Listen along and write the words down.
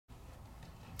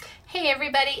Hey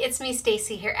everybody, it's me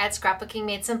Stacy here at Scrapbooking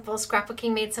Made Simple,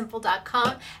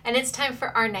 scrapbookingmadesimple.com, and it's time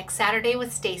for our next Saturday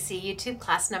with Stacy YouTube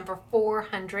class number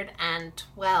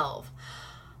 412.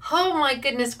 Oh my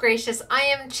goodness gracious, I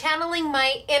am channeling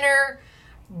my inner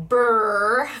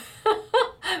burr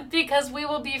because we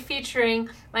will be featuring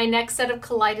my next set of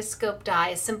kaleidoscope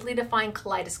dies, simply defined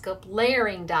kaleidoscope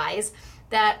layering dies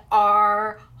that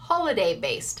are holiday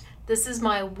based. This is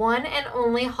my one and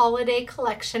only holiday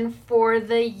collection for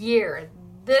the year.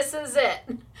 This is it.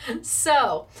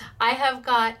 So I have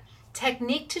got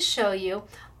technique to show you.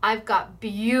 I've got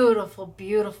beautiful,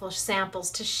 beautiful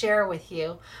samples to share with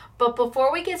you. But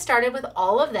before we get started with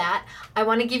all of that, I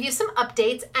want to give you some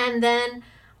updates, and then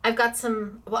I've got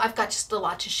just a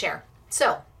lot to share.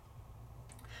 So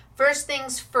first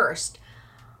things first,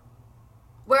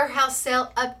 warehouse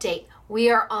sale update. We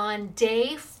are on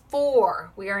day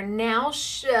 4. We are now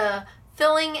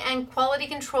filling and quality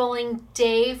controlling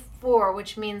day 4,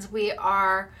 which means we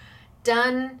are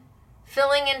done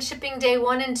filling and shipping day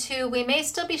 1 and 2. We may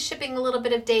still be shipping a little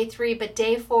bit of day 3, but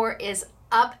day 4 is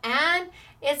up, and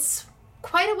it's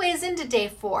quite a ways into day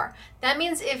 4. That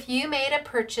means if you made a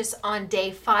purchase on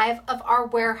day 5 of our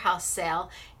warehouse sale,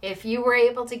 if you were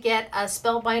able to get a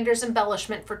Spellbinders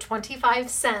embellishment for 25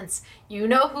 cents, you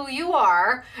know who you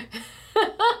are.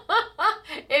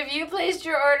 If you placed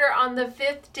your order on the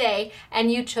 5th day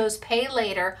and you chose pay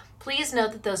later, please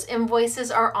note that those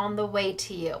invoices are on the way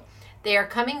to you. They are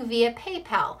coming via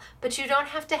PayPal, but you don't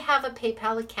have to have a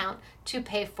PayPal account to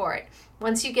pay for it.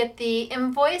 Once you get the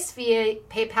invoice via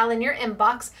PayPal in your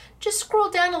inbox, just scroll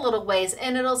down a little ways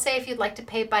and it'll say if you'd like to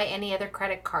pay by any other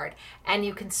credit card, and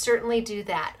you can certainly do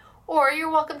that. Or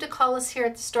you're welcome to call us here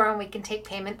at the store and we can take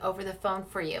payment over the phone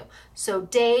for you. So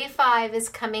day 5 is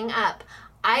coming up.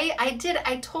 I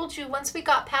told you once we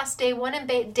got past day 1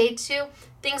 and day 2,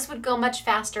 things would go much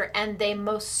faster, and they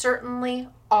most certainly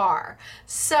are.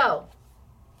 So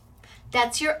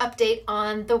that's your update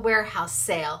on the warehouse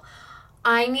sale.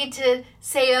 I need to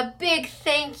say a big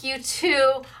thank you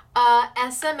to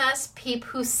SMS Peep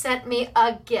who sent me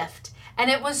a gift,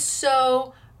 and it was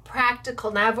so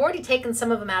practical. Now I've already taken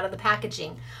some of them out of the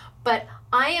packaging, but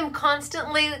I am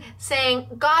constantly saying,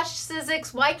 gosh,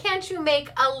 Sizzix, why can't you make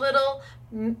a little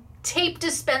tape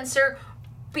dispenser?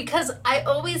 Because I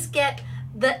always get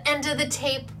the end of the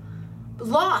tape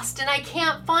lost and I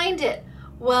can't find it.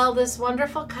 Well, this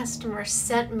wonderful customer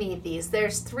sent me these.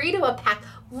 There's 3 to a pack.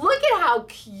 Look at how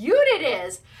cute it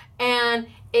is. And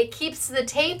it keeps the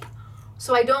tape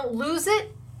so I don't lose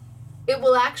it. It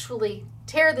will actually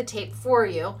tear the tape for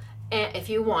you if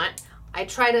you want. I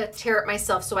try to tear it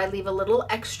myself, so I leave a little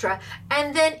extra,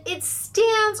 and then it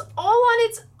stands all on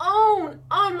its own.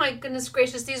 Oh my goodness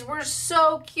gracious, these were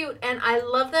so cute and I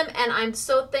love them and I'm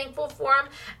so thankful for them,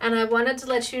 and I wanted to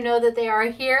let you know that they are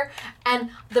here.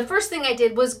 And the first thing I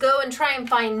did was go and try and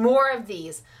find more of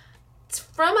these. It's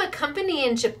from a company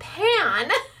in Japan.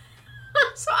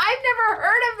 So I've never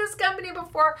heard of this company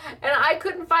before and I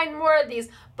couldn't find more of these,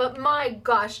 but my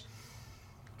gosh,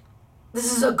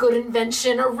 this is a good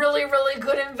invention, a really, really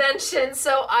good invention.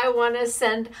 So I want to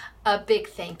send a big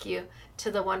thank you to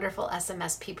the wonderful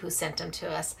SMS Peep who sent them to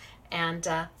us, and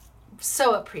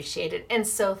so appreciated and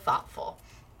so thoughtful.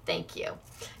 Thank you.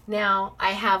 Now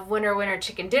I have Winner Winner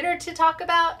Chicken Dinner to talk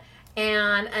about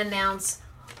and announce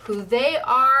who they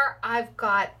are. I've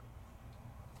got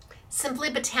Simply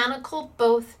Botanical,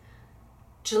 both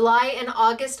July and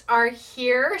August are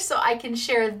here, so I can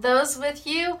share those with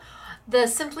you. The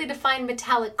Simply Defined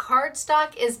metallic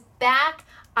cardstock is back.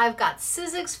 I've got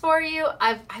Sizzix for you.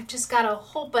 I've just got a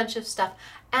whole bunch of stuff.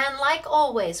 And like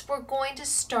always, we're going to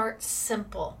start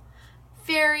simple,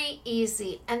 very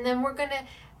easy. And then we're going to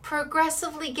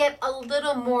progressively get a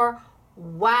little more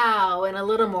wow and a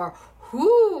little more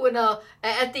whoo. And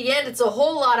at the end, it's a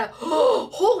whole lot of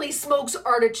holy smokes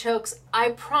artichokes. I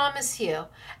promise you.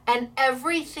 And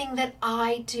everything that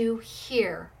I do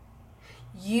here,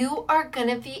 you are going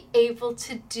to be able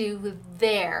to do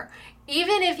there.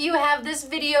 Even if you have this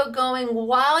video going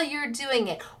while you're doing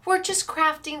it, we're just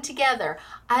crafting together.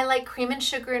 I like cream and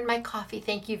sugar in my coffee.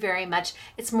 Thank you very much.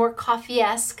 It's more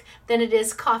coffee-esque than it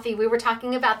is coffee. We were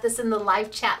talking about this in the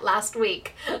live chat last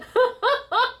week.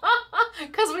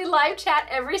 Because we live chat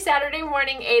every Saturday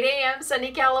morning, 8 a.m.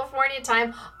 sunny California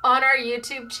time on our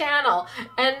YouTube channel.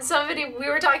 And we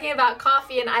were talking about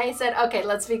coffee, and I said, okay,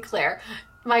 let's be clear.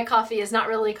 My coffee is not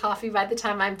really coffee by the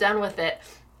time I'm done with it.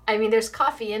 I mean, there's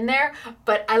coffee in there,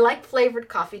 but I like flavored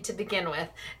coffee to begin with.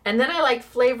 And then I like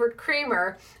flavored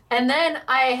creamer. And then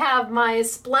I have my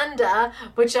Splenda,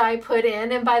 which I put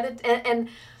in. And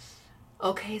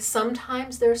okay,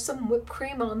 sometimes there's some whipped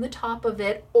cream on the top of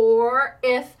it. Or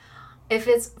if If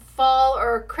it's fall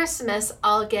or Christmas,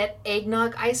 I'll get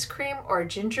eggnog ice cream or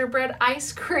gingerbread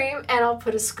ice cream, and I'll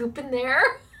put a scoop in there.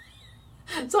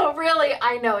 So really,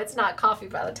 I know it's not coffee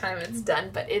by the time it's done,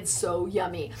 but it's so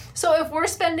yummy. So if we're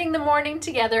spending the morning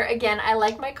together, again, I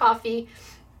like my coffee.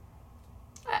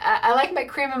 I like my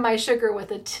cream and my sugar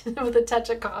with a touch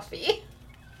of coffee.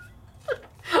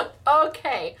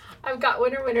 Okay, I've got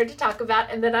winter to talk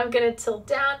about, and then I'm going to tilt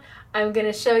down. I'm going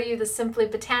to show you the Simply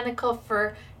Botanical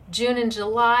for June and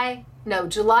July. No,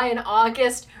 July and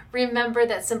August. Remember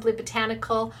that Simply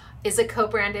Botanical is a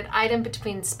co-branded item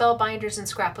between Spellbinders and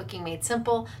Scrapbooking Made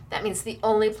Simple. That means the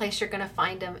only place you're going to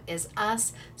find them is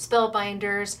us.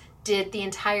 Spellbinders did the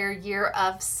entire year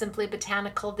of Simply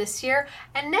Botanical this year,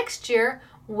 and next year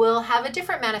we'll have a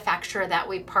different manufacturer that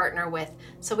we partner with.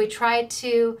 So we try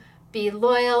to be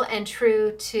loyal and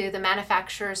true to the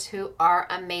manufacturers who are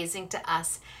amazing to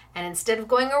us. And instead of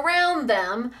going around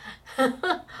them,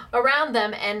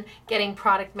 and getting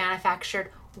product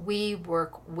manufactured, we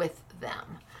work with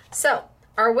them. So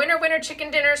our winter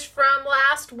chicken dinners from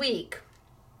last week.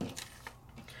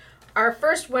 Our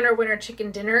first winter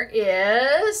chicken dinner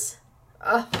is,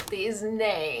 oh, these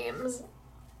names.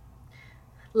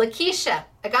 Lakeisha.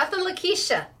 I got the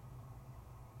Lakeisha.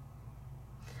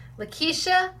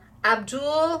 Lakeisha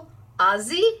Abdul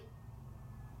Aziz.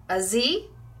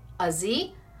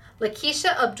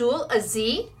 Lakeisha Abdul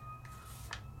Aziz.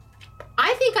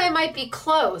 I think I might be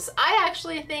close. I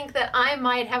actually think that I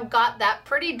might have got that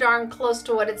pretty darn close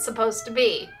to what it's supposed to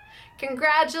be.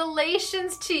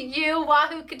 Congratulations to you,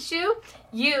 Wahoo Kachoo.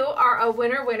 You are a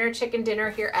winner chicken dinner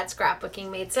here at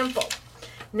Scrapbooking Made Simple.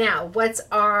 Now, what's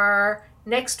our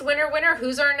next winner?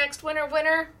 Who's our next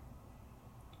winner?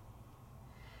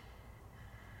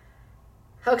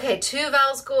 Okay, two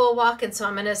vowels go a walking, so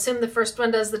I'm going to assume the first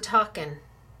one does the talking.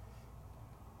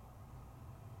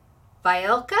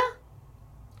 Vielka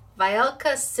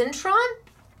Cintron?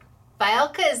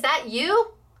 Vielka, is that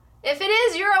you? If it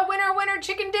is, you're a winner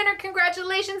chicken dinner.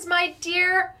 Congratulations, my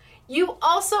dear. You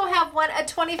also have won a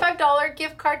 $25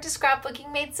 gift card to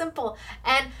Scrapbooking Made Simple.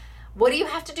 And what do you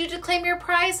have to do to claim your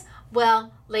prize?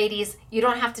 Well, ladies, you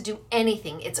don't have to do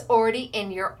anything. It's already in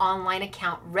your online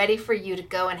account, ready for you to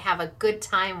go and have a good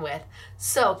time with.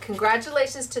 So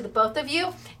congratulations to the both of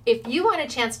you. If you want a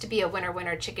chance to be a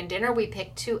winner chicken dinner, we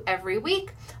pick 2 every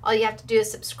week. All you have to do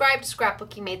is subscribe to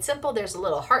Scrapbooking Made Simple. There's a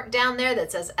little heart down there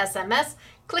that says SMS.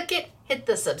 Click it, hit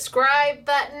the subscribe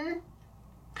button.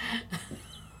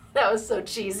 That was so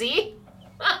cheesy.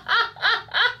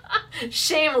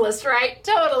 Shameless, right?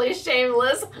 Totally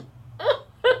shameless.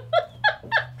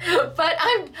 But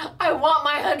I want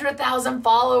my 100,000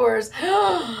 followers.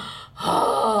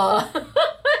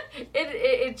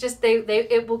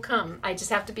 It will come. I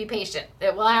just have to be patient.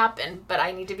 It will happen, but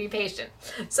I need to be patient.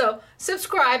 So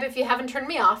subscribe if you haven't turned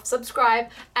me off. Subscribe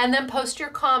and then post your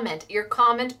comment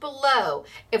below.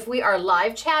 If we are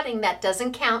live chatting, that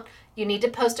doesn't count. You need to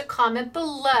post a comment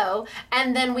below,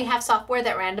 and then we have software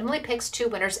that randomly picks 2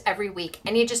 winners every week,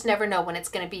 and you just never know when it's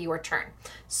going to be your turn.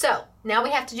 So now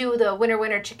we have to do the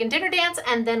winner chicken dinner dance,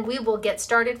 and then we will get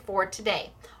started for today.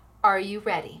 Are you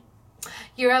ready?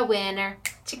 You're a winner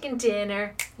chicken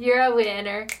dinner. You're a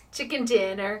winner chicken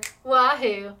dinner.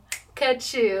 Wahoo,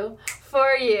 Kachoo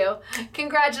for you.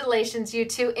 Congratulations, you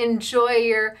two. Enjoy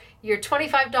your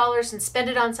 $25 and spend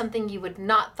it on something you would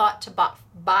not thought to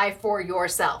buy for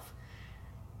yourself.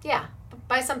 Yeah,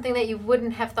 buy something that you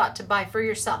wouldn't have thought to buy for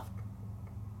yourself.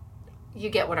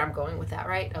 You get what I'm going with that,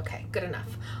 right? Okay, good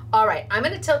enough. All right, I'm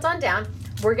going to tilt on down.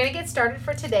 We're going to get started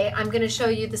for today. I'm going to show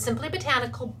you the Simply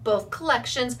Botanical, both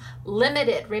collections,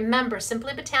 limited. Remember,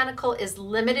 Simply Botanical is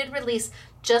limited release,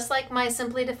 just like my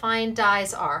Simply Defined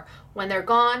dies are. When they're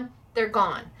gone, they're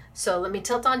gone. So let me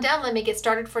tilt on down. Let me get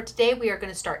started for today. We are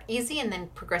going to start easy and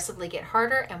then progressively get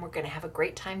harder, and we're going to have a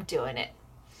great time doing it.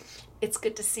 It's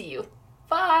good to see you.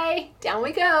 Bye. Down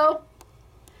we go.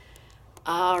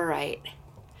 All right.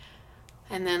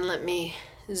 And then let me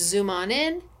zoom on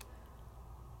in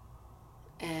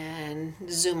and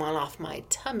zoom on off my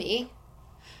tummy.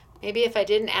 Maybe if I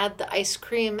didn't add the ice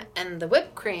cream and the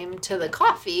whipped cream to the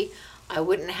coffee, I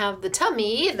wouldn't have the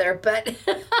tummy either, but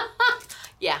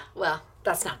yeah, well,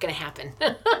 that's not going to happen.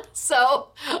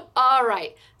 So, all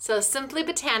right. So Simply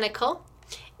Botanical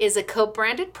is a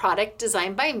co-branded product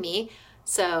designed by me.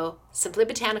 So Simply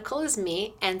Botanical is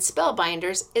me, and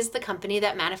Spellbinders is the company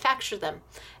that manufactures them.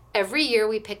 Every year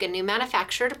we pick a new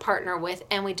manufacturer to partner with,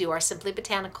 and we do our Simply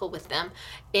Botanical with them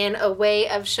in a way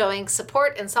of showing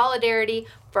support and solidarity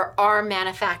for our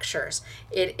manufacturers.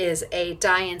 It is a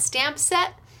die and stamp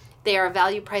set. They are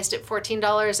value priced at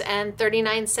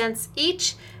 $14.39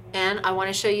 each, And I want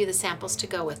to show you the samples to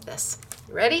go with this.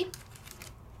 Ready?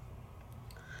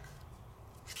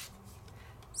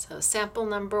 So sample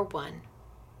number 1.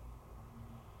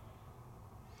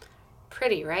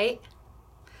 Pretty, right?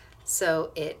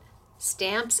 So it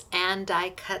stamps and die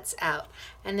cuts out.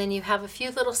 And then you have a few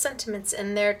little sentiments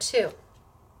in there too.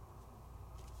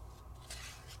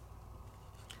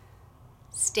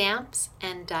 Stamps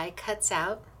and die cuts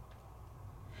out.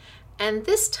 And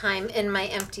this time in my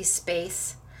empty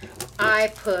space,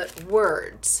 I put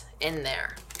words in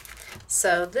there.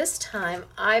 So this time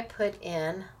I put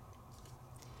in,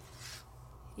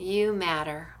 "You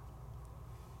matter."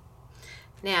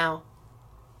 Now,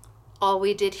 all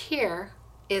we did here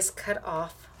is cut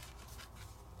off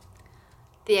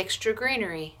the extra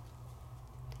greenery,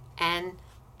 and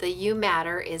the "You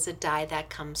matter" is a die that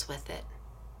comes with it.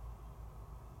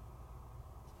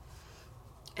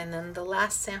 And then the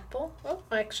last sample, oh,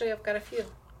 actually I've got a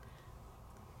few.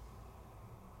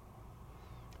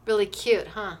 Really cute,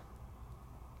 huh?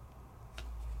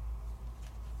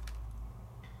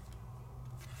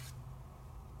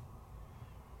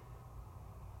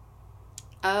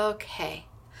 Okay,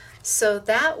 so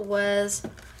that was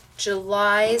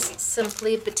July's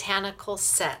Simply Botanical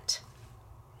set.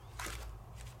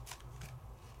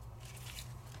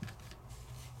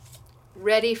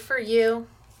 Ready for you.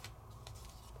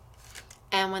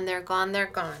 And when they're gone, they're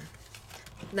gone.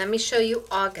 Let me show you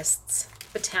August's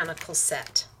botanical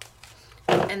set.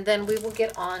 And then we will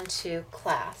get on to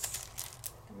class.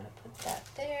 I'm going to put that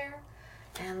there.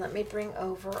 And let me bring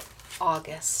over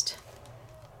August.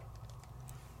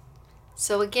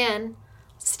 So again,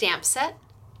 stamp set,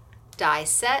 die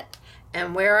set,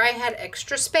 and where I had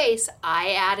extra space,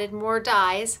 I added more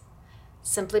dies.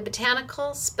 Simply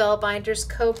Botanical, Spellbinders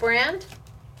co-brand.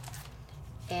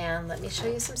 And let me show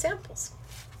you some samples.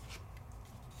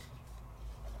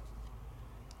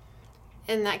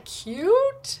 Isn't that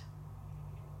cute?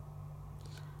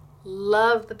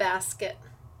 Love the basket.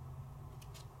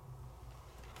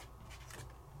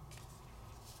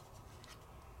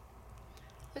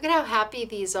 Look at how happy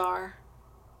these are.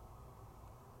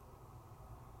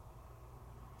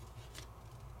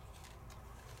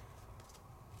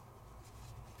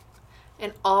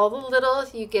 And all the little,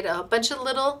 you get a bunch of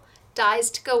little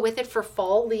dies to go with it for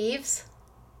fall leaves.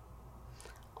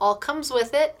 All comes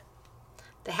with it.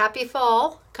 The happy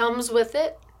fall comes with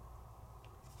it.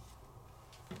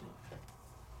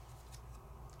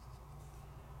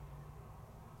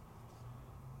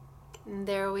 And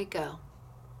there we go.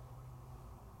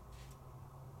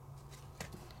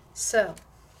 So,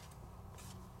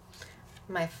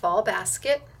 my fall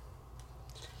basket,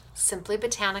 Simply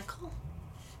Botanical.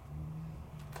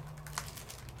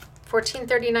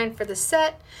 $14.39 for the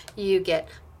set. You get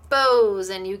bows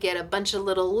and you get a bunch of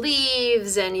little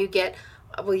leaves and you get,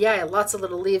 well, yeah, lots of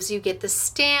little leaves. You get the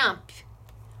stamp,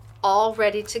 all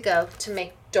ready to go to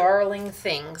make darling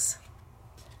things.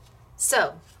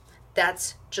 So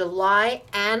that's July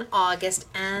and August,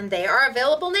 and they are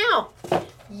available now.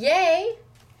 Yay!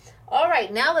 All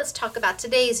right, now let's talk about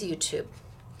today's YouTube.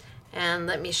 And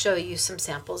let me show you some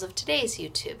samples of today's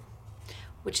YouTube,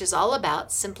 which is all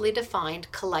about simply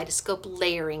defined kaleidoscope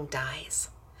layering dies.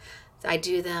 I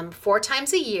do them 4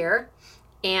 times a year,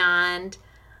 and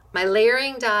my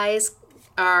layering dies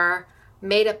are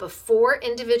made up of 4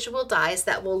 individual dies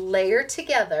that will layer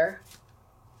together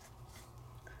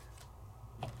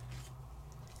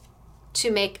to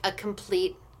make a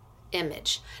complete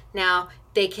image. Now,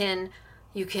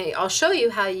 I'll show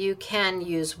you how you can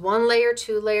use 1 layer,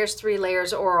 2 layers, 3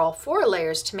 layers, or all 4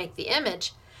 layers to make the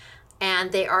image.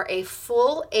 And they are a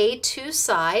full A2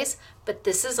 size, but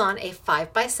this is on a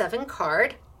 5x7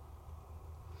 card.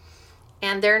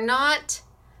 And they're not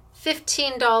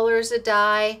 $15 a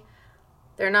die.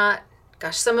 They're not,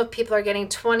 gosh, some of people are getting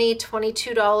 $20,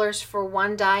 $22 for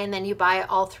 1 die, and then you buy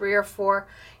all 3 or 4.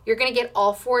 You're gonna get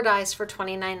all 4 dies for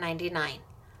 $29.99,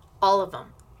 all of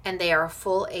them. And they are a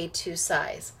full A2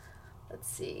 size. Let's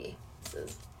see, this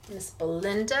is Miss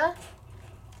Belinda.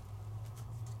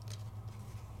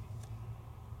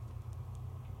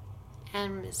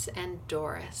 And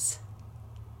Doris.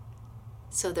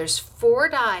 So there's 4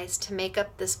 dies to make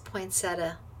up this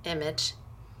poinsettia image,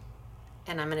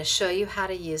 and I'm going to show you how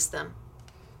to use them.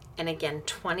 And again,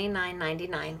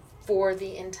 $29.99 for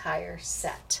the entire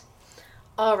set.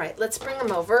 All right, let's bring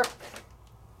them over.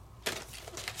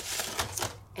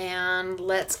 And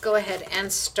let's go ahead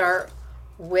and start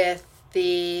with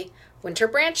the winter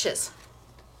branches.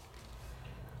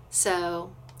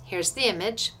 So here's the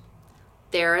image.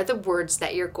 There are the words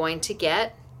that you're going to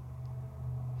get.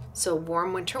 So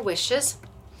warm winter wishes.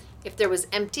 If there was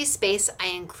empty space, I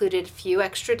included a few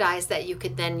extra dies that you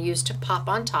could then use to pop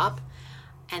on top.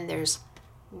 And there's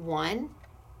 1,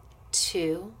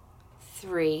 2,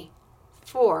 3,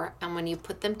 4. And when you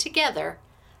put them together,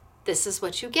 this is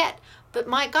what you get. But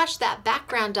my gosh, that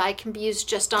background die can be used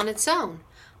just on its own.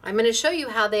 I'm going to show you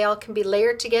how they all can be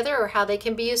layered together or how they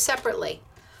can be used separately.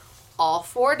 All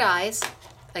 4 dies,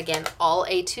 again, all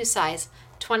A2 size,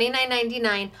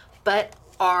 $29.99, but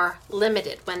are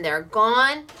limited. When they're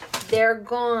gone, they're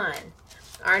gone.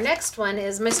 Our next one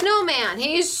is my snowman.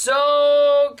 He's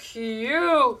so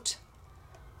cute.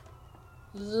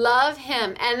 Love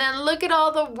him. And then look at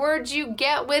all the words you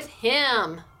get with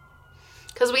him.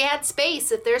 Because we had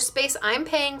space. If there's space, I'm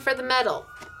paying for the metal.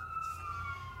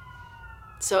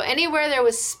 So anywhere there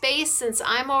was space, since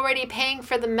I'm already paying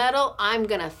for the metal, I'm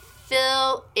going to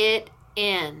fill it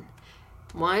in.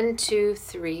 1, 2,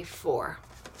 3, 4.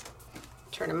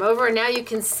 Turn them over, and now you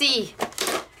can see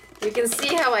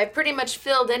how I pretty much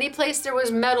filled any place there was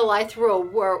metal. I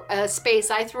threw a space.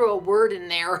 I threw a word in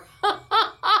there.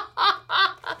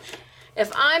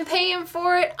 If I'm paying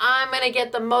for it, I'm going to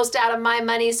get the most out of my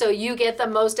money, so you get the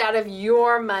most out of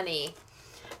your money.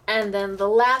 And then the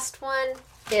last one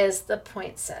is the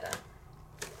poinsettia.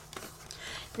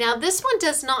 Now this one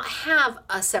does not have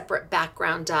a separate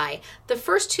background die. The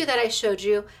first 2 that I showed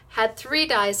you had 3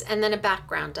 dies and then a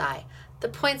background die. The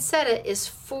poinsettia is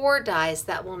 4 dies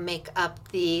that will make up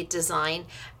the design,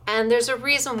 and there's a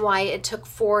reason why it took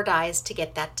 4 dies to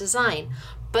get that design.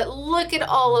 But look at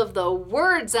all of the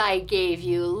words I gave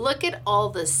you. Look at all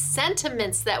the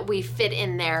sentiments that we fit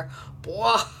in there.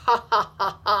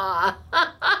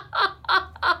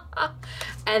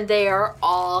 And they are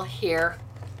all here,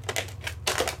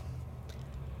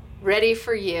 ready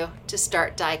for you to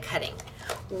start die cutting.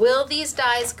 Will these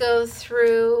dies go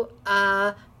through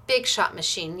a Big Shot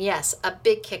machine? Yes. A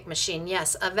Big Kick machine?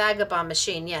 Yes. A Vagabond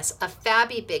machine? Yes. A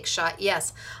Fabby Big Shot?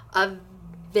 Yes. A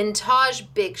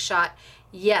Vintage Big Shot?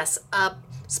 Yes. A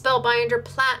Spellbinder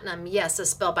Platinum? Yes. A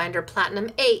Spellbinder Platinum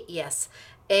 8? Yes.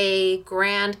 A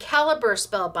Grand Caliber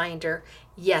Spellbinder?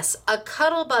 Yes. A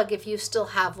Cuttlebug if you still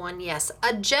have one? Yes.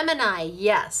 A Gemini?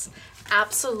 Yes.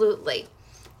 Absolutely.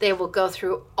 They will go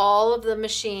through all of the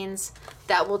machines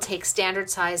that will take standard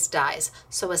size dies.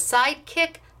 So a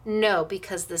Sidekick, no,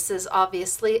 because this is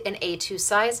obviously an A2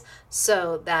 size.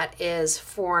 So that is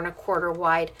 4 1/4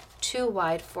 wide, 2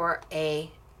 wide for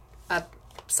a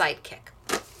Sidekick.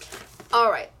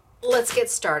 All right, let's get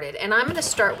started. And I'm going to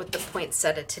start with the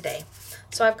poinsettia today.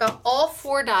 So I've got all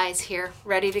 4 dies here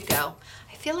ready to go.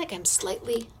 I feel like I'm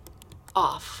slightly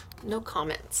off. No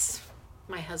comments.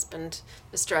 My husband,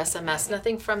 Mr. SMS,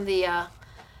 nothing from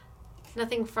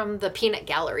the peanut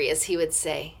gallery, as he would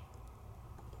say.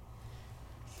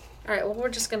 All right, well, we're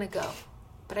just going to go.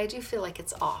 But I do feel like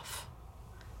it's off.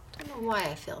 I don't know why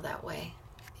I feel that way.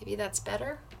 Maybe that's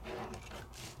better.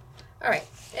 All right,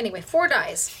 anyway, 4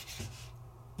 dies.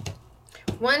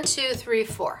 1, 2, 3,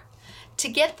 4. To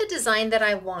get the design that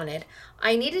I wanted,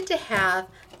 I needed to have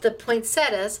the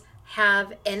poinsettias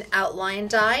have an outline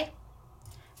die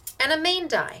and a main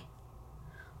die.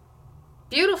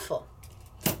 Beautiful.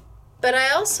 But I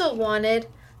also wanted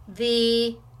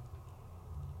the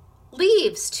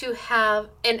leaves to have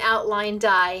an outline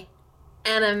die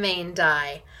and a main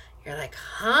die. You're like,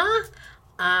 huh?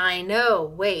 I know.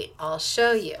 Wait, I'll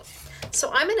show you.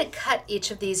 So I'm going to cut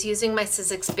each of these using my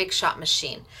Sizzix Big Shot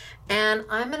machine. And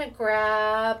I'm going to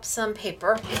grab some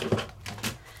paper.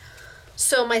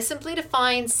 So my Simply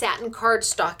Defined satin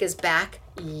cardstock is back.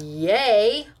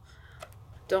 Yay!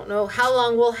 Don't know how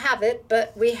long we'll have it,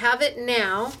 but we have it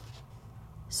now.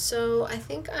 So I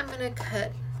think I'm going to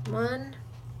cut 1.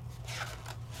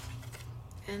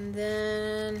 And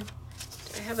then, do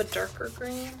I have a darker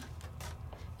green?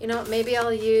 You know what, maybe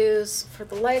I'll use, for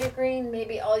the lighter green,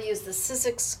 maybe I'll use the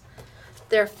Sizzix.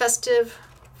 They're Festive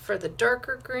for the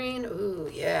darker green. Ooh,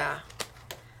 yeah.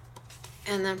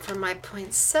 And then for my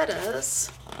poinsettias,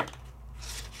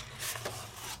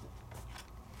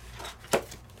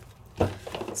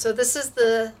 so this is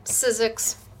the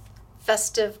Sizzix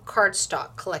Festive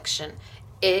Cardstock Collection.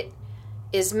 It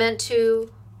is meant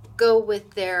to go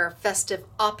with their Festive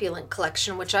Opulent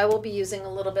Collection, which I will be using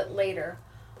a little bit later.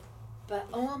 But,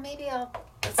 oh, well, maybe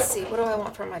let's see, what do I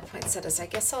want for my poinsettias? I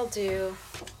guess I'll do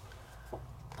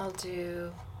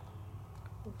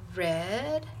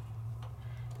red,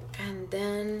 and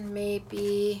then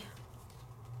maybe,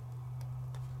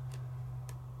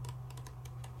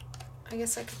 I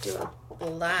guess I could do a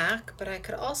black, but I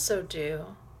could also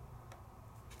do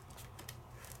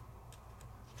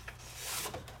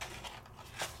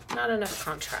not enough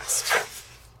contrast.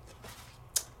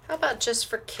 How about just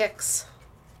for kicks?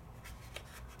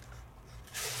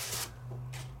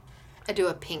 I do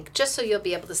a pink, just so you'll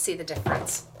be able to see the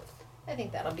difference. I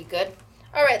think that'll be good.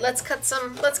 All right, let's cut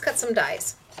some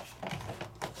dies.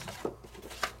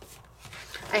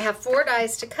 I have 4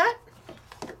 dies to cut.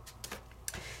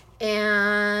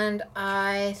 And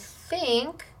I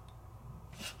think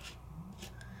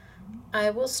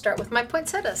I will start with my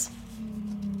poinsettias.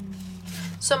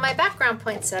 So my background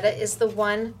poinsettia is the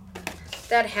one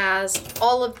that has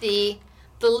all of the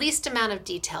least amount of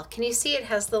detail. Can you see it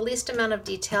has the least amount of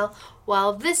detail,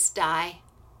 while this die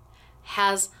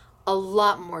has a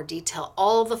lot more detail.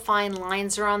 All the fine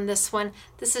lines are on this one.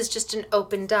 This is just an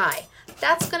open die.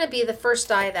 That's going to be the first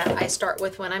die that I start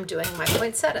with when I'm doing my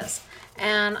poinsettias.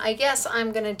 And I guess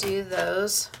I'm going to do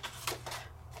those.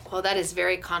 Well, that is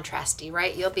very contrasty,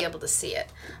 right? You'll be able to see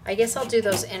it. I guess I'll do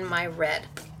those in my red.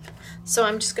 So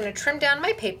I'm just going to trim down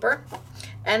my paper.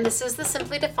 And this is the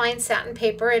Simply Defined satin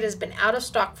paper. It has been out of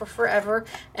stock for forever.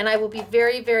 And I will be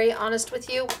very, very honest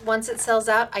with you. Once it sells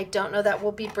out, I don't know that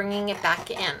we'll be bringing it back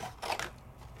in.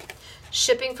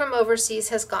 Shipping from overseas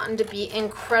has gotten to be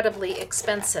incredibly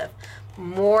expensive.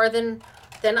 More than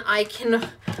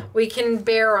we can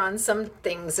bear on some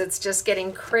things. It's just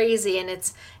getting crazy, and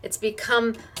it's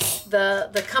become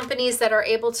the companies that are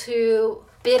able to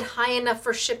bid high enough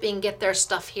for shipping get their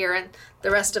stuff here, and the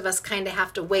rest of us kind of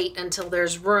have to wait until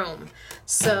there's room.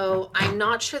 So I'm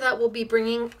not sure that we'll be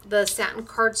bringing the satin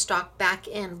cardstock back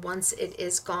in once it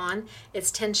is gone.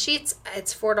 It's 10 sheets.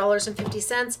 It's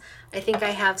 $4.50. I think I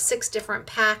have 6 different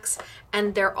packs,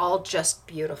 and they're all just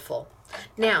beautiful.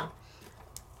 Now,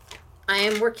 I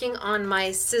am working on my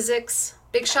Sizzix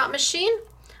Big Shot machine.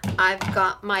 I've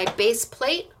got my base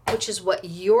plate, which is what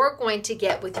you're going to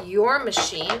get with your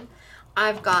machine.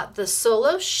 I've got the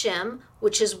Solo Shim,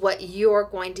 which is what you're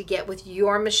going to get with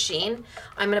your machine.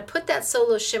 I'm going to put that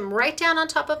Solo Shim right down on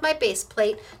top of my base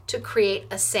plate to create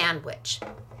a sandwich.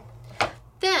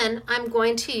 Then I'm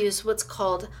going to use what's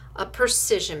called a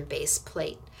precision base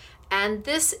plate. And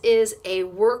this is a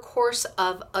workhorse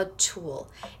of a tool.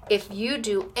 If you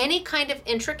do any kind of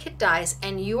intricate dies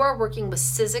and you are working with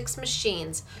Sizzix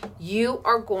machines, you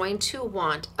are going to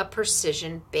want a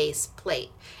precision base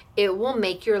plate. It will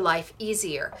make your life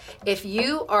easier. If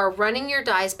you are running your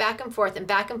dies back and forth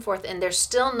and they're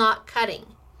still not cutting,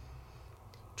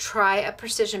 try a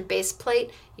precision base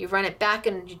plate. You run it back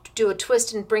and you do a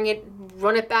twist and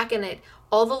run it back, and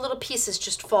all the little pieces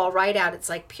just fall right out. It's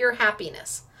like pure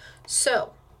happiness.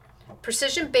 So,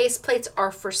 precision base plates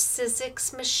are for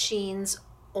Sizzix machines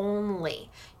only.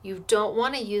 You don't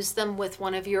want to use them with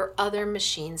one of your other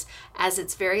machines, as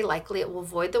it's very likely it will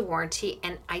void the warranty,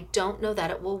 and I don't know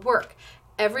that it will work.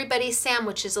 Everybody's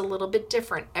sandwich is a little bit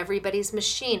different. Everybody's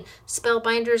machine.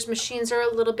 Spellbinder's machines are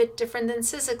a little bit different than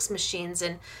Sizzix machines,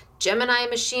 and Gemini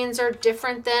machines are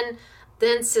different than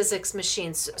Sizzix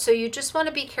machines. So you just want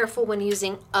to be careful when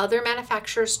using other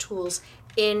manufacturers' tools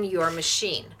in your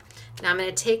machine. Now I'm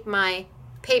going to take my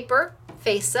paper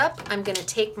face up. I'm going to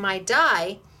take my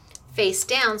die face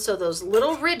down so those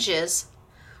little ridges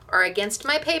are against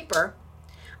my paper.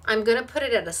 I'm going to put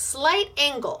it at a slight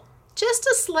angle, just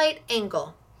a slight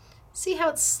angle. See how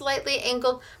it's slightly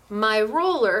angled? My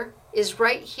roller is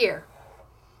right here.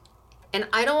 And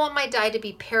I don't want my die to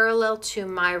be parallel to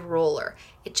my roller.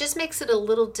 It just makes it a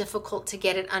little difficult to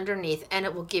get it underneath, and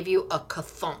it will give you a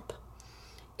ka-thump.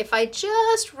 If I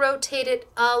just rotate it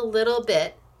a little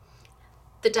bit,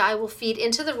 the die will feed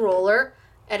into the roller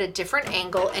at a different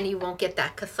angle, and you won't get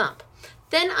that ka-thump.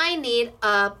 Then I need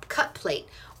a cut plate.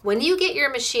 When you get your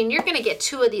machine, you're going to get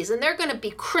 2 of these, and they're going to be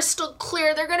crystal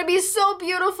clear. They're going to be so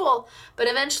beautiful, but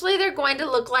eventually they're going to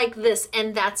look like this,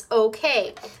 and that's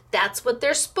okay. That's what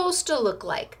they're supposed to look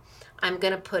like. I'm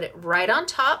going to put it right on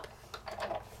top,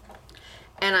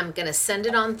 and I'm going to send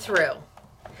it on through.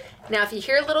 Now, if you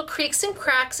hear little creaks and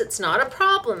cracks, it's not a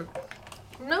problem.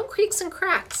 No creaks and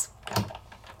cracks.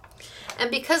 And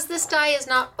because this die is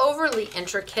not overly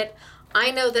intricate,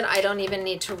 I know that I don't even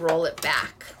need to roll it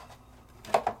back.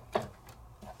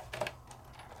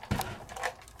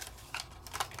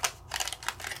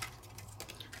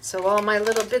 So all my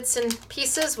little bits and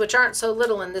pieces, which aren't so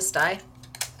little in this die,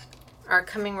 are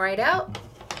coming right out.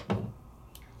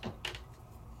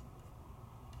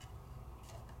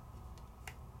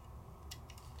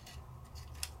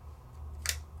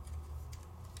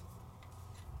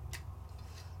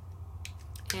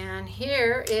 And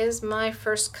here is my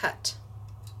first cut.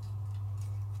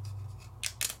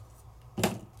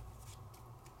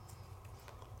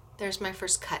 There's my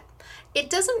first cut. It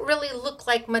doesn't really look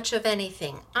like much of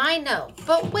anything, I know,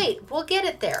 but wait, we'll get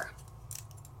it there.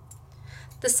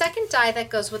 The second die that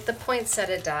goes with the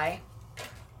poinsettia die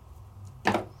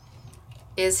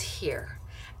is here.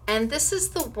 And this is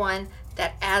the one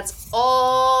that adds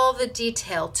all the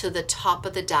detail to the top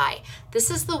of the die. This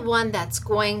is the one that's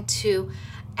going to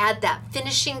add that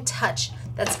finishing touch,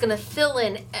 that's going to fill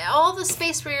in all the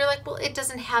space where you're like, well, it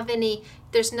doesn't have any,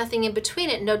 there's nothing in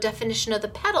between it, no definition of the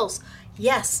petals.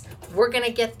 Yes, we're going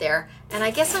to get there. And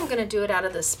I guess I'm going to do it out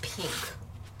of this pink.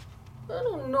 I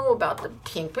don't know about the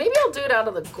pink. Maybe I'll do it out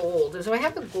of the gold. Do I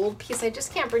have a gold piece? I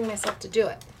just can't bring myself to do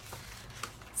it.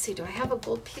 Let's see, do I have a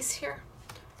gold piece here?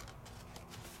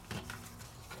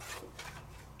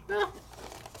 Well,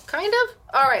 kind of.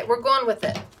 All right, we're going with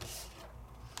it.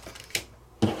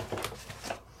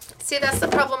 See, that's the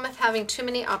problem of having too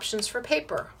many options for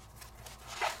paper.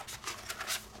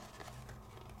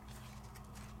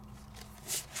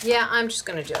 Yeah, I'm just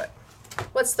going to do it.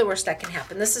 What's the worst that can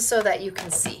happen? This is so that you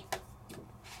can see.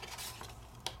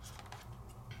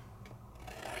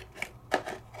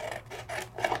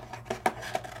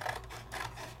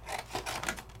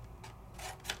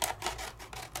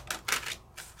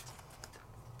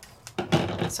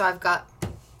 So I've got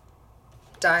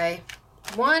die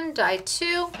 1, die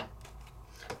 2,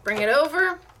 bring it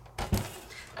over.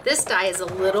 This die is a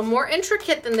little more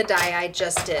intricate than the die I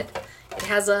just did. It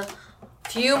has a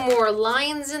few more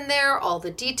lines in there, all the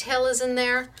detail is in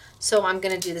there. So I'm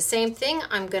going to do the same thing.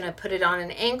 I'm going to put it on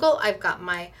an angle. I've got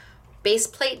my base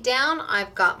plate down,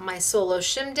 I've got my solo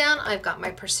shim down, I've got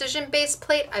my precision base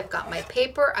plate, I've got my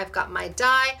paper, I've got my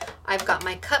die, I've got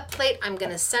my cut plate. I'm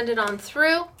going to send it on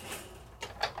through.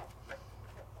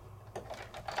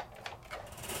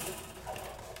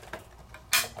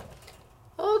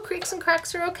 Oh, creaks and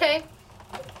cracks are okay.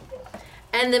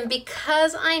 And then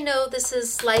because I know this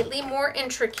is slightly more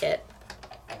intricate,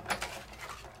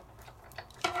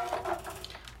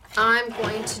 I'm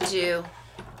going to do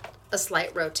a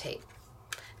slight rotate.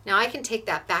 Now I can take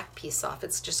that back piece off.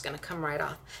 It's just going to come right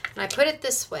off. And I put it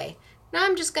this way. Now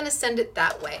I'm just going to send it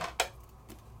that way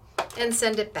and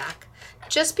send it back.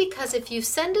 Just because if you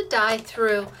send a die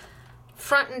through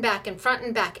front and back and front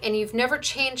and back and you've never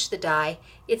changed the die,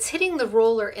 it's hitting the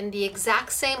roller in the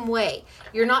exact same way.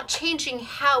 You're not changing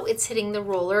how it's hitting the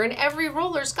roller, and every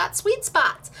roller's got sweet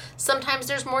spots. Sometimes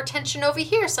there's more tension over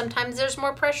here, sometimes there's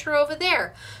more pressure over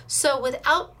there. So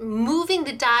without moving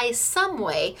the die some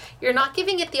way, you're not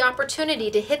giving it the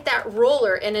opportunity to hit that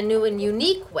roller in a new and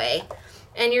unique way,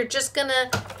 and you're just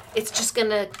gonna, it's just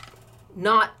gonna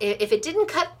not, if it didn't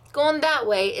cut going that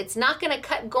way, it's not going to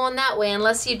cut going that way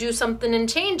unless you do something and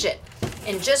change it.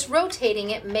 And just rotating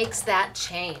it makes that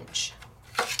change.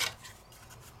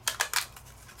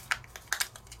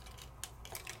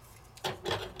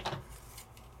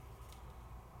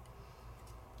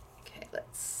 Okay,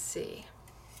 let's see.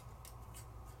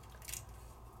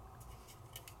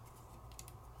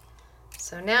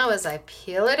 So now as I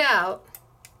peel it out,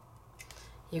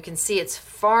 you can see it's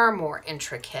far more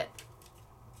intricate.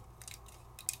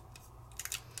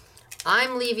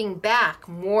 I'm leaving back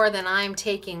more than I'm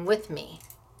taking with me.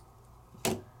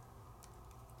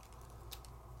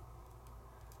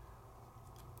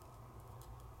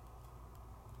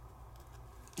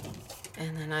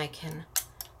 And then I can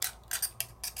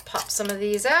pop some of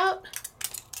these out.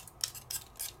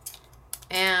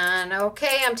 And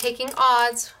okay, I'm taking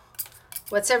odds.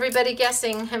 What's everybody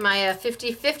guessing? Am I a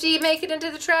 50-50 make it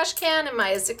into the trash can? Am I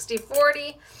a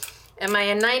 60-40? Am I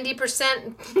a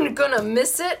 90% gonna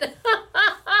miss it?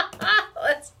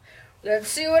 Let's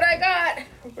see what I got.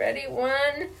 Ready? 1,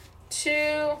 2.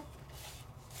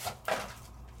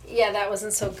 Yeah, that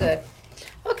wasn't so good.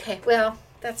 Okay, well,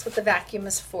 that's what the vacuum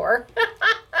is for.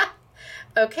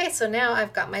 Okay, so now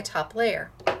I've got my top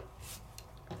layer.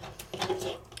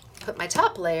 Put my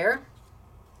top layer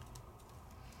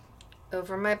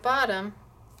over my bottom.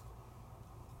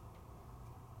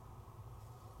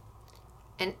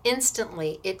 And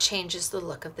instantly it changes the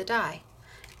look of the die.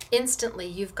 Instantly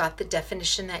you've got the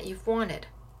definition that you've wanted.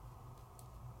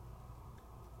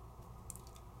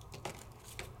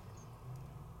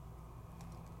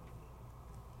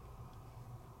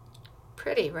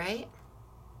 Pretty, right?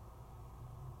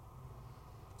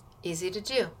 Easy to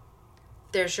do.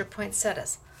 There's your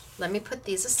poinsettias. Let me put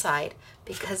these aside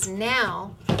because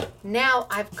now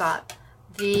I've got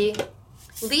the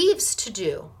leaves to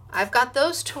do. I've got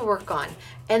those to work on,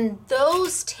 and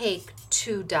those take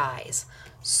 2 dies.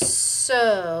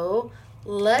 So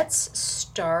let's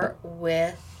start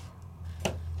with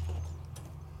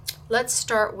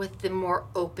the more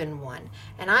open one.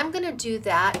 And I'm gonna do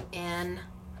that in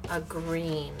a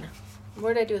green.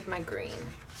 What did I do with my green?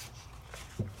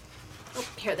 Oh,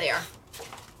 here they are.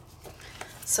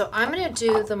 So I'm gonna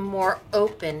do the more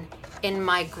open in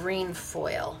my green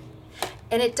foil.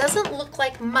 and it doesn't look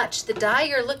like much. The die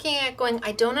you're looking at going,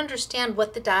 I don't understand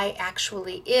what the die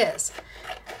actually is.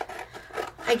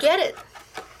 I get it.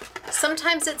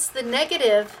 Sometimes it's the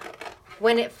negative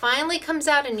when it finally comes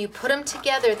out and you put them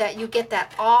together that you get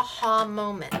that aha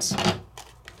moment.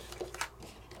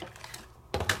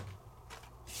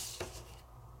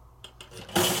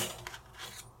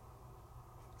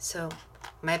 So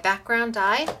my background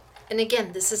die, and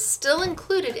again, this is still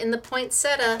included in the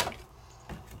poinsettia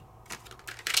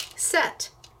set.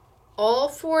 All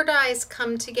 4 dies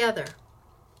come together.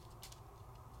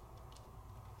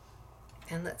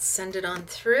 And let's send it on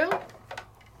through.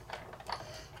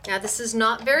 Now this is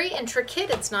not very intricate.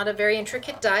 It's not a very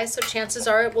intricate die, so chances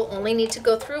are it will only need to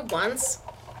go through once.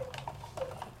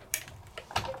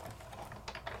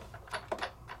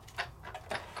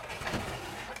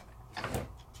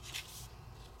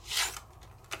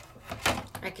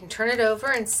 I can turn it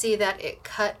over and see that it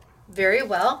cut very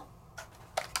well.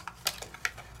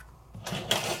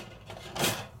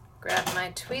 Grab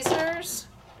my tweezers.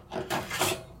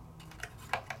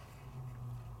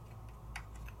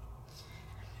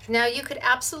 Now you could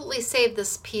absolutely save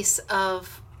this piece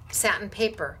of satin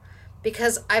paper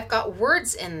because I've got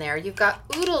words in there. You've got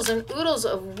oodles and oodles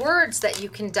of words that you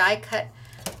can die cut.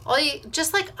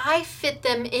 Just like I fit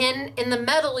them in the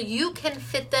metal, you can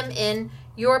fit them in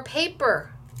your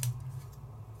paper.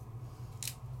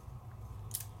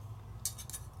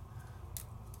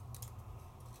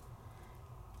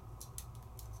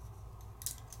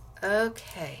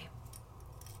 Okay.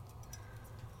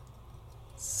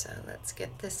 So let's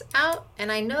get this out.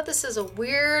 And I know this is a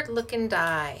weird looking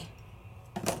die.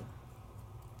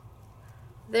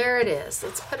 There it is.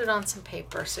 Let's put it on some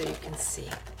paper so you can see.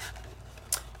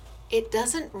 It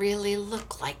doesn't really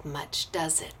look like much,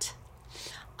 does it?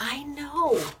 I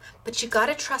know, but you got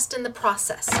to trust in the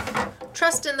process.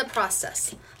 Trust in the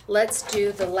process. Let's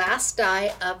do the last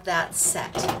die of that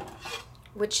set,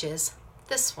 which is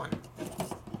this one.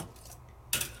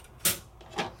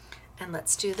 And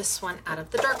let's do this one out of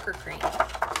the darker green.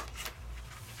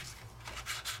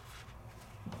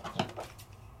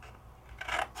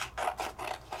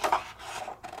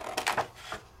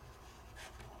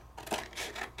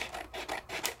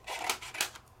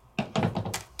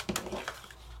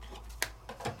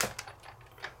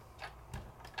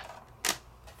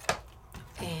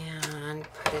 And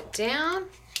put it down,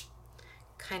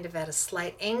 kind of at a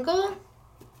slight angle,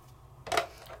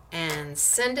 and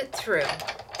send it through.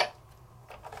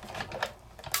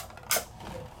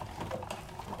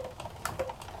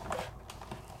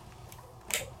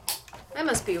 I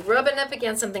must be rubbing up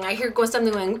against something. I hear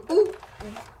something going, ooh,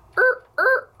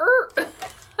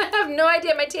 I have no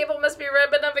idea. My table must be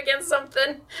rubbing up against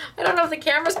something. I don't know if the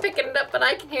camera's picking it up, but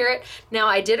I can hear it. Now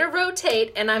I did a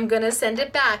rotate and I'm gonna send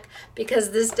it back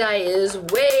because this die is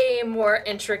way more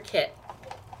intricate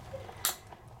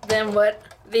than what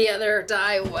the other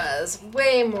die was.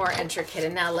 Way more intricate.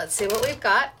 And now let's see what we've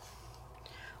got.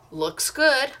 Looks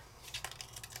good.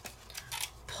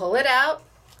 Pull it out.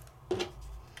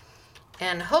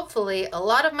 And hopefully a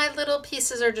lot of my little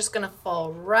pieces are just gonna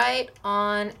fall right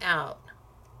on out.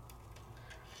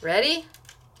 Ready?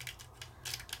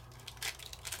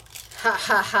 Ha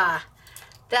ha ha.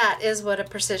 That is what a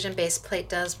precision base plate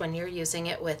does when you're using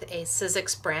it with a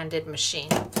Sizzix branded machine.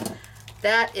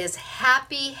 That is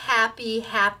happy, happy,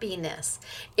 happiness.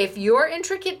 If your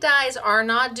intricate dies are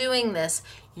not doing this,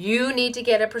 you need to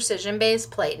get a precision base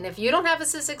plate. And if you don't have a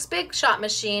Sizzix Big Shot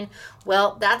machine,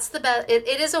 well, that's the best. It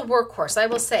is a workhorse, I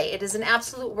will say. It is an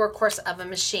absolute workhorse of a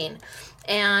machine.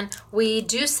 And we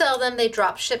do sell them. They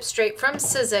drop ship straight from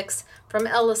Sizzix, from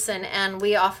Ellison, and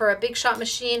we offer a Big Shot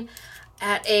machine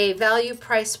at a value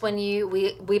price when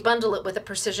we bundle it with a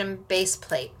precision base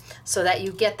plate so that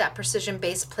you get that precision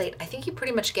base plate. I think you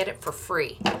pretty much get it for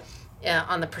free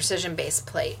on the precision base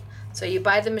plate. So you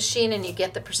buy the machine and you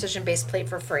get the precision base plate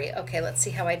for free. Okay, let's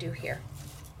see how I do here.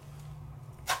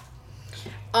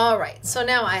 All right, so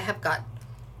now I have got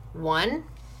 1,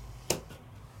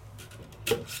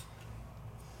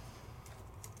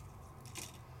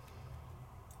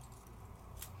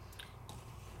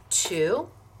 2,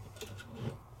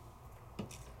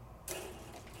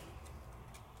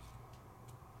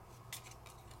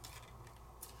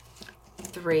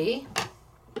 3,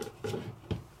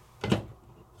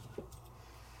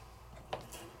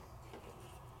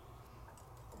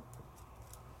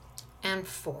 and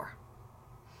 4.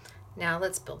 Now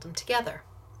let's build them together.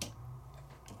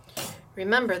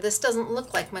 Remember, this doesn't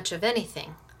look like much of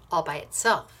anything all by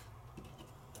itself,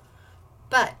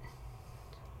 but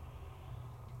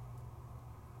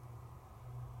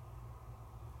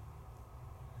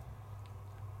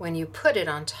when you put it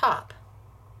on top,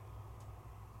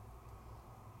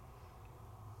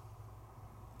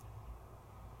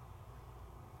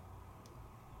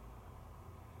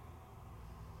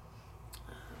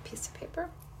 piece of paper.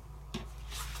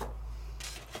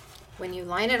 When you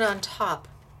line it on top,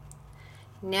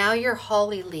 now your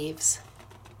holly leaves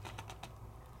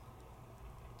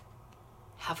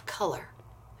have color.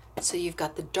 So you've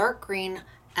got the dark green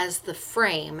as the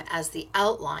frame, as the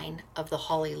outline of the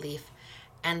holly leaf,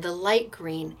 and the light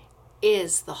green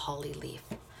is the holly leaf.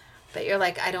 But you're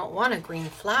like, I don't want a green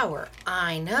flower.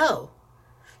 I know.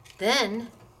 Then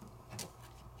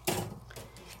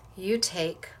you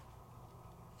take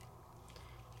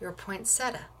your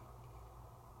poinsettia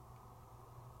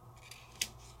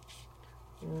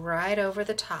right over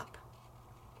the top.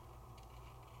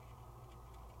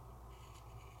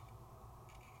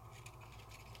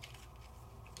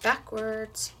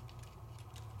 Backwards.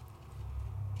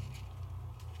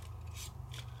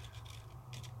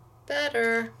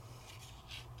 Better.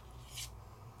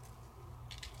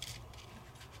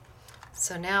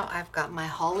 So now I've got my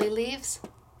holly leaves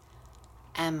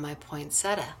and my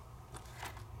poinsettia.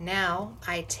 Now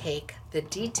I take the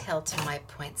detail to my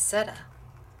poinsettia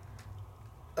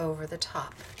over the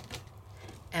top.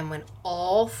 And when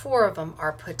all four of them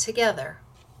are put together,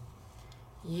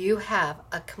 you have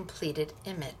a completed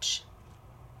image.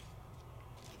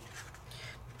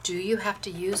 Do you have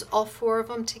to use all four of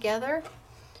them together?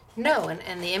 No,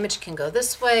 and the image can go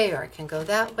this way or it can go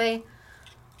that way.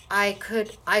 I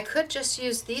could just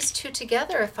use these two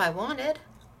together if I wanted.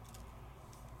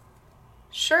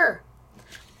 Sure.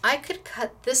 I could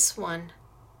cut this one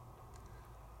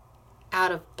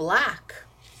out of black.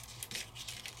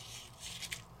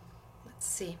 Let's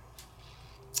see.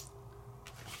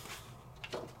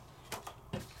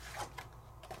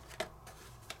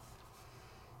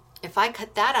 If I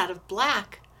cut that out of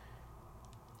black,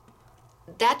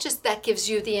 that gives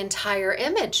you the entire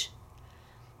image.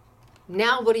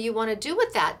 Now what do you want to do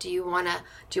with that? Do you want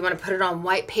to put it on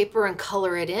white paper and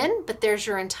color it in? But there's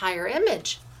your entire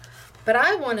image. But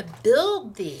I want to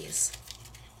build these.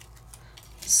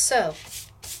 So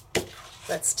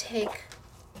let's take,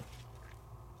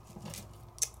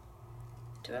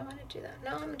 do I want to do that?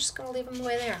 No, I'm just going to leave them the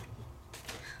way they are.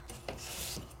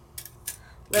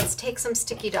 Let's take some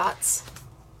sticky dots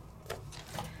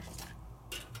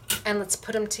and let's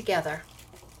put them together.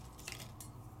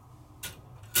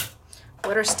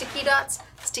 What are sticky dots?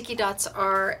 Sticky dots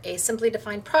are a simply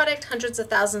defined product, hundreds of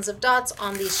thousands of dots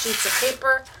on these sheets of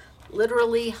paper,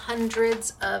 literally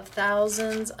hundreds of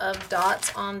thousands of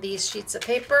dots on these sheets of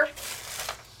paper.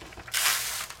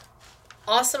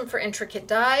 Awesome for intricate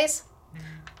dies.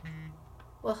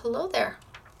 Well, hello there.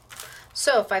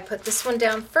 So if I put this one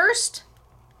down first,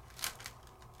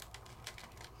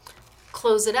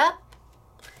 close it up,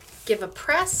 give a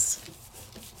press,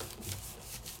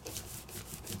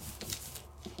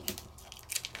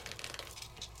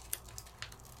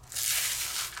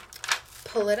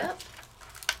 pull it up,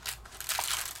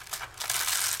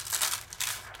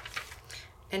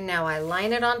 and now I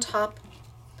line it on top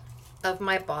of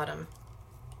my bottom.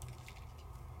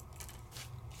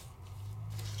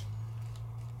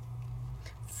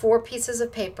 Four pieces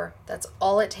of paper. That's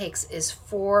all it takes is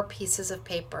 4 pieces of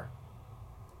paper.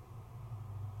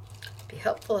 Be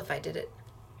helpful if I did it.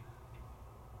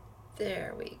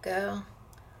 There we go.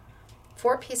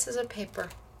 4 pieces of paper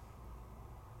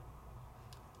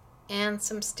and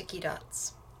some sticky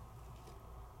dots.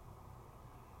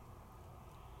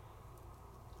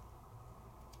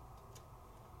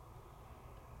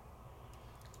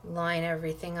 Line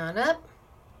everything on up.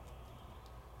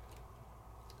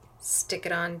 Stick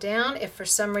it on down. If for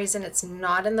some reason it's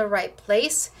not in the right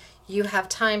place, you have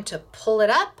time to pull it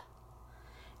up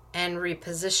and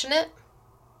reposition it.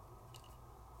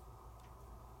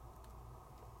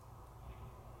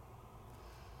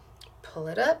 Pull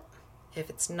it up. If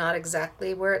it's not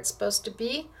exactly where it's supposed to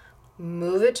be,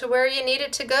 move it to where you need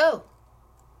it to go.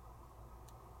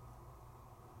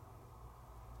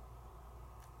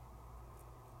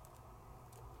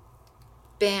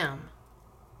 Bam.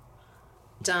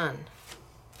 Done.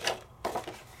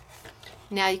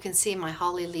 Now you can see my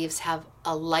holly leaves have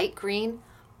a light green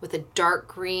with a dark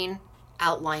green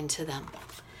outline to them.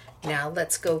 Now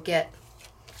let's go get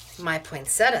my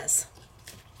poinsettias.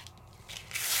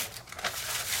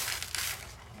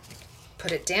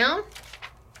 Put it down.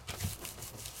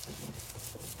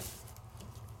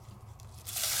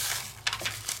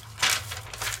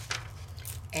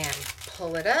 And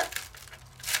pull it up.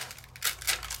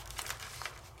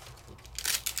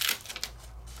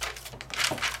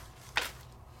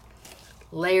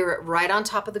 Layer it right on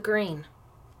top of the green.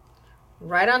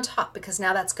 Right on top, because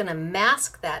now that's going to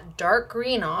mask that dark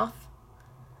green off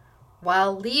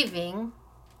while leaving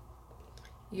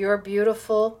your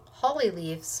beautiful holly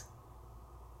leaves.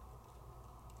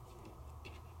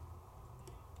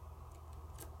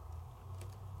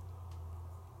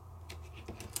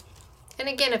 And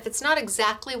again, if it's not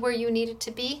exactly where you need it to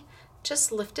be,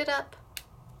 just lift it up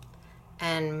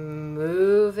and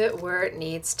move it where it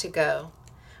needs to go.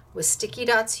 With sticky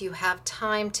dots, you have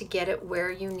time to get it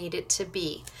where you need it to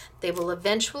be. They will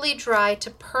eventually dry to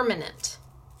permanent.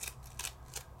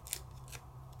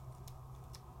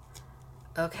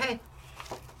 Okay.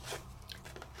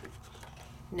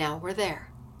 Now we're there.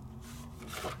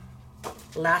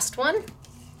 Last one,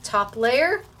 top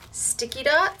layer, sticky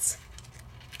dots.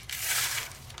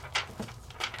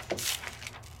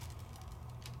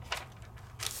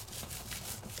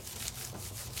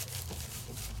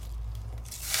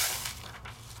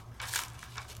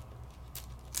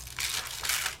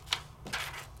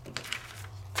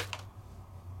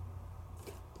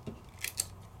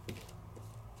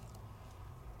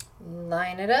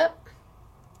 Line it up.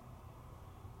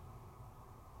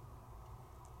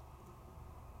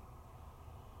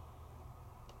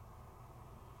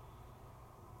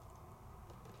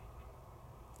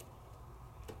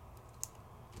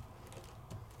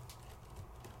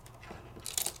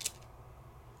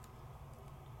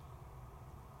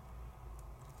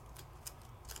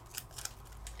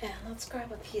 And let's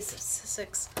grab a piece of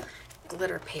Sizzix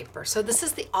glitter paper. So this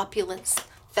is the Opulence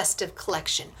Festive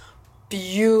Collection.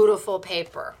 Beautiful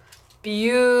paper,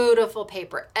 beautiful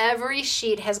paper. Every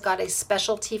sheet has got a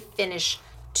specialty finish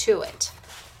to it.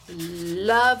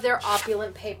 Love their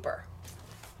Opulent paper.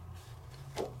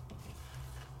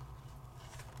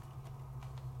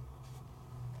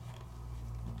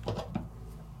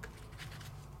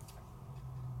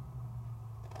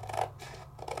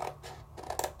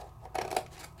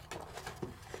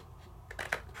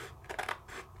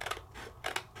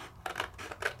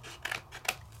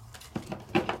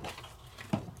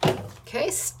 Okay,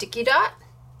 sticky dot.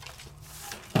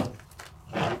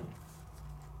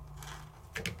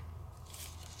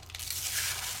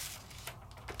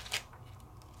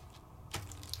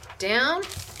 Down,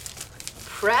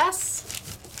 press.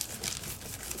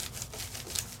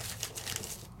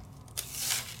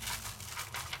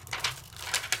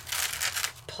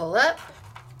 Pull up.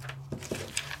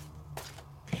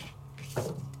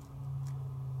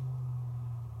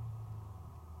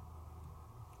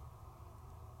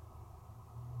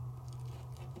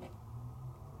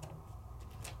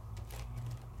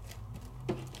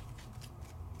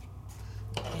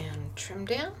 Trim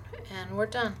down, and we're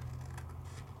done.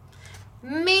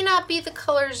 May not be the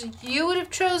colors you would have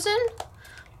chosen,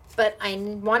 but I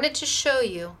wanted to show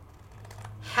you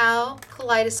how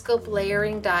kaleidoscope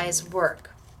layering dies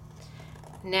work.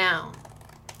 Now,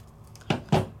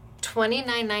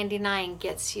 $29.99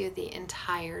 gets you the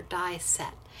entire die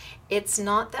set. It's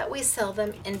not that we sell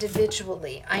them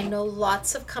individually. I know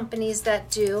lots of companies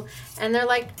that do, and they're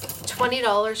like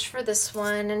 $20 for this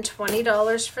one, and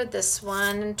 $20 for this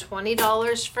one, and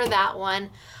 $20 for that one.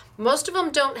 Most of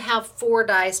them don't have 4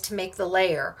 dies to make the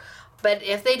layer, but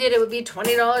if they did, it would be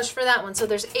 $20 for that one. So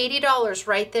there's $80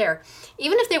 right there.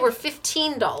 Even if they were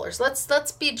 $15,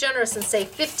 let's be generous and say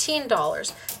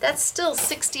 $15. That's still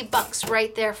 60 bucks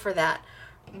right there for that,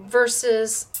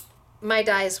 versus my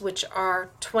dies, which are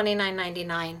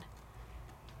 $29.99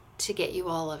 to get you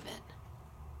all of it.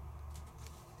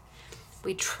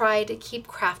 We try to keep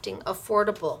crafting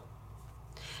affordable.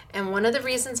 And one of the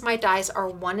reasons my dies are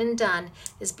one and done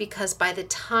is because by the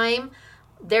time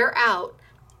they're out,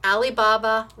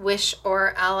 Alibaba, Wish,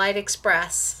 or Allied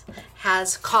Express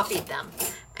has copied them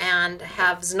and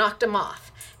has knocked them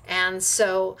off. And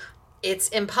so it's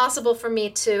impossible for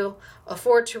me to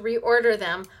afford to reorder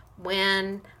them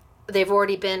when they've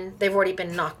already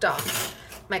been knocked off.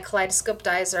 My kaleidoscope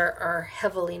dies are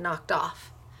heavily knocked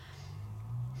off.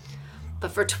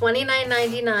 But for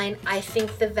 $29.99, I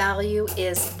think the value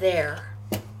is there.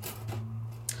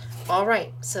 All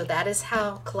right, so that is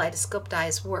how kaleidoscope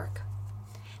dies work.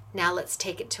 Now let's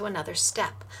take it to another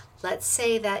step. Let's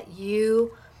say that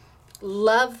you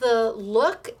love the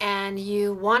look and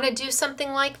you want to do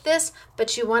something like this,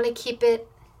 but you want to keep it,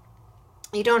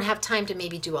 you don't have time to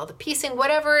maybe do all the piecing,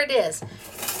 whatever it is.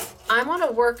 I want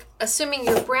to work, assuming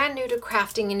you're brand new to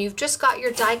crafting and you've just got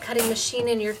your die cutting machine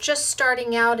and you're just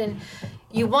starting out and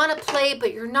you want to play,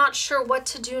 but you're not sure what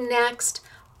to do next.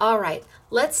 All right,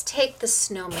 let's take the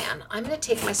snowman. I'm going to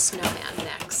take my snowman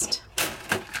next.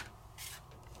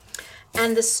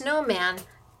 And the snowman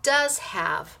does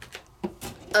have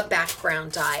a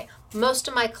background die. Most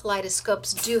of my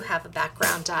kaleidoscopes do have a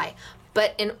background die,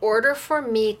 but in order for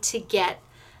me to get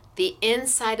the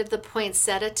inside of the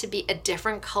poinsettia to be a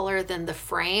different color than the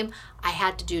frame, I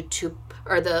had to do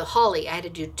I had to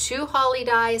do 2 holly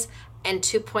dies and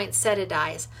 2 poinsettia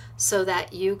dies so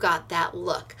that you got that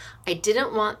look. I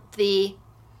didn't want the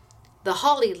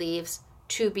holly leaves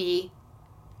to be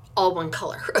all one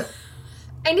color.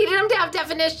 I needed him to have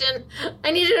definition.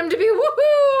 I needed him to be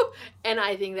woohoo. And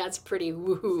I think that's pretty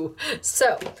woohoo.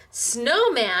 So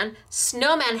Snowman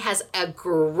has a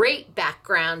great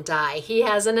background die. He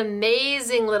has an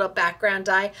amazing little background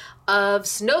die of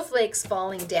snowflakes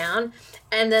falling down.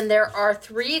 And then there are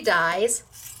 3 dies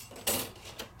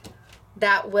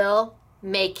that will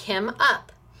make him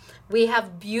up. We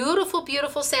have beautiful,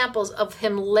 beautiful samples of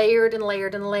him layered and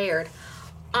layered and layered.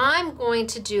 I'm going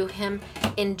to do him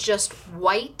in just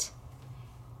white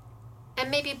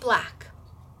and maybe black.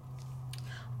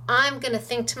 I'm going to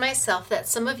think to myself that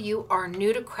some of you are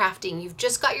new to crafting. You've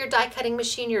just got your die cutting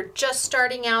machine. You're just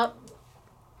starting out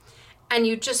and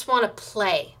you just want to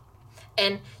play.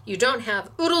 And you don't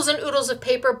have oodles and oodles of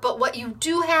paper, but what you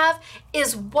do have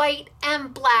is white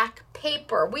and black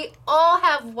paper. We all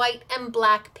have white and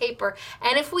black paper.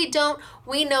 And if we don't,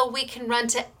 we know we can run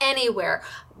to anywhere.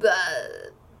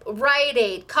 Rite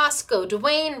Aid, Costco,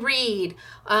 Dwayne Reed,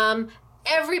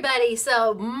 everybody.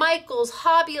 So Michael's,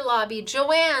 Hobby Lobby,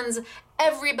 Joann's,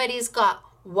 everybody's got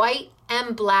white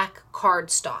and black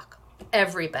cardstock.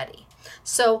 Everybody.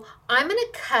 So I'm going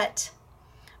to cut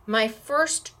my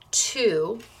first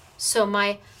 2. So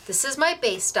this is my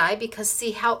base die, because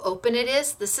see how open it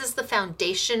is? This is the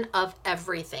foundation of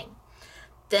everything.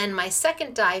 Then my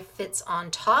second die fits on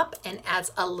top and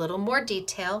adds a little more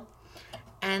detail.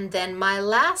 And then my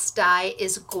last die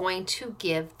is going to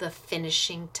give the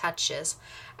finishing touches.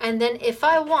 And then if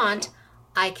I want,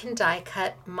 I can die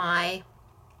cut my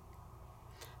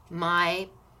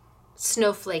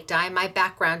snowflake die, my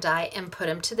background die, and put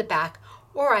him to the back,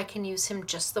 or I can use him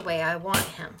just the way I want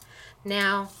him.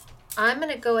 Now, I'm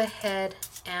going to go ahead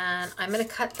and I'm going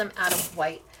to cut them out of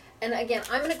white. And again,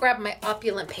 I'm going to grab my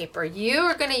opulent paper. You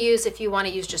are going to use, if you want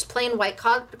to use just plain white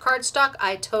cardstock,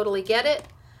 I totally get it.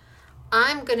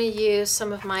 I'm going to use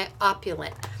some of my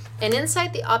opulent. And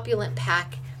inside the opulent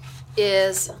pack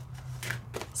is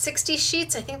 60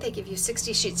 sheets. I think they give you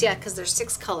 60 sheets. Yeah, because there's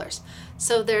 6 colors.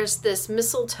 So there's this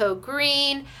mistletoe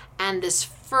green and this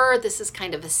fur. This is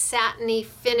kind of a satiny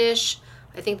finish.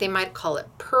 I think they might call it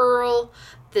pearl.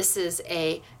 This is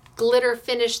a glitter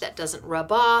finish that doesn't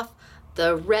rub off.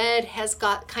 The red has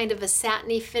got kind of a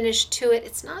satiny finish to it.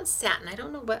 It's not satin. I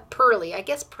don't know what, pearly. I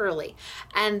guess pearly.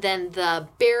 And then the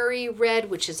berry red,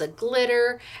 which is a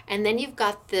glitter. And then you've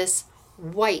got this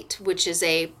white, which is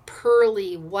a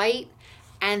pearly white.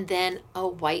 And then a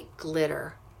white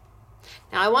glitter.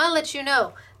 Now I want to let you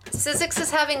know, Sizzix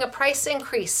is having a price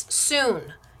increase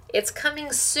soon. It's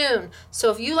coming soon.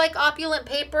 So if you like opulent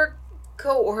paper,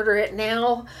 go order it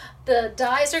now. The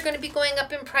dies are going to be going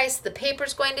up in price. The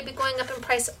paper's going to be going up in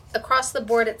price across the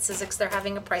board at Sizzix. They're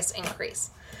having a price increase.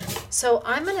 So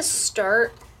I'm going to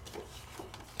start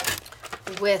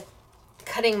with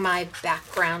cutting my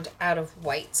background out of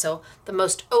white. So the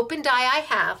most open die I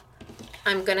have,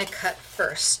 I'm going to cut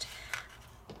first.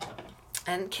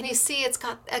 And can you see it's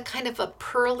got a kind of a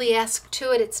pearly-esque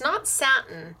to it? It's not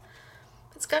satin.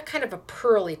 It's got kind of a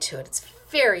pearly to it. It's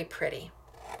very pretty.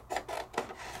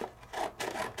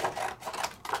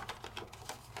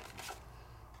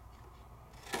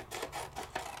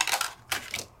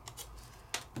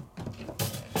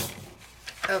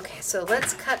 Okay, so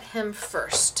let's cut him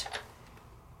first.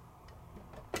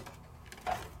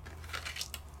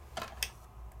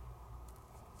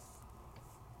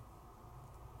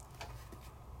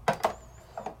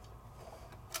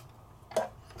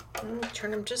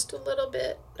 Turn him just a little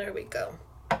bit. There we go.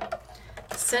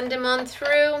 Send him on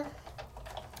through.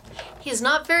 He's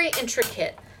not very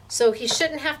intricate, so he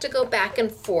shouldn't have to go back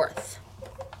and forth.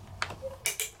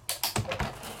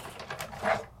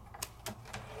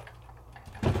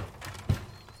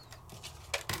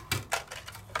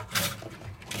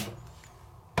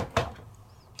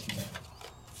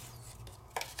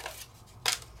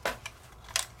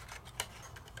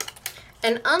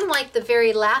 And unlike the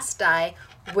very last die,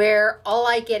 where all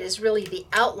I get is really the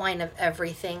outline of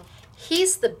everything,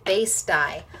 he's the base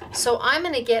die. So I'm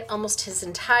going to get almost his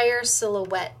entire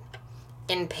silhouette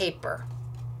in paper.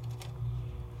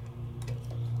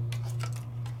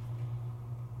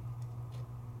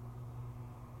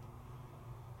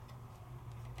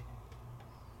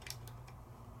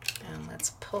 And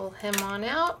let's pull him on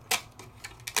out.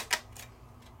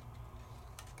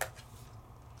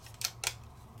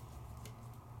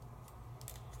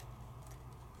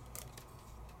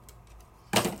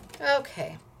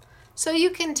 Okay, so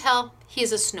you can tell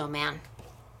he's a snowman.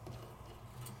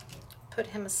 Put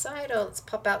him aside. Oh, let's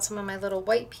pop out some of my little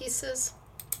white pieces.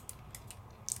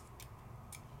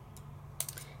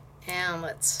 And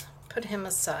let's put him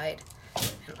aside.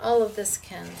 And all of this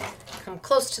can come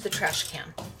close to the trash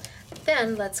can.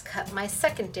 Then let's cut my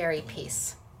secondary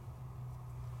piece,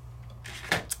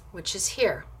 which is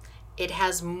here. It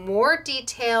has more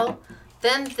detail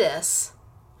than this,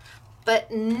 but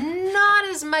not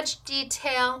as much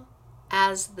detail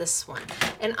as this one.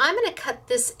 And I'm going to cut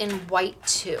this in white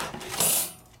too.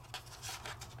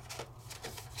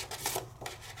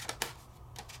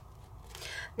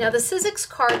 Now the Sizzix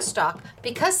cardstock,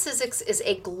 because Sizzix is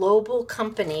a global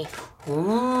company,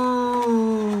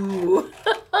 ooh,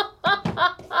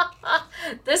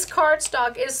 this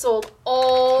cardstock is sold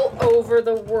all over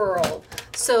the world.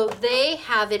 So they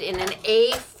have it in an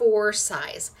A4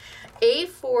 size.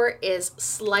 A4 is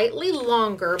slightly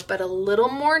longer, but a little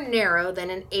more narrow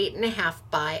than an 8.5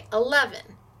 by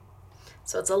 11.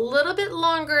 So it's a little bit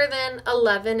longer than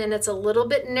 11 and it's a little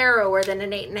bit narrower than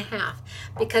an 8.5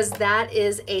 because that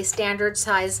is a standard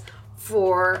size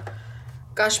for,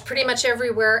 gosh, pretty much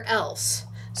everywhere else.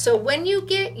 So when you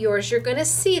get yours, you're going to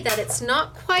see that it's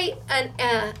not quite an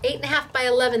 8.5 by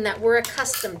 11 that we're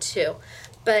accustomed to,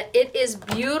 but it is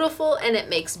beautiful and it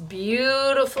makes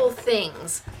beautiful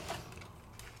things.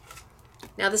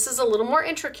 Now this is a little more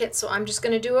intricate, so I'm just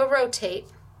going to do a rotate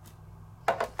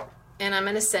and I'm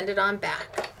going to send it on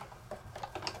back.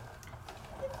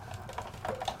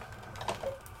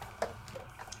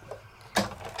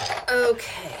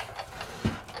 Okay.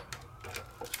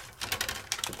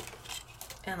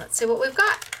 And let's see what we've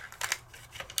got.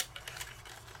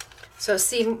 So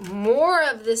see, more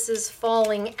of this is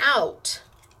falling out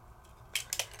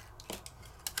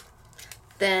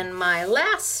than my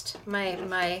last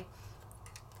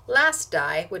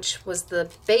die, which was the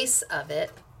base of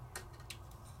it.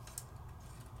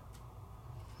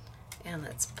 And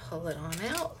let's pull it on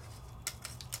out.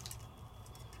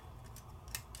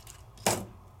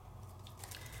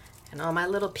 And all my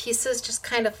little pieces just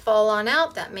kind of fall on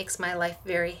out. That makes my life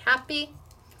very happy.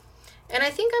 And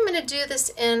I think I'm going to do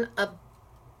this in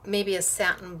maybe a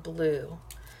satin blue,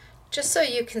 just so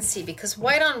you can see, because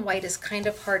white on white is kind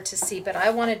of hard to see, but I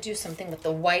want to do something with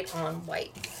the white on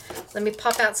white. Let me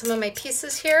pop out some of my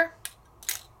pieces here.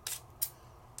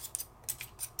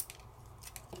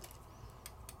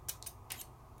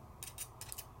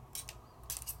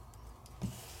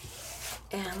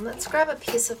 And let's grab a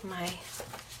piece of my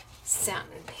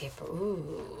satin paper.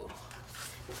 Ooh.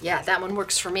 Yeah, that one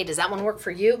works for me. Does that one work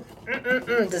for you?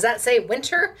 Does that say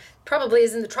winter? Probably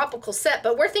is in the tropical set,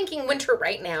 but we're thinking winter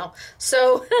right now.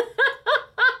 So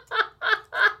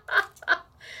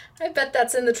I bet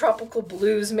that's in the tropical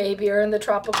blues maybe, or in the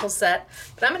tropical set.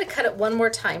 But I'm going to cut it one more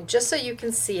time just so you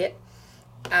can see it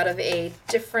out of a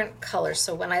different color.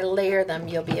 So when I layer them,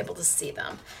 you'll be able to see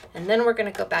them. And then we're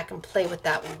going to go back and play with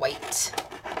that white.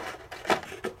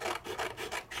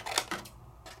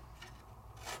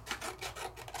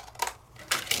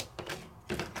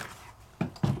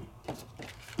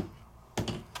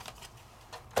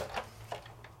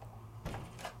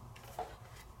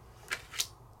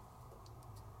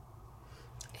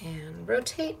 And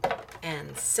rotate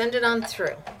and send it on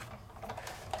through.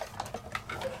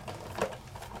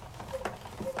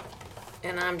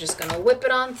 And I'm just going to whip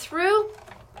it on through,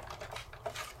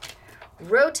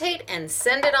 rotate and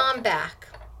send it on back.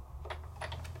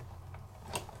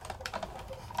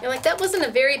 You're like, that wasn't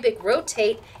a very big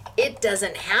rotate. It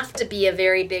doesn't have to be a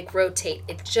very big rotate.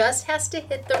 It just has to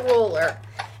hit the roller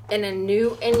in a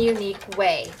new and unique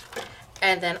way.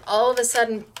 And then all of a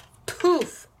sudden,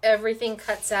 poof, everything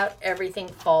cuts out, everything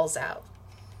falls out.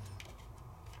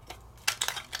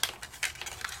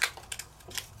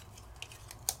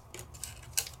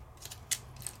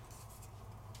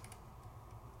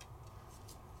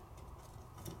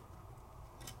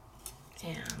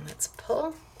 And let's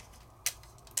pull.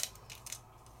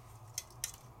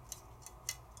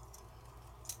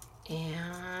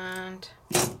 And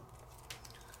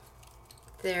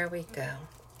there we go.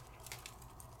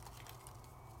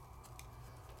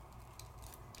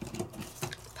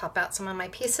 Pop out some of my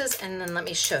pieces and then let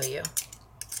me show you.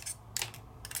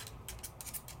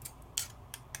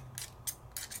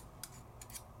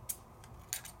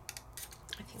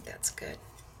 I think that's good.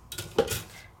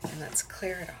 And let's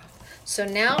clear it off. So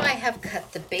now I have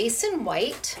cut the base in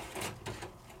white,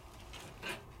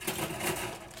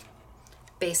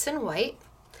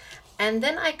 and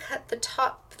then I cut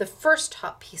the first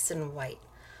top piece in white.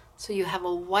 So you have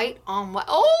a white on white.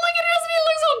 Oh, look at this, he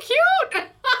looks so cute.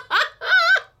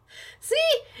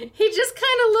 See, he just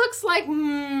kind of looks like,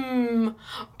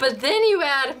 but then you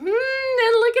add, and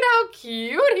look at how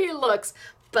cute he looks.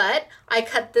 But I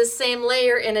cut this same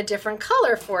layer in a different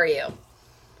color for you.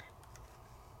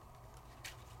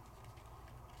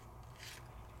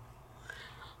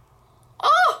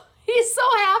 He's so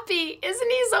happy. Isn't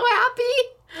he so happy?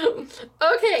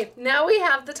 Okay, now we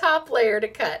have the top layer to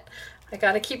cut. I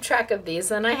got to keep track of these.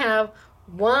 Then I have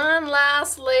one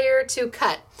last layer to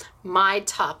cut, my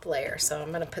top layer. So I'm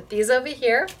going to put these over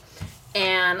here,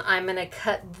 and I'm going to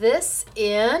cut this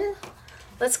in.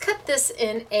 Let's cut this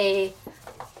in a,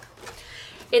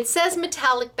 it says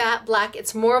metallic black.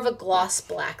 It's more of a gloss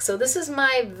black. So this is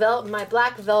my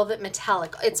black velvet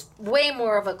metallic. It's way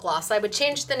more of a gloss. I would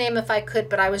change the name if I could,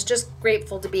 but I was just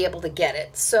grateful to be able to get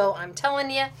it. So I'm telling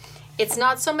you, it's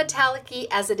not so metallic-y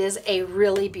as it is a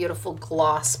really beautiful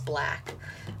gloss black.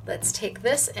 Let's take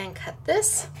this and cut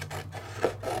this.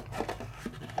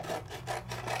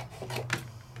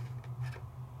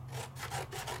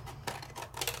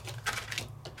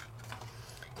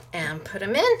 And put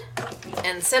them in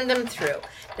and send them through.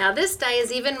 Now this die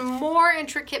is even more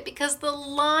intricate because the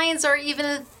lines are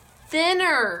even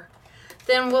thinner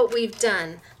than what we've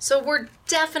done. So we're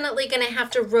definitely going to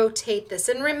have to rotate this.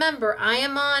 And remember, I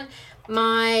am on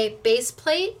my base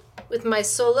plate with my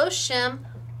solo shim,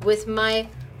 with my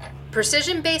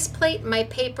precision base plate, my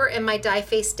paper, and my die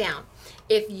face down.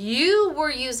 If you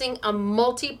were using a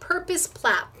multi-purpose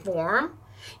platform,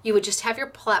 you would just have your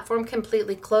platform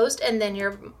completely closed and then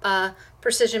your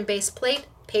precision base plate,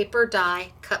 paper,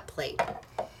 die, cut plate.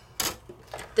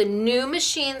 The new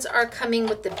machines are coming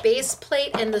with the base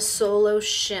plate and the solo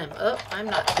shim. Oh, I'm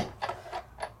not.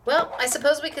 Well, I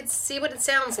suppose we could see what it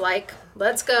sounds like.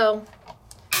 Let's go.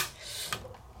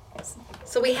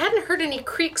 So we hadn't heard any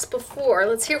creaks before.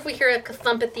 Let's hear if we hear a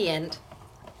ka-thump at the end.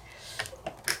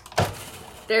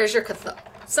 There's your ka-thump.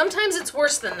 Sometimes it's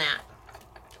worse than that.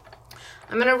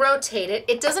 I'm going to rotate it.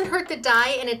 It doesn't hurt the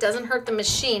die and it doesn't hurt the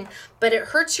machine, but it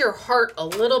hurts your heart a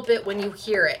little bit when you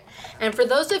hear it. And for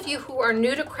those of you who are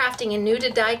new to crafting and new to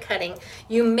die cutting,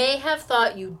 you may have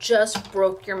thought you just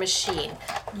broke your machine.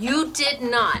 You did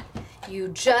not. You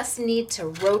just need to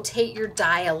rotate your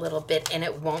die a little bit and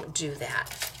it won't do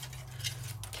that.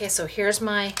 Okay, so here's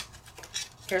my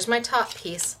top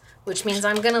piece, which means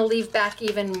I'm going to leave back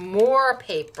even more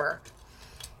paper.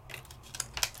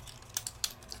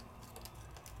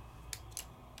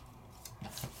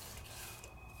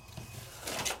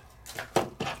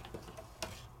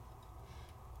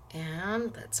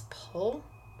 And let's pull.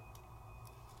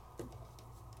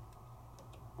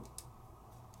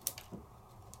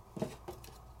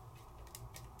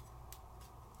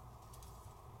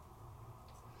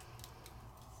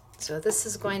 So this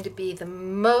is going to be the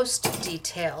most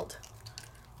detailed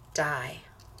die.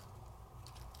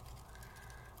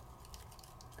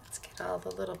 Let's get all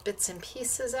the little bits and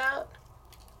pieces out.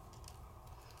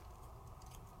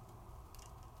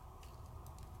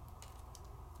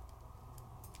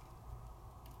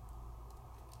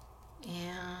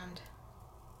 And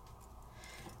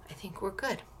I think we're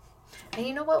good. And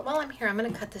you know what? While I'm here, I'm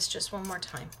going to cut this just one more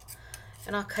time.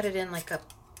 And I'll cut it in like a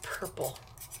purple.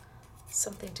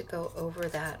 Something to go over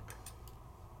that.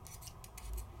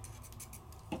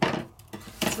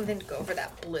 Something to go over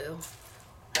that blue.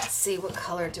 Let's see, what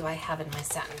color do I have in my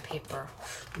satin paper?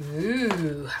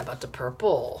 Ooh, how about the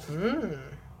purple? Do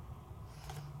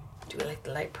we like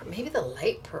the light purple? Maybe the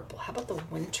light purple. How about the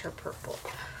winter purple?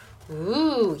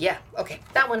 Ooh, yeah. Okay,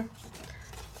 that one.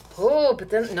 Oh, but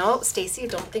then, no, Stacy,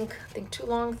 don't think too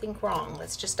long, think wrong.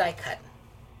 Let's just die cut.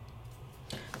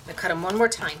 I'm gonna cut them one more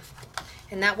time.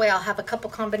 And that way I'll have a couple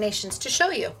combinations to show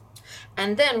you.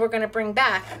 And then we're gonna bring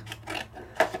back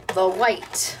the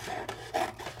white.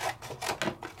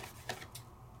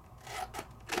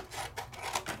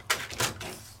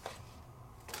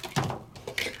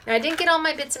 Now I didn't get all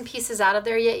my bits and pieces out of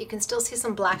there yet. You can still see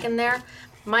some black in there.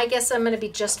 My guess, I'm going to be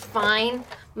just fine.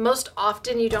 Most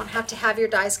often you don't have to have your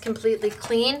dies completely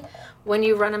clean when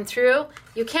you run them through.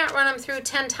 You can't run them through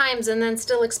 10 times and then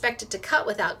still expect it to cut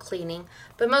without cleaning.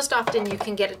 But most often you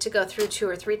can get it to go through 2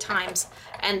 or 3 times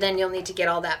and then you'll need to get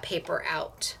all that paper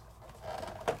out.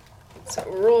 So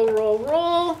roll, roll,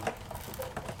 roll.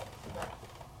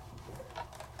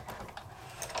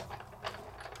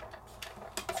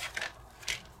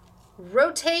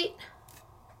 Rotate.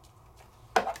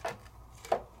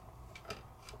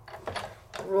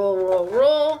 Roll, roll,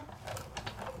 roll.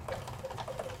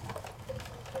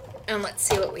 And let's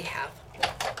see what we have.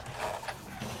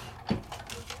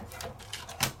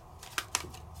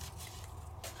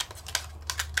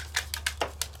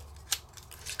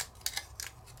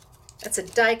 That's a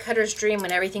die cutter's dream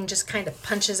when everything just kind of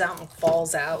punches out and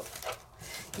falls out.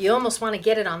 You almost want to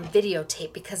get it on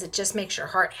videotape because it just makes your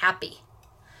heart happy.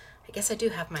 I guess I do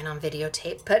have mine on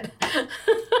videotape, but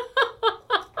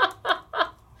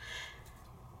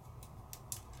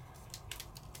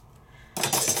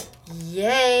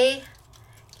yay.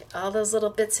 Get all those little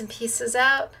bits and pieces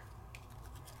out.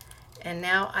 And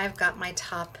now I've got my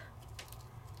top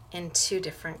in 2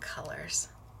 different colors.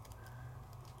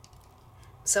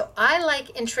 So I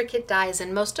like intricate dies,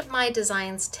 and most of my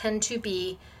designs tend to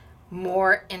be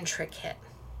more intricate.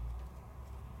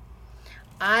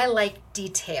 I like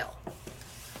detail.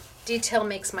 Detail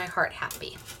makes my heart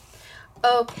happy.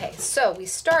 Okay, so we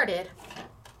started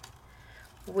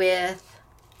with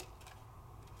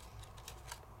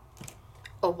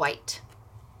a white.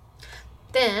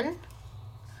 Then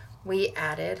we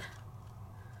added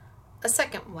a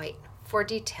second white for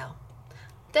detail.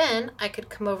 Then I could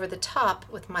come over the top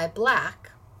with my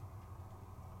black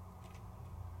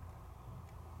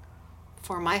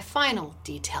for my final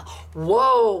detail.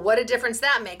 Whoa, what a difference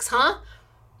that makes, huh?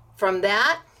 From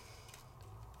that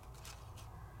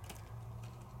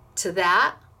to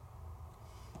that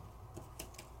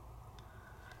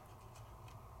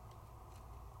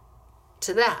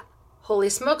to that. Holy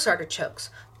smokes, artichokes.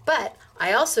 But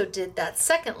I also did that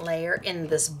second layer in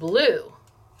this blue.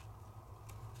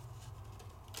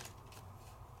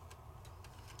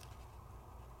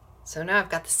 So now I've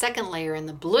got the second layer in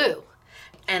the blue,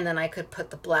 and then I could put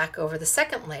the black over the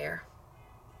second layer.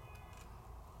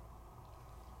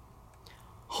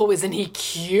 Oh, isn't he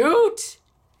cute?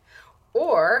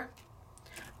 Or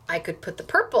I could put the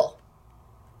purple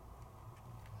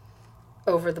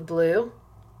over the blue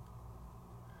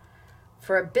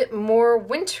for a bit more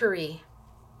wintry.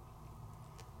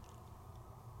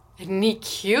 Isn't he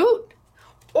cute?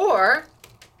 Or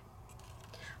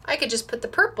I could just put the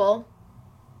purple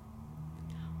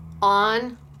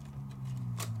on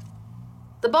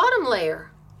the bottom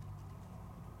layer.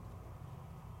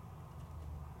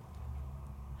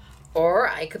 Or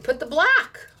I could put the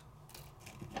black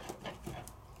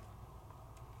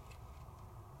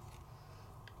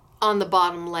on the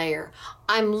bottom layer.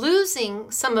 I'm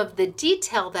losing some of the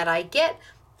detail that I get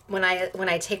when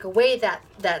I take away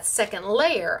that second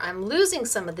layer. I'm losing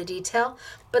some of the detail,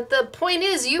 but the point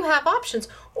is you have options.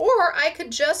 Or I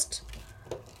could just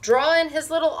draw in his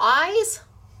little eyes.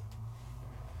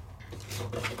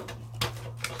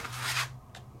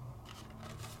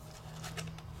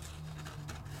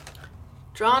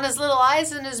 Draw in his little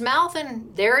eyes and his mouth,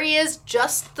 and there he is,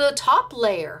 just the top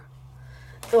layer.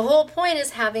 The whole point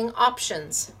is having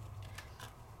options.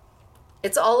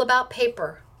 It's all about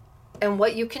paper and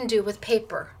what you can do with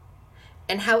paper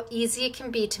and how easy it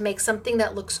can be to make something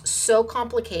that looks so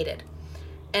complicated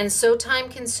and so time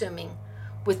consuming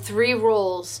with 3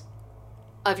 rolls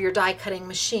of your die cutting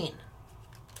machine.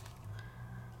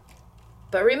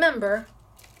 But remember,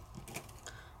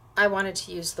 I wanted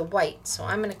to use the white, so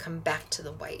I'm going to come back to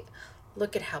the white.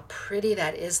 Look at how pretty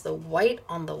that is, the white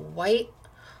on the white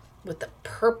with the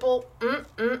purple.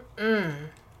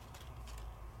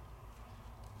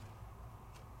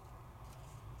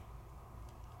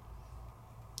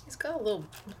 He's got a little,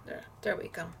 there we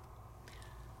go.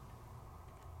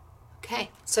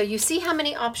 Okay, so you see how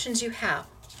many options you have.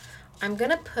 I'm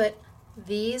going to put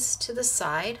these to the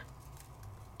side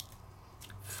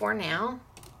for now,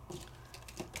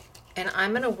 and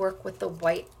I'm going to work with the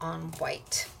white on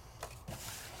white.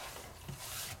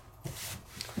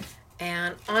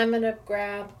 And I'm going to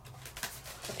grab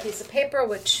a piece of paper,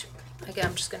 which again,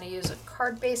 I'm just going to use a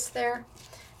card base there,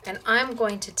 and I'm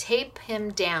going to tape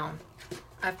him down.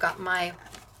 I've got my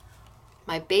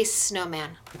base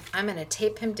snowman. I'm going to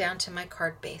tape him down to my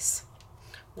card base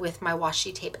with my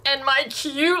washi tape and my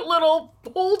cute little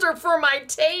holder for my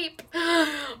tape.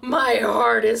 My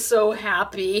heart is so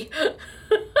happy.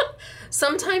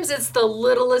 Sometimes it's the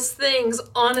littlest things,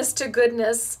 honest to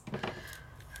goodness.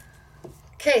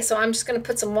 Okay, so I'm just going to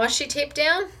put some washi tape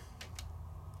down.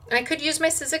 I could use my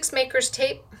Sizzix Maker's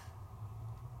tape.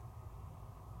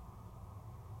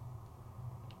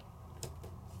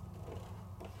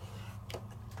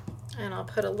 And I'll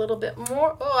put a little bit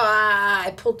more. Oh,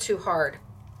 I pulled too hard.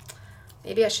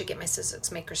 Maybe I should get my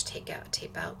Sizzix Maker's tape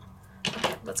out.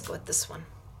 Okay, let's go with this one.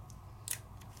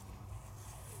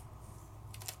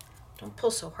 Don't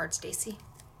pull so hard, Stacy.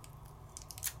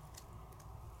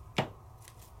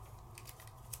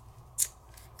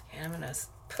 And I'm going to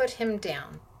put him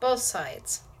down, both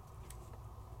sides,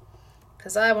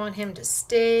 because I want him to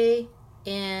stay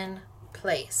in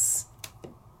place.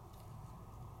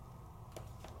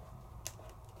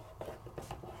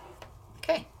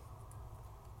 Okay.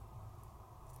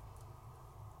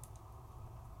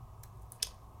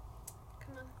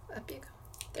 Come on, up you go.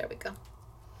 There we go.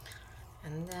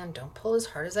 And then don't pull as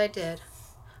hard as I did.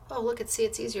 Oh, look, see,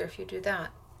 it's easier if you do that.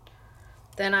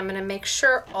 Then I'm going to make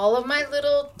sure all of my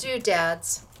little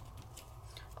doodads,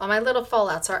 All my little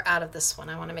fallouts are out of this one.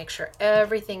 I want to make sure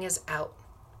everything is out.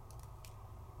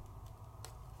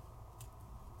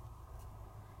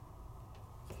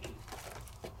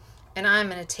 And I'm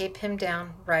going to tape him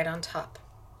down right on top.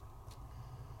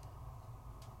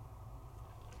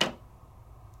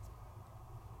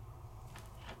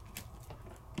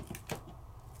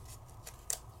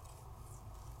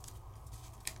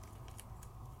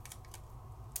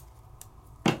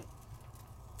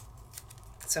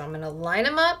 So I'm going to line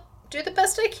him up, do the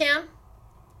best I can,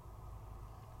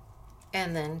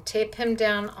 and then tape him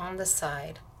down on the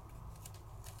side.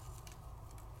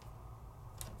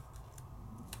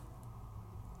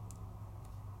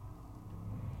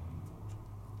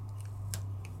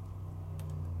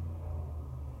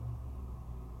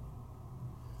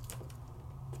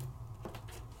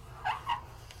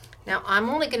 Now I'm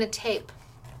only going to tape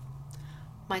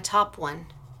my top one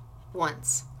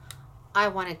once. I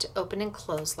want it to open and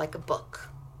close like a book.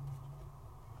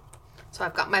 So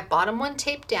I've got my bottom one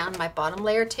taped down, my bottom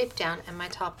layer taped down, and my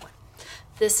top one.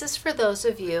 This is for those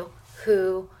of you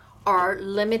who are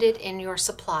limited in your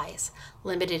supplies,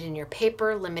 limited in your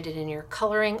paper, limited in your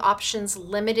coloring options,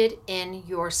 limited in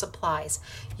your supplies.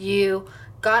 You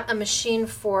got a machine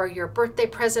for your birthday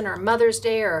present or Mother's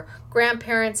Day or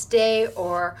Grandparents' Day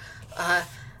or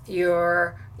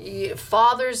your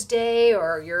Father's Day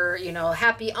or your,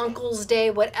 Happy Uncle's Day,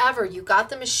 whatever. You got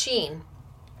the machine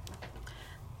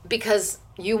because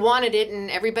you wanted it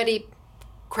and everybody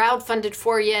crowdfunded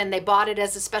for you and they bought it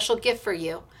as a special gift for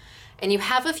you. And you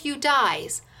have a few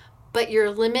dies, but you're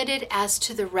limited as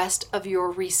to the rest of your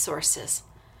resources.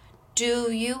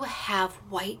 Do you have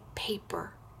white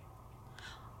paper?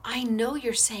 I know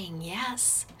you're saying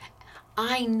yes.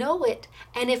 I know it.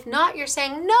 And if not, you're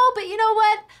saying, no, but you know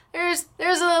what?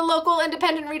 There's a local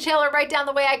independent retailer right down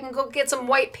the way. I can go get some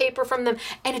white paper from them.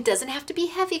 And it doesn't have to be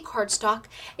heavy cardstock.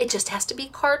 It just has to be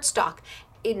cardstock.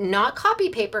 Not copy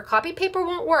paper. Copy paper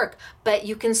won't work, but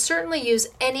you can certainly use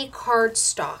any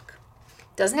cardstock.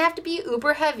 Doesn't have to be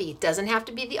uber heavy. Doesn't have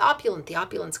to be the opulent. The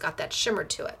opulent's got that shimmer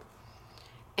to it.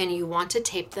 And you want to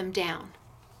tape them down.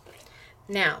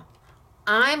 Now,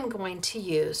 I'm going to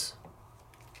use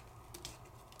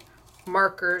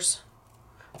markers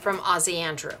from Ozzie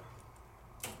Andrew.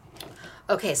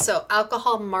 Okay, so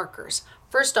alcohol markers.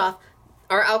 First off,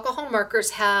 our alcohol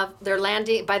markers they're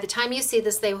landing, by the time you see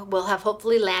this, they will have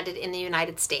hopefully landed in the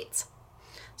United States.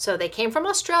 So they came from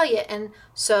Australia, and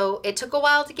so it took a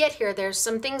while to get here. There's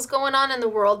some things going on in the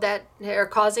world that are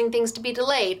causing things to be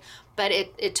delayed, but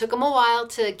it took them a while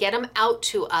to get them out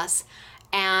to us,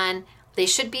 and they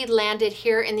should be landed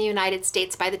here in the United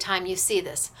States by the time you see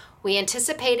this. We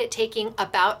anticipate it taking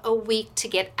about a week to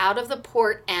get out of the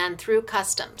port and through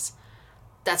customs.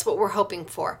 That's what we're hoping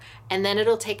for. And then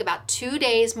it'll take about 2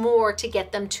 days more to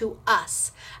get them to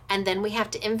us. And then we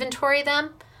have to inventory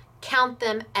them, count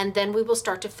them, and then we will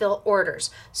start to fill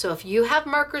orders. So if you have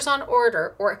markers on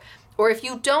order, or if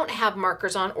you don't have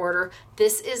markers on order,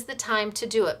 this is the time to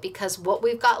do it, because what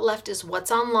we've got left is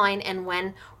what's online, and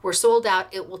when we're sold out,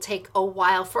 it will take a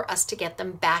while for us to get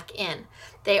them back in.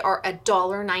 They are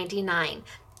 $1.99.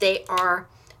 They are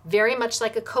very much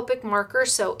like a Copic marker,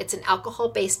 so it's an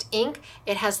alcohol-based ink.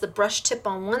 It has the brush tip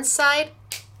on one side.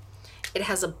 It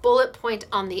has a bullet point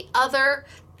on the other.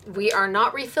 We are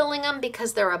not refilling them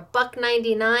because they're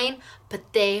 $1.99,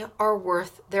 but they are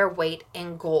worth their weight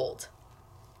in gold.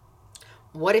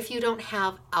 What if you don't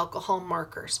have alcohol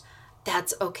markers?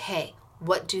 That's okay.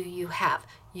 What do you have?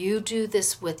 You do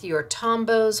this with your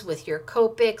Tombos, with your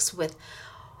Copics, with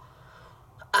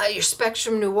your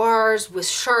Spectrum Noirs, with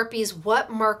Sharpies. What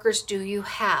markers do you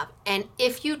have? And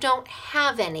if you don't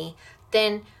have any,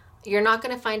 then you're not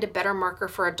going to find a better marker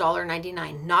for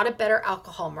 $1.99. Not a better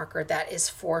alcohol marker, that is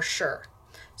for sure.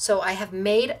 So I have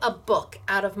made a book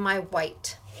out of my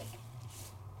white.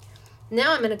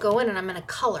 Now I'm going to go in and I'm going to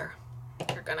color.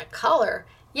 You're going to color?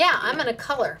 Yeah, I'm going to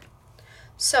color.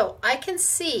 So I can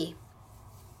see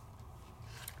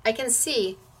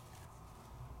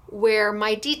where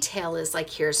my detail is. Like,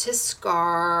 here's his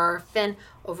scarf, and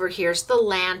over here's the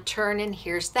lantern, and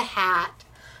here's the hat.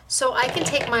 So I can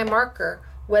take my marker,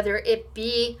 whether it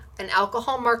be an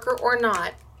alcohol marker or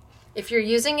not. If you're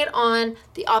using it on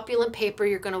the opulent paper,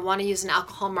 you're going to want to use an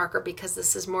alcohol marker because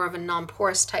this is more of a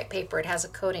non-porous type paper. It has a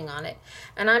coating on it.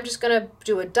 And I'm just going to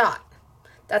do a dot.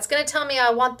 That's going to tell me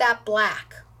I want that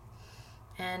black.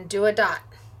 And do a dot.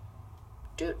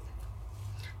 Doot.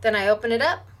 Then I open it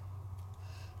up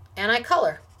and I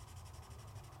color.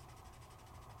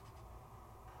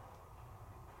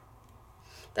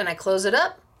 Then I close it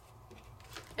up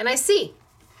and I see.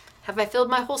 Have I filled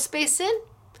my whole space in?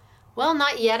 Well,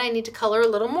 not yet. I need to color a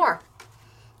little more.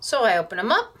 So I open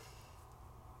them up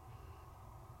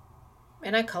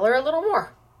and I color a little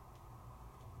more.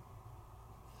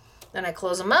 Then I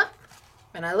close them up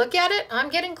and I look at it. I'm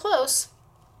getting close.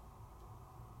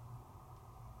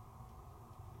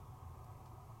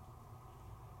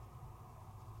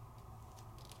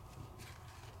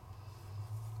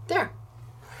 There.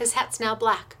 His hat's now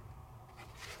black.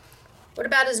 What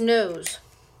about his nose?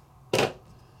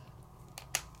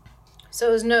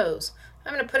 So his nose.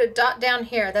 I'm going to put a dot down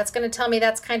here. That's going to tell me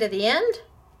that's kind of the end.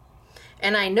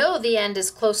 And I know the end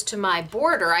is close to my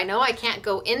border. I know I can't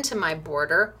go into my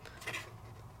border.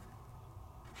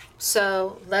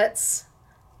 So let's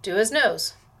do his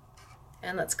nose.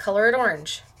 And let's color it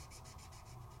orange.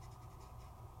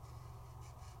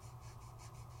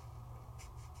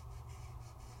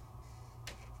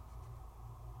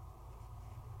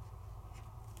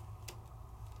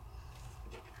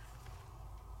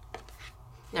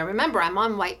 Now remember, I'm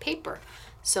on white paper,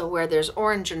 so where there's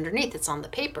orange underneath, it's on the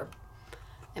paper.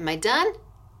 Am I done?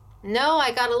 No,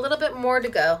 I got a little bit more to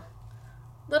go.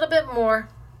 A little bit more.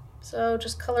 So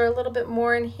just color a little bit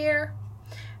more in here.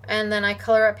 And then I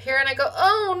color up here and I go,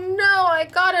 oh no, I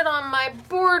got it on my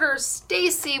border.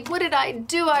 Stacy, what did I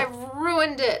do? I've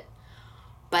ruined it.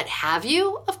 But have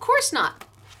you? Of course not.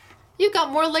 You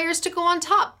got more layers to go on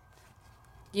top.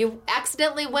 You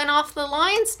accidentally went off the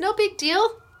lines? No big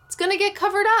deal. It's gonna get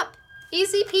covered up.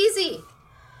 Easy peasy.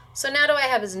 So now do I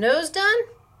have his nose done?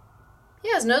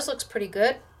 Yeah, his nose looks pretty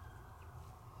good.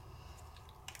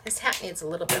 His hat needs a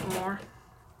little bit more.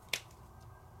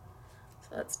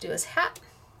 So let's do his hat.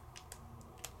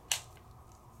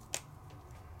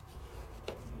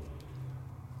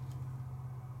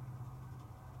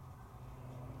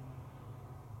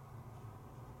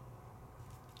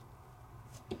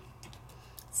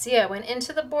 See, I went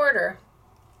into the border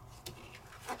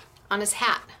on his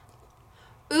hat.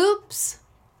 Oops.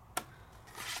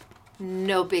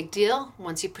 No big deal.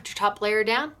 Once you put your top layer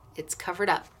down, it's covered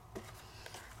up.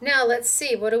 Now let's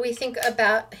see, what do we think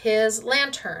about his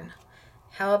lantern?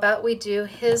 How about we do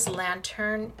his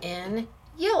lantern in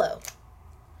yellow?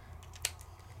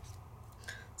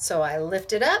 So I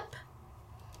lift it up.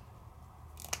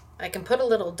 I can put a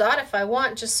little dot if I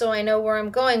want, just so I know where I'm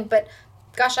going, but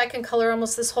gosh, I can color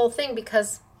almost this whole thing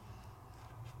because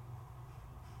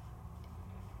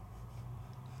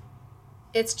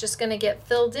it's just going to get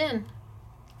filled in.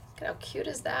 Look at how cute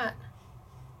is that?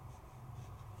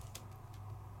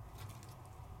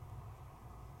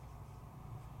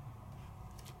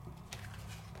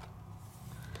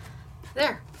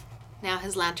 There. Now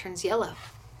his lantern's yellow.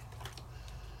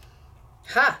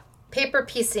 Ha! Paper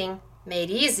piecing made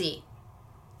easy.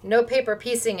 No paper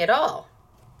piecing at all.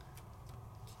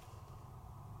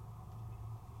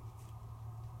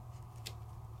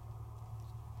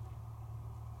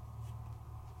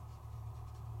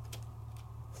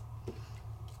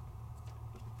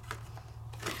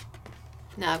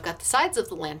 Now I've got the sides of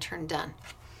the lantern done.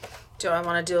 Do I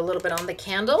want to do a little bit on the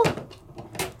candle?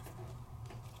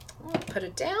 I'll put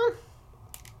it down.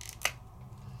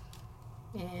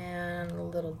 And a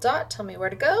little dot, tell me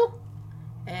where to go.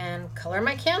 And color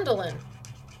my candle in.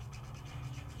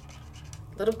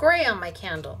 A little gray on my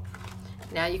candle.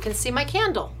 Now you can see my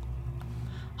candle.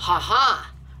 Ha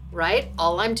ha, right?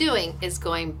 All I'm doing is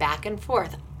going back and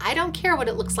forth. I don't care what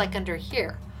it looks like under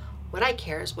here. What I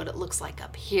care is what it looks like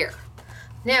up here.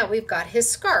 Now we've got his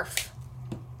scarf.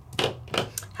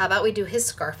 How about we do his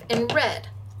scarf in red?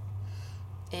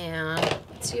 And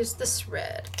let's use this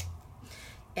red.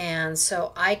 And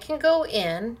so I can go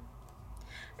in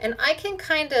and I can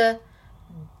kind of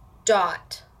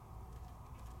dot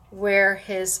where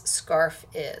his scarf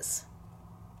is.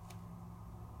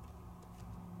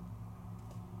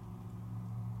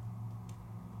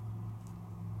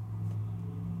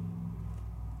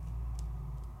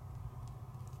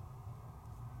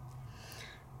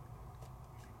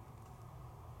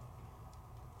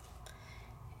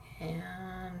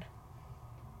 And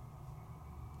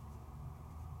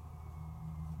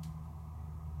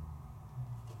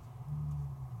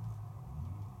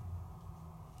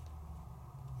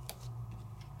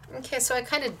okay, so I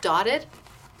kind of dotted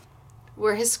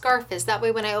where his scarf is. That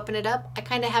way when I open it up, I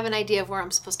kind of have an idea of where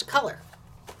I'm supposed to color.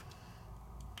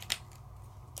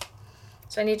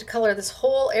 So I need to color this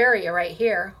whole area right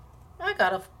here. I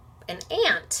got an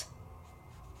ant.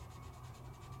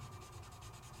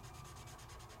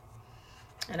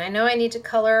 And I know I need to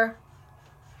color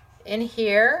in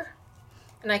here,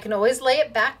 and I can always lay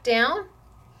it back down.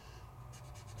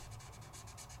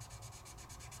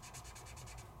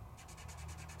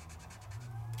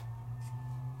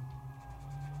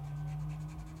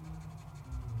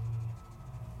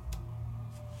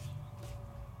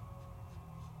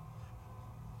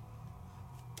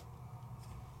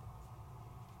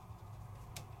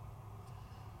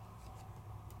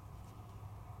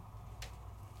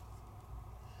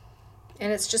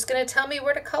 And it's just going to tell me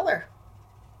where to color.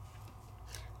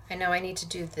 I know I need to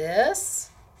do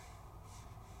this.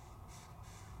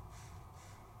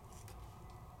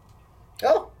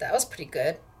 Oh, that was pretty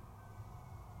good.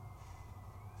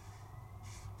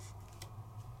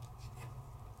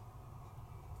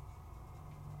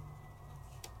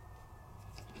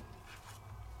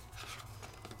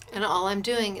 And all I'm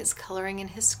doing is coloring in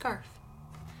his scarf.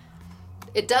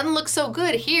 It doesn't look so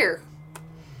good here,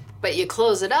 but you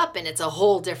close it up and it's a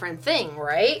whole different thing,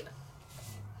 right?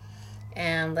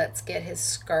 And let's get his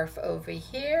scarf over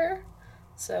here.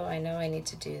 So I know I need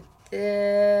to do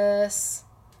this.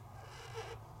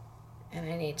 And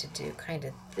I need to do kind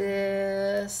of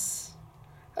this.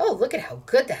 Oh, look at how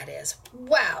good that is.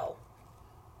 Wow.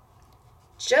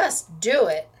 Just do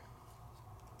it.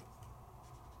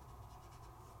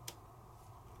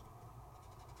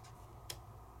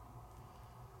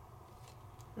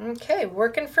 Okay,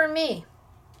 working for me.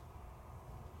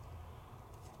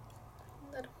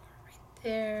 A little more right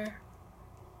there.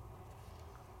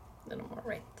 A little more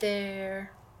right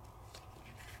there.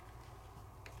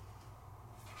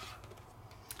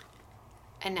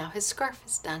 And now his scarf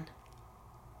is done.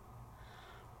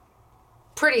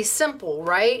 Pretty simple,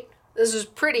 right? This is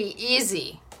pretty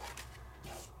easy.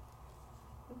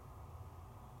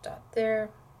 Dot there.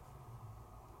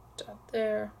 Dot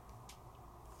there.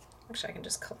 Actually, I can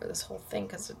just cover this whole thing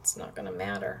because it's not going to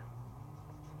matter.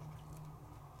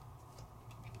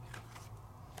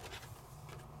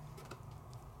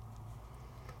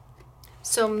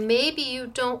 So maybe you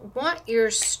don't want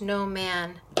your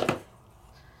snowman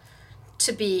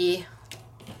to be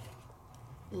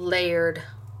layered.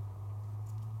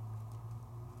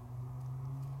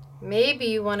 Maybe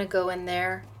you want to go in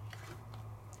there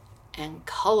and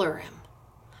color him.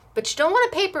 But you don't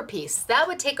want a paper piece. That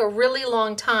would take a really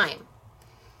long time.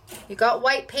 You got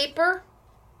white paper?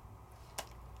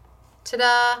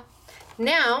 Ta-da!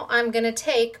 Now I'm going to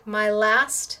take my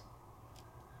last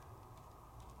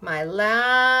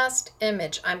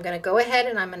image. I'm going to go ahead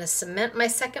and I'm going to cement my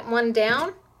second one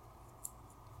down.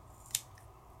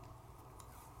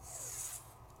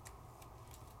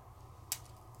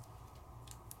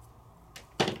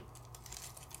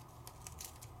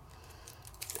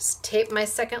 Just tape my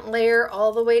second layer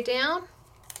all the way down.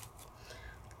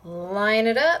 Line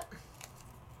it up.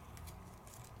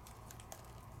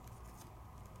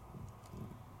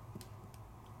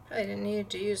 I didn't need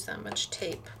to use that much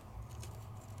tape.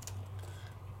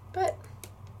 But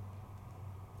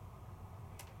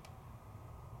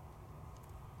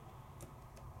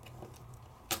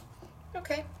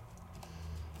okay.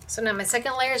 So now my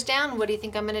second layer is down. What do you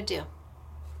think I'm going to do?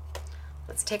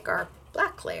 Let's take our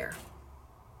black layer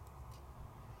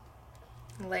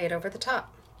and lay it over the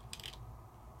top.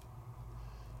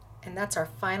 And that's our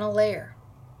final layer.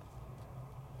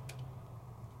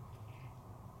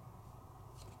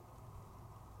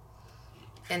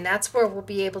 And that's where we'll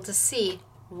be able to see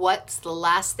what's the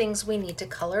last things we need to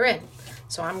color in.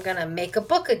 So I'm going to make a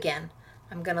book again.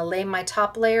 I'm going to lay my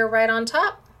top layer right on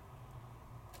top.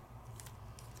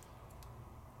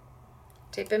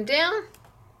 Tape him down.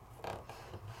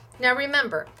 Now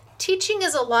remember, teaching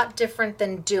is a lot different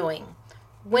than doing.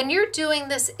 When you're doing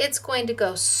this, it's going to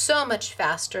go so much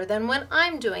faster than when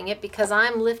I'm doing it because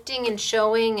I'm lifting and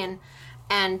showing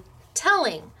and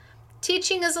telling.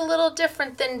 Teaching is a little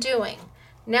different than doing.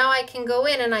 Now I can go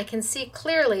in and I can see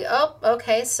clearly, oh,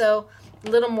 okay, so a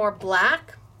little more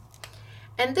black.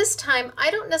 And this time,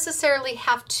 I don't necessarily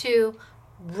have to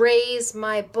raise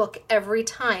my book every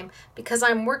time because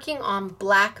I'm working on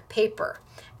black paper.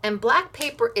 And black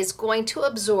paper is going to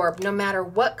absorb, no matter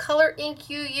what color ink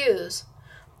you use,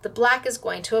 the black is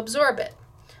going to absorb it.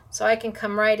 So I can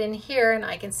come right in here and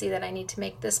I can see that I need to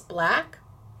make this black.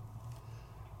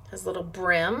 It has a little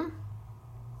brim.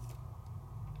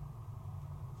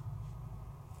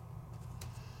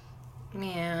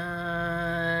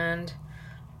 And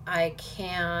I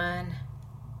can,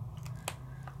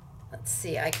 let's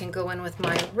see, I can go in with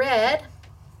my red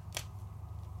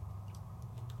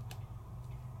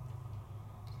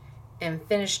and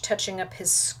finish touching up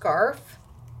his scarf.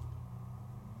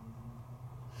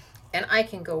 And I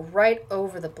can go right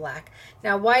over the black.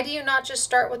 Now, why do you not just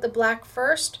start with the black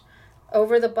first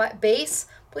over the base?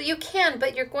 Well, you can,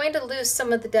 but you're going to lose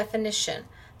some of the definition.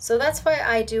 So that's why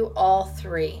I do all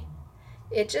three.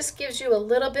 It just gives you a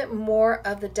little bit more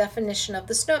of the definition of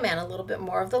the snowman, a little bit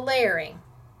more of the layering.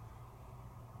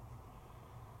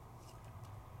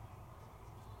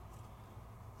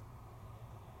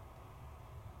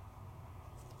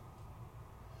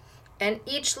 And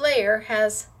each layer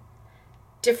has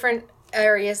different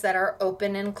areas that are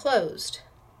open and closed.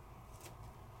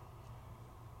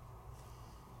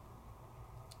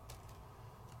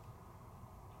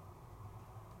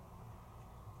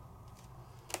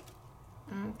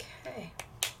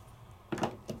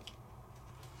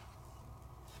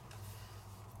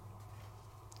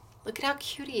 Look at how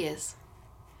cute he is.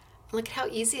 Look at how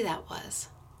easy that was.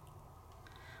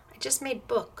 I just made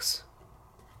books.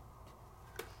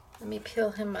 Let me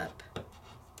peel him up.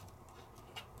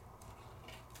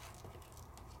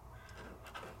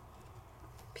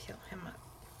 Peel him up.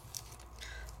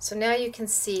 So now you can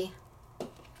see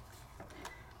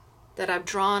that I've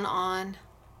drawn on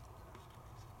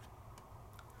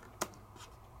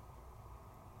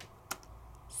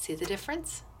see the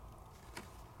difference?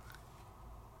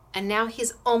 And now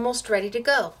he's almost ready to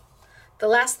go. The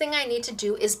last thing I need to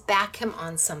do is back him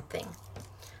on something.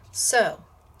 So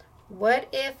what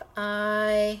if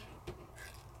I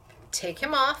take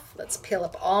him off? Let's peel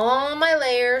up all my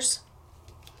layers.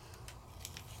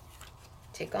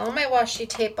 Take all my washi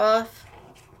tape off.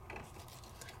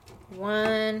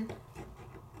 One.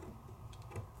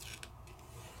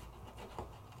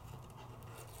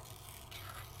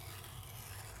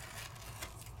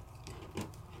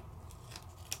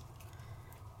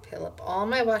 Peel up all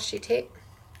my washi tape.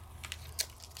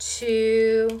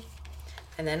 Two.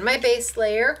 And then my base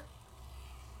layer,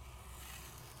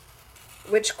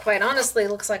 which quite honestly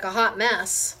looks like a hot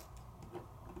mess.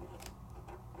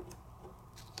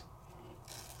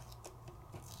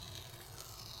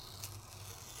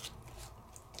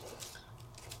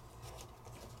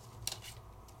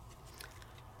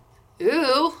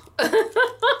 Ooh.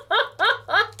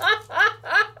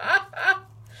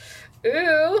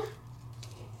 Ooh.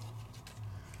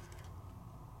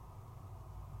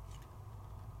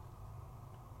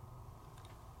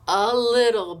 A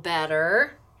little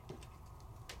better.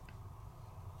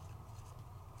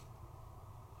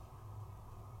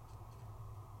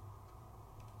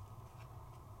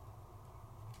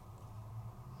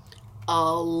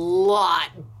 A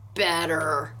lot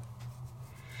better.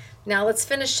 Now let's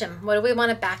finish him. What do we want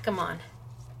to back him on?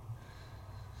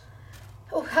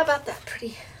 Oh, how about that?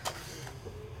 Pretty.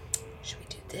 Should we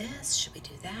do this? Should we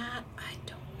do that? I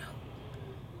don't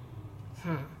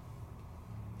know.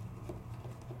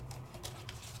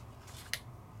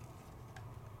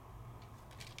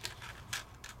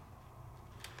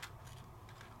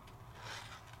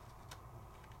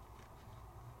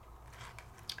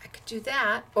 I could do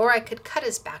that, or I could cut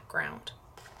his background.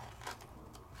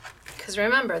 Because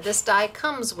remember, this die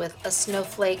comes with a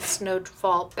snowflake,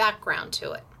 snowfall background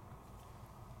to it.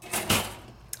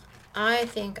 I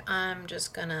think I'm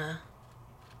gonna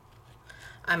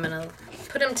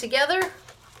put them together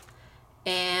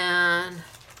and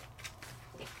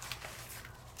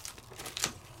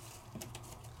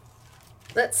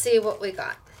let's see what we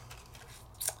got.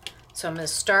 So I'm gonna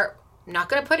start, not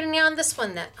gonna put any on this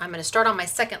one, I'm gonna start on my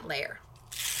second layer.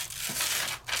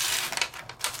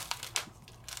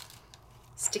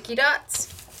 Sticky dots.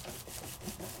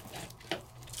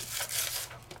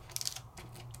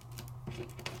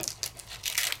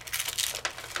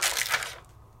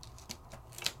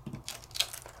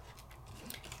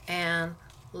 And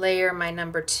layer my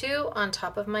number 2 on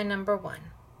top of my number 1.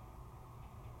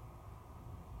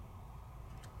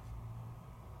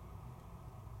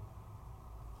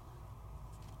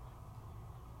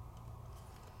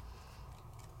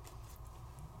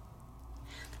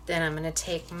 Then I'm going to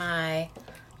take my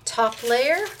top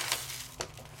layer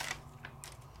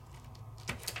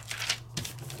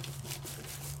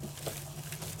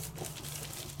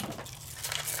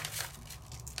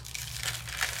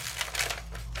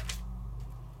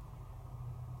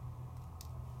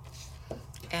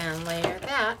and layer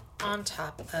that on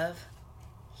top of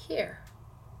here.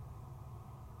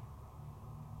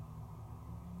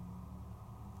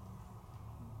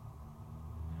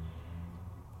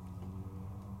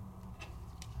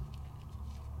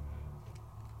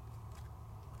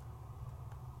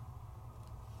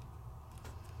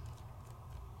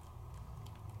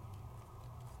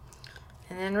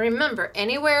 And then remember,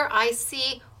 anywhere I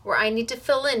see where I need to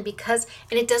fill in, because,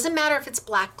 and it doesn't matter if it's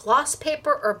black gloss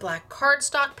paper or black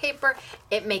cardstock paper,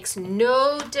 it makes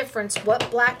no difference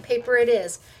what black paper it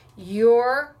is.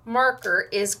 Your marker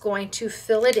is going to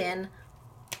fill it in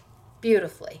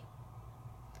beautifully.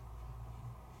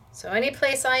 So any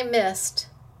place I missed,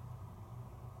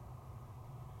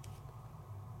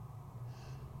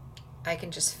 I can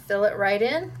just fill it right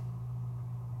in.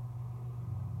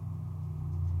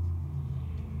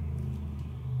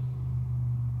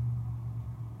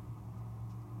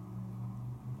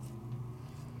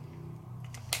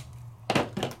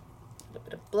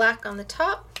 Black on the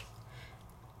top.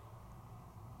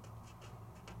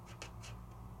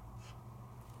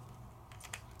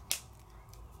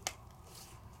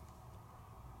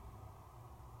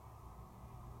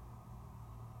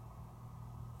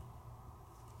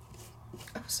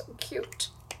 Oh, so cute.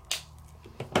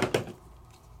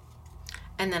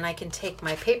 And then I can take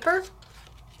my paper.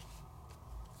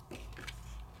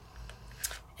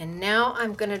 And now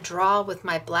I'm going to draw with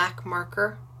my black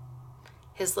marker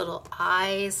his little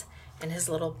eyes and his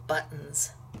little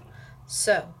buttons.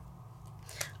 So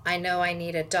I know I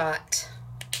need a dot.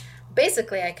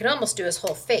 Basically, I could almost do his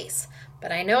whole face,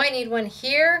 but I know I need one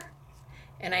here,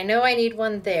 and I know I need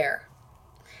one there.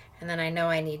 And then I know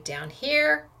I need down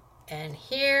here, and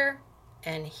here,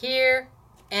 and here,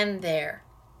 and there.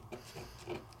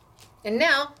 And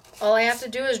now, all I have to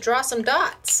do is draw some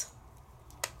dots.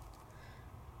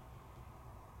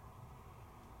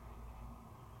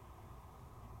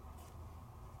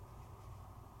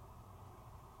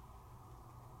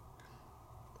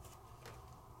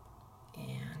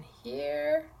 And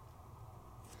here,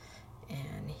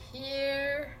 and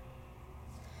here,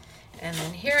 and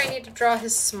then here I need to draw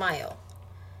his smile.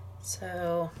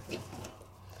 So,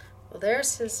 well,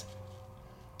 there's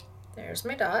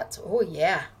my dots. Oh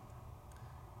yeah.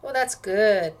 Oh, that's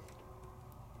good.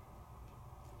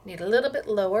 Need a little bit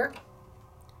lower.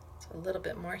 So a little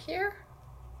bit more here.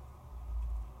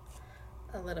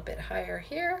 A little bit higher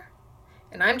here.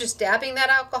 And I'm just dabbing that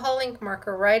alcohol ink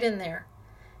marker right in there.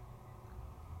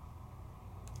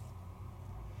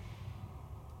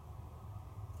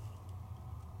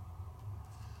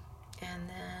 And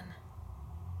then,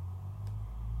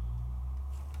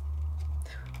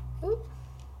 oop.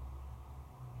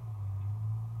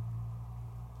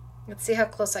 Let's see how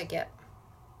close I get.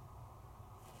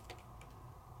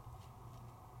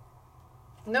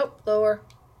 Nope, lower.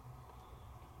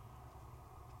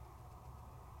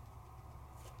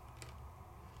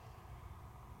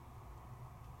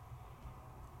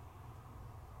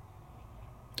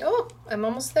 Oh, I'm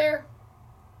almost there.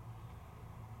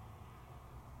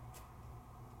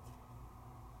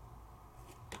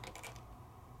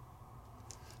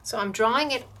 So I'm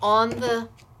drawing it on the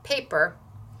paper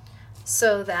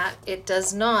so that it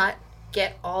does not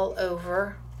get all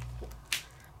over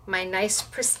my nice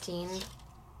pristine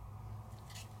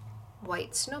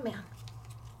white snowman.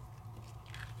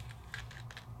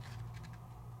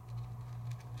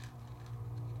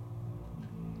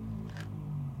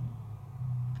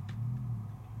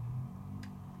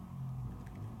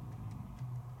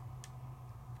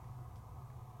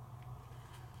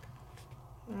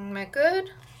 Am I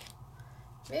good?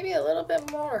 Maybe a little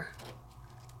bit more.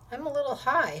 I'm a little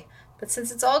high, but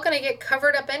since it's all going to get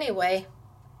covered up anyway,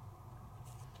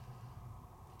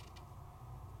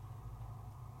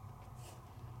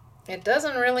 it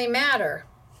doesn't really matter.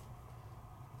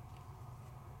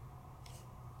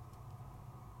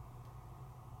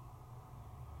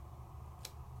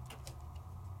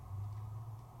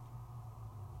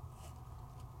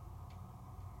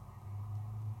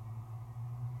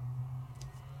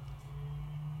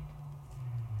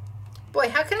 Boy,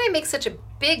 how can I make such a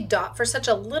big dot for such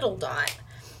a little dot?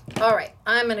 All right,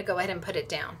 I'm going to go ahead and put it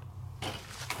down.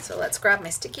 So let's grab my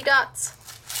sticky dots.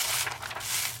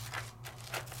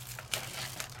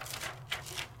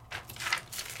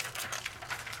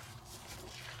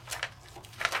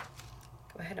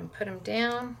 Go ahead and put them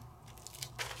down.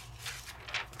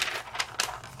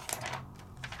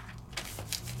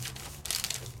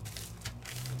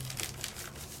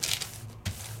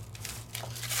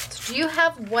 Do you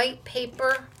have white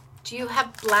paper? Do you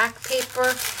have black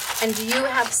paper? And do you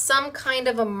have some kind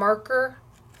of a marker?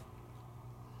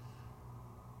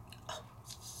 Oh,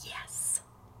 yes.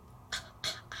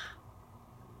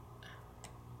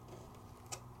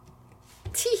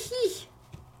 Tee-hee.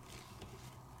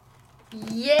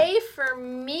 Yay for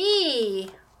me.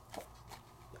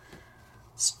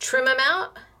 Let's trim them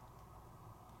out.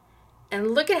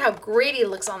 And look at how great he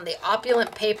looks on the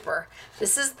opulent paper.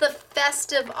 This is the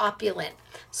festive opulent.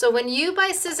 So when you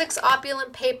buy Sizzix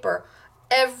opulent paper,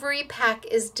 every pack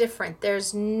is different.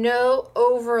 There's no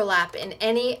overlap in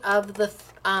any of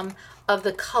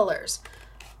the colors.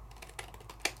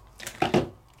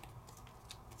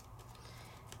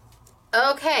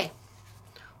 Okay,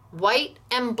 white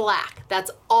and black.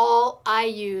 That's all I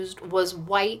used was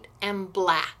white and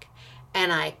black.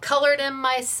 And I colored him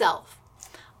myself.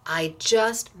 I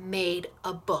just made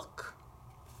a book.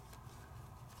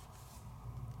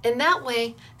 And that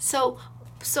way, so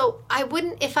I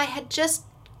wouldn't, if I had just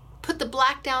put the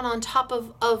black down on top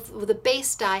of the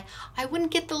base die, I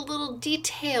wouldn't get the little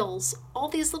details. All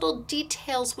these little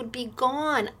details would be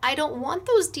gone. I don't want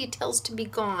those details to be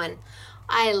gone.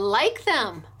 I like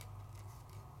them.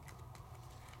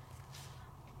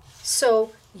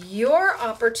 So your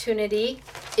opportunity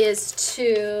is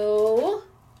to,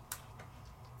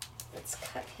 let's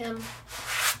cut him.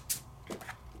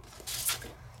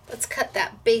 Let's cut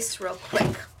that base real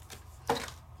quick.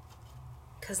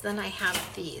 because then I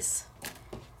have these.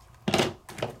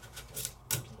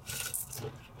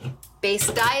 Base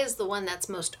die is the one that's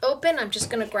most open. I'm just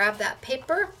going to grab that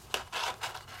paper,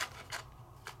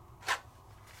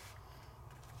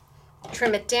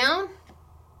 trim it down.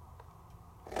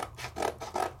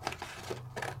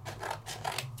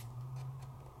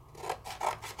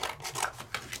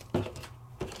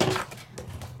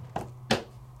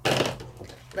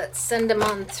 Let's send them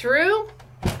on through.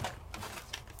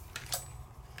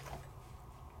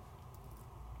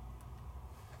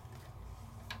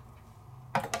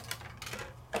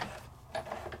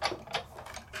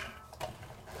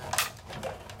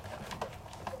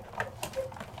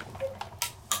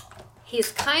 He's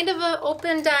kind of an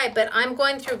open die, but I'm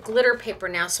going through glitter paper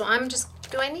now, so I'm just,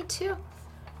 do I need to?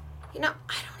 You know,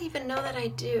 I don't even know that I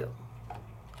do.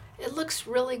 It looks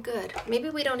really good. Maybe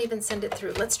we don't even send it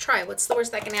through. Let's try. What's the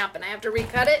worst that can happen? I have to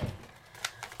recut it.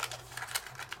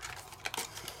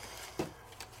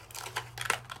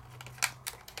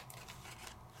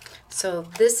 So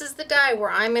this is the die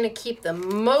where I'm going to keep the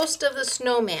most of the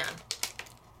snowman.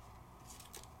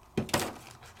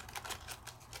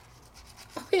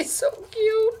 Oh, he's so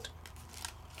cute.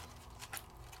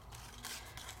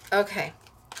 Okay.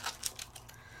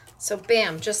 So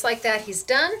bam, just like that, he's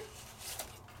done.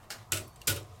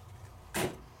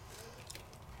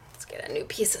 Let's get a new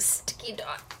piece of sticky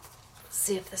dot. Let's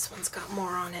see if this one's got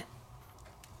more on it.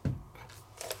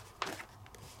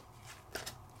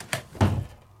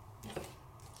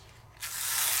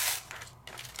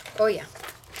 Oh yeah.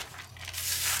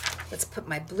 Let's put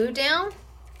my blue down.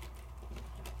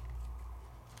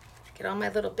 Get all my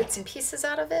little bits and pieces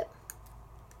out of it.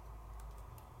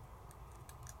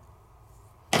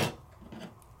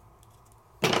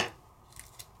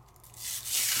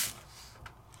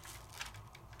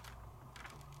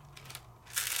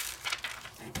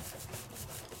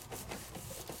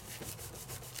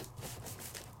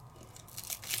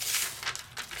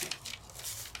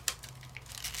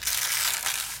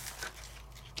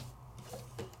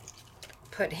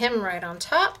 Put him right on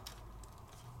top.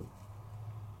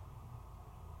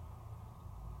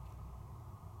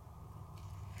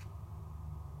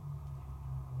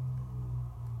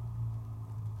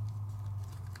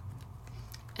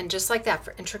 And just like that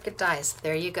for intricate dies,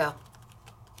 there you go.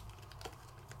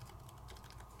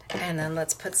 And then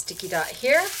let's put sticky dot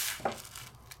here.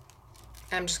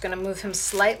 I'm just going to move him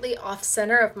slightly off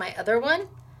center of my other one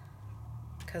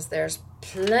because there's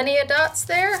plenty of dots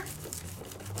there.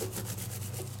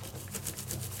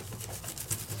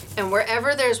 And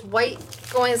wherever there's white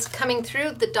coming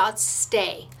through, the dots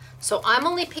stay. So I'm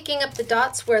only picking up the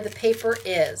dots where the paper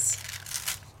is.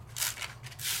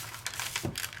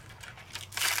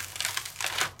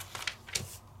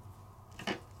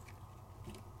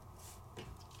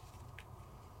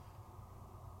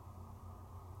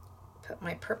 Put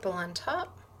my purple on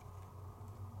top.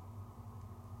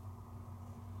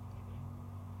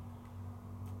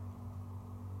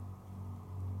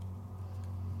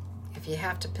 If you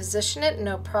have to position it,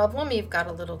 no problem. You've got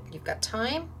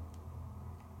time.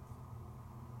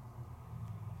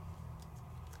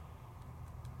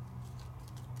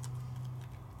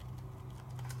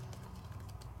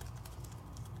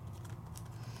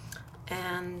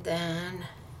 And then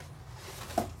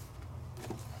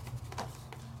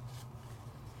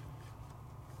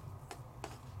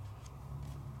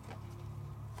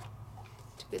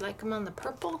do we like them on the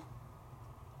purple?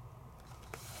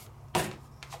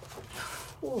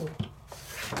 Ooh.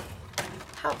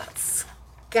 How about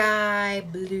sky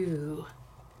blue?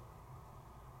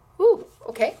 Ooh,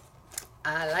 okay.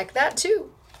 I like that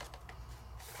too.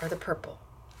 Or the purple.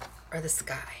 Or the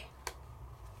sky.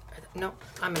 No,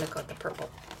 I'm going to go with the purple.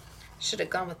 Should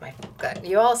have gone with my gut.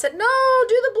 You all said, no,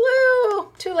 do the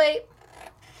blue. Too late.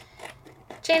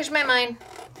 Changed my mind.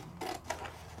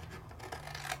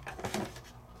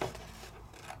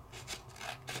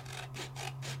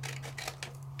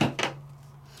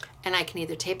 And I can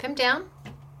either tape him down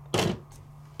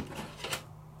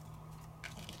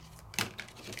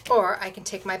or I can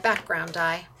take my background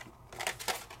die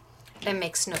and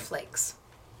make snowflakes.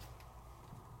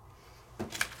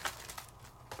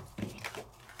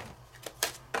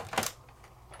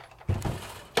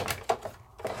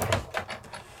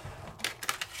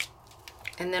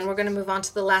 And then we're going to move on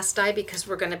to the last die because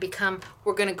we're going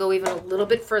to go even a little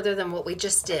bit further than what we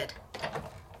just did.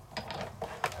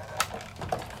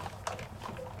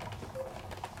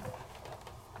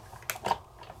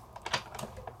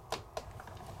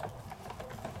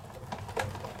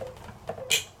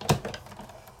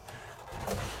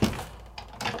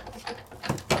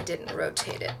 Didn't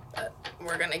rotate it, but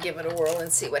we're gonna give it a whirl and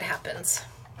see what happens.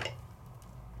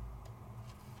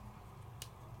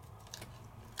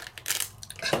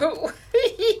 When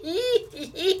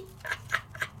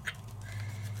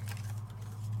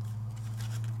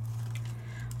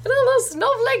all those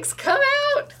snowflakes come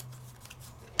out.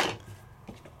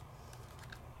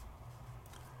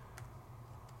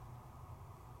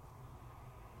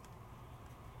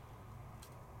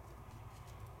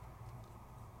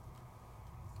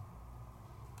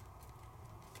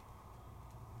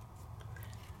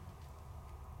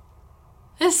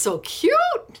 It's so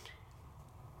cute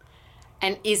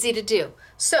and easy to do.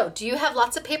 So, do you have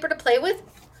lots of paper to play with?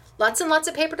 Lots and lots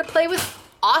of paper to play with?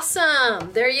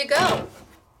 Awesome. There you go.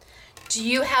 Do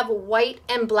you have white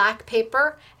and black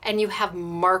paper and you have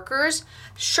markers?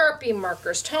 Sharpie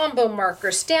markers, Tombow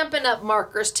markers, Stampin' Up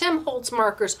markers, Tim Holtz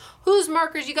markers. Whose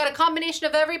markers? You got a combination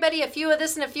of everybody, a few of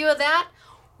this and a few of that?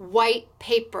 White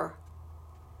paper.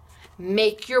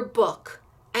 Make your book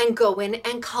and go in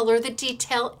and color the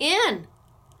detail in.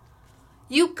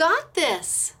 You got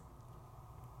this.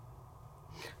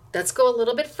 Let's go a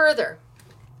little bit further.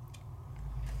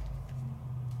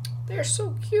 They're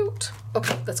so cute.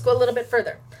 Okay, let's go a little bit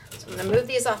further. So I'm gonna move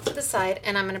these off to the side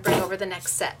and I'm gonna bring over the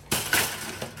next set,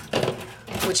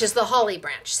 which is the holly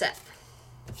branch set.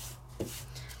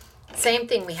 Same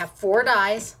thing, we have 4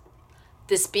 dies.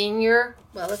 This being your,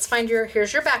 well, let's find your,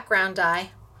 here's your background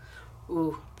die.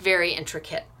 Ooh, very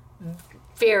intricate.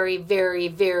 Very, very,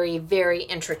 very, very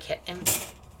intricate. In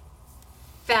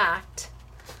fact,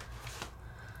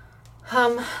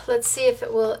 let's see if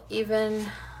it will even,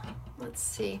 let's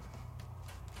see.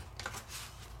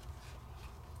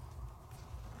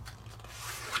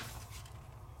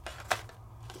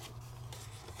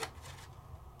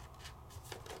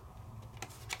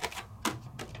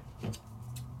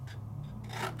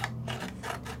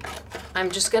 I'm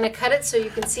just going to cut it so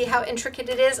you can see how intricate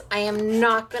it is. I am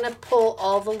not going to pull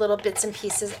all the little bits and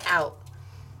pieces out.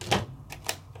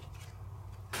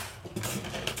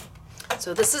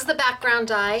 So this is the background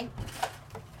die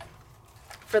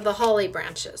for the holly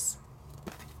branches.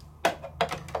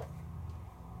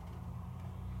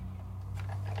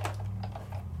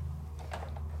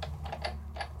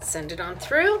 Send it on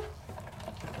through.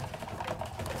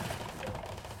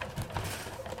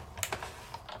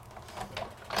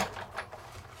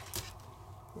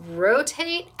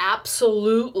 Rotate,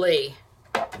 absolutely.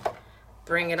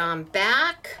 Bring it on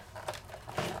back.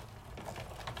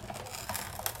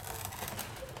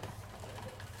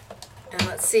 And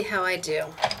let's see how I do.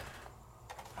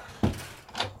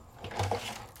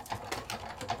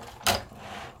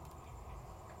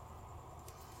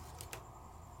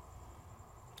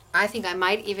 I think I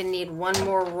might even need one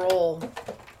more roll.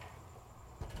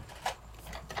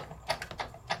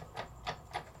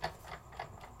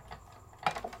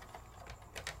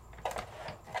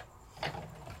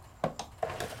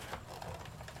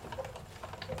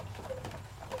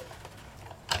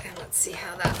 See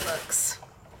how that looks.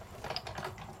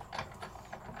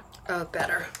 Oh,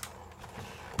 better.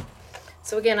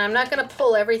 So again, I'm not going to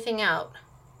pull everything out.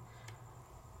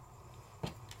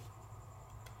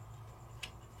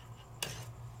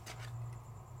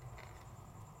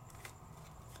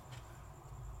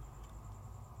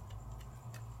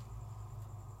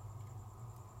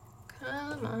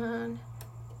 Come on.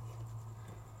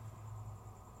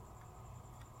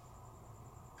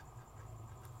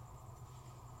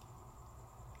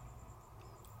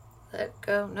 Let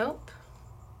go, nope.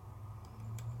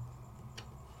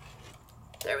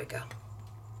 There we go.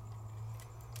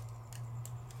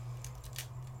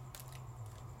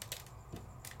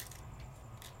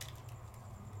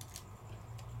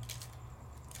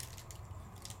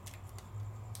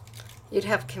 You'd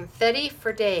have confetti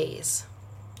for days.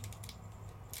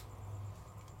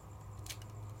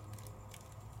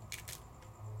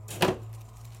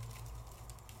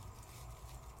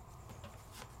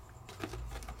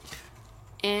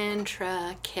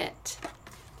 Intricate.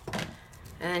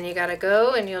 And then you gotta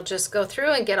go and you'll just go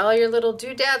through and get all your little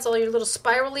doodads, all your little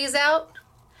spiralies out.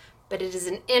 But it is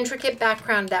an intricate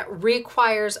background that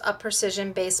requires a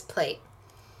precision base plate.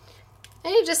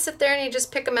 And you just sit there and you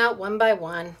just pick them out one by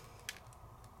one.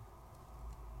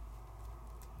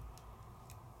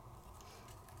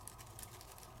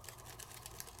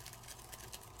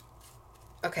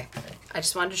 Okay, I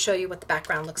just wanted to show you what the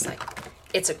background looks like.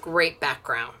 It's a great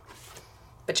background,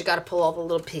 but you got to pull all the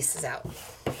little pieces out.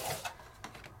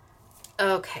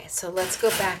 Okay, so let's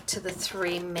go back to the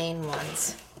 3 main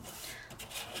ones.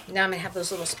 Now I'm gonna have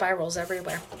those little spirals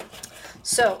everywhere.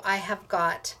 So I have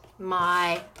got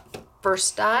my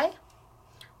first die,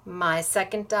 my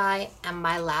second die, and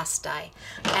my last die.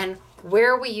 And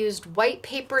where we used white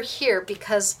paper here,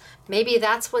 because maybe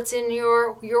that's what's in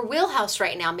your wheelhouse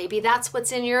right now. Maybe that's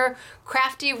what's in your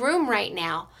crafty room right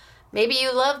now. Maybe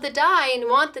you love the die and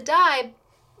want the die,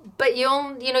 but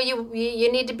you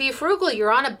need to be frugal.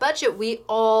 You're on a budget. We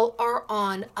all are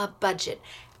on a budget.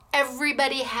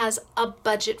 Everybody has a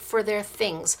budget for their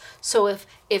things. So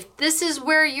if this is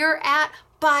where you're at,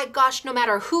 by gosh, no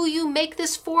matter who you make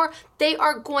this for, they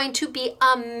are going to be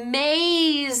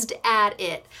amazed at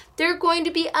it. They're going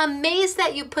to be amazed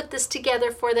that you put this together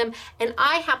for them. And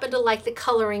I happen to like the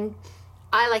coloring.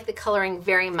 I like the coloring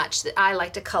very much. I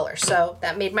like to color. So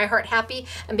that made my heart happy.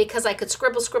 And because I could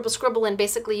scribble, scribble, scribble, and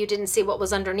basically you didn't see what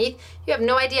was underneath, you have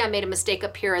no idea I made a mistake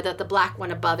up here that the black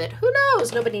went above it. Who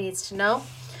knows? Nobody needs to know.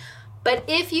 But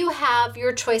if you have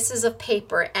your choices of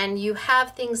paper and you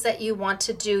have things that you want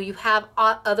to do, you have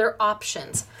other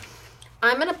options.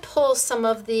 I'm going to pull some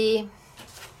of the,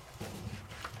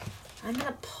 I'm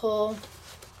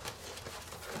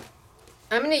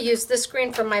going to use this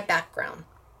green for my background.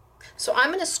 So I'm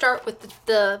going to start with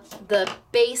the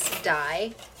base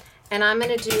die, and I'm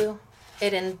going to do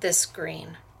it in this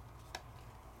green.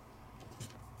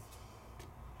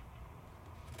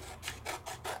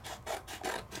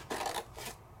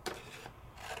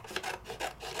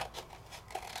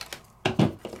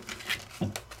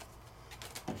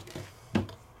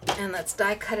 And let's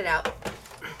die cut it out.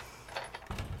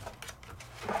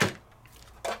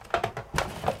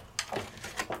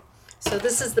 So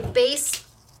this is the base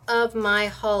of my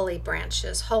holly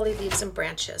branches, holly leaves and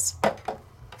branches.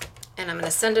 And I'm going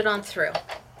to send it on through.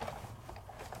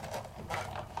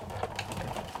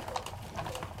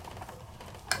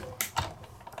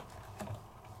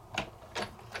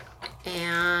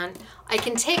 And I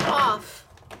can take off,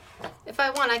 if I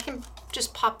want, I can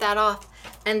just pop that off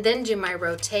and then do my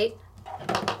rotate.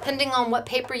 Depending on what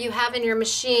paper you have in your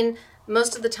machine,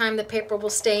 most of the time the paper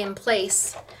will stay in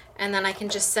place, and then I can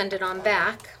just send it on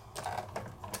back.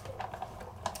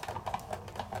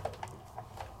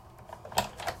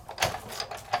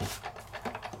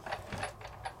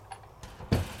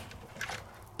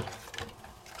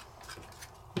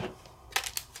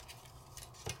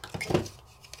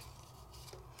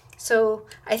 So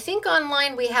I think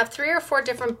online we have 3 or 4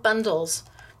 different bundles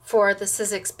for the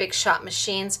Sizzix Big Shot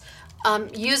machines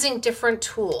using different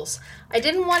tools. I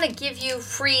didn't want to give you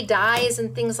free dies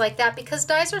and things like that because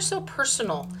dies are so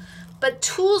personal, but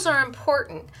tools are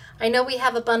important. I know we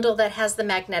have a bundle that has the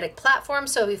magnetic platform,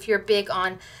 so if you're big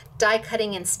on die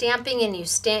cutting and stamping and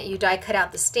you die cut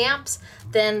out the stamps,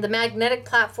 then the magnetic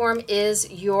platform is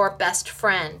your best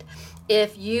friend.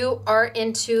 If you are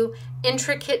into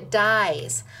intricate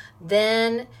dies,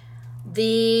 then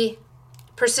the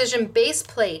precision base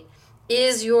plate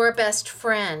is your best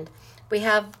friend.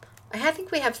 I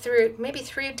think we have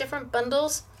 3 different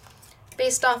bundles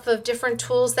based off of different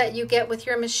tools that you get with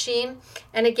your machine.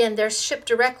 And again, they're shipped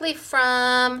directly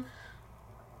from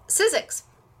Sizzix.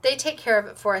 They take care of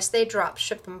it for us. They drop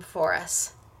ship them for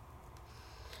us.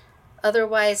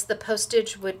 Otherwise, the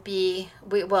postage would be,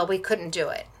 we couldn't do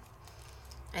it.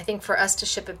 I think for us to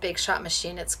ship a Big Shot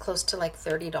machine, it's close to like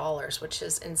 $30, which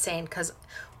is insane because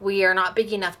we are not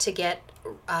big enough to get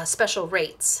special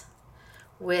rates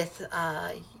with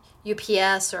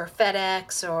UPS or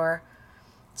FedEx, or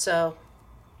so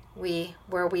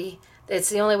it's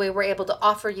the only way we're able to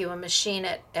offer you a machine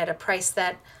at a price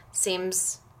that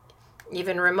seems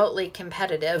even remotely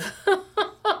competitive.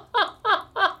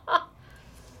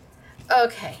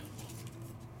 Okay.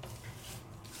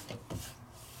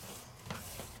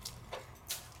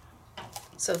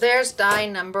 So there's die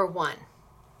number 1.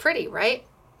 Pretty, right?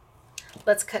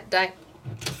 Let's cut die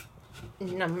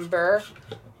number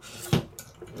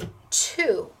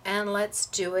 2, and let's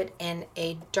do it in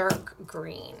a dark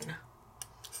green.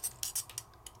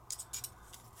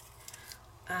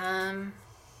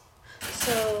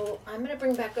 So I'm going to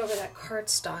bring back over that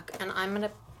cardstock, and I'm going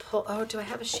to pull, oh, do I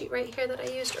have a sheet right here that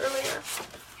I used earlier?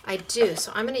 I do,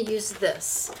 so I'm going to use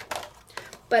this.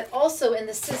 But also in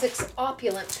the Sizzix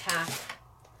Opulent pack,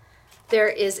 there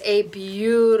is a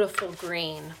beautiful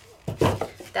green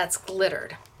that's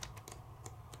glittered.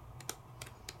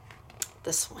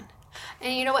 This one.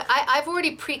 And you know what? I've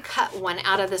already pre-cut one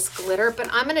out of this glitter, but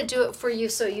I'm going to do it for you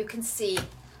so you can see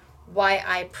why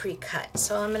I pre-cut.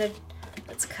 So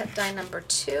let's cut die number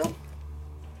 2.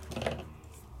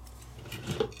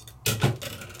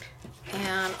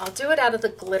 And I'll do it out of the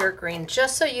glitter green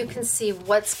just so you can see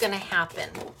what's going to happen.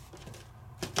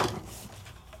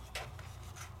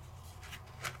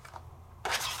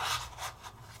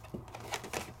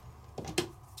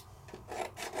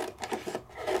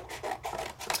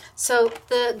 So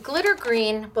the glitter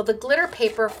green, well, the glitter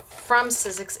paper from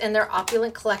Sizzix in their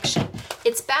Opulent collection,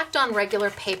 it's backed on regular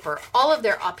paper. All of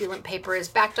their Opulent paper is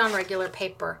backed on regular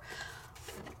paper.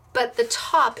 But the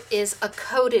top is a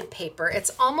coated paper.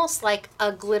 It's almost like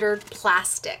a glittered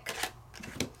plastic.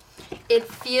 It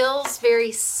feels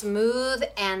very smooth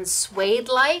and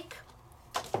suede-like,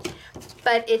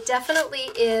 but it definitely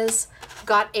is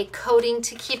got a coating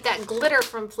to keep that glitter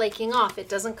from flaking off. It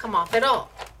doesn't come off at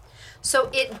all.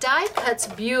 So it die cuts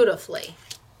beautifully.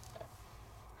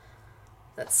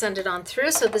 Let's send it on through.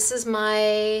 So this is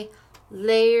my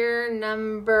layer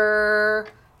number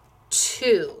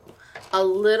 2. A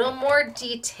little more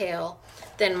detail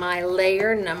than my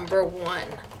layer number 1.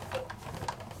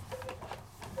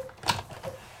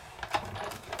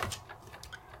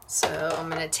 So I'm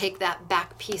going to take that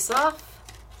back piece off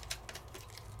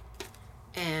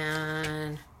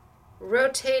and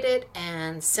rotate it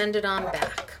and send it on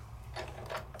back.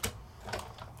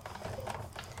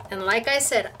 And like I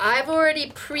said, I've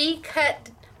already pre-cut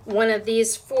one of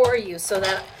these for you so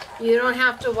that you don't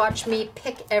have to watch me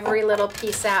pick every little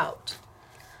piece out.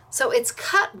 So it's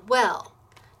cut well,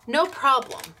 no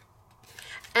problem.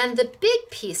 And the big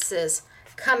pieces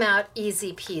come out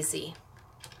easy peasy.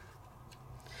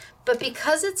 But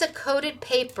because it's a coated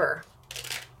paper,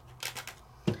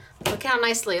 look how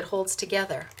nicely it holds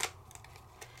together.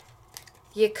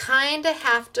 You kind of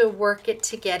have to work it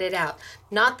to get it out.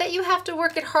 Not that you have to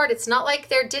work it hard. It's not like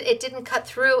it didn't cut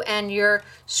through and you're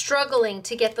struggling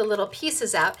to get the little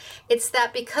pieces out. It's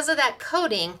that because of that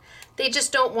coating, they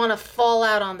just don't want to fall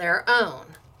out on their own.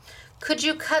 Could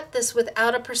you cut this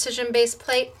without a precision base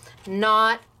plate?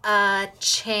 Not a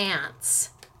chance.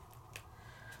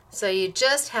 So you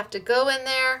just have to go in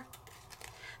there.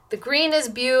 The green is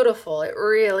beautiful. It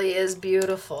really is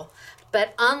beautiful.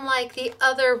 But unlike the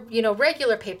other,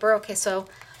 regular paper, okay, so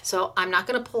I'm not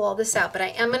going to pull all this out, but I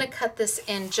am going to cut this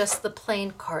in just the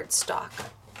plain cardstock.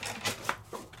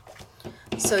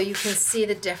 So you can see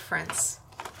the difference.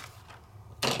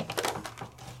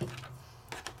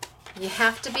 You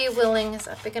have to be willing, is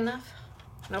that big enough?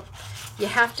 Nope. You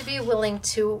have to be willing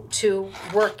to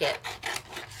work it.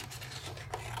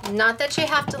 Not that you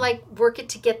have to work it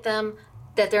to get them,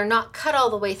 that they're not cut all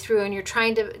the way through and you're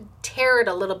trying to tear it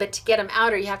a little bit to get them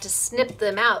out, or you have to snip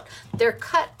them out. They're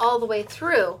cut all the way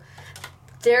through.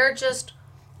 They're just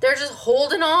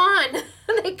holding on.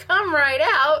 They come right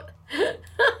out.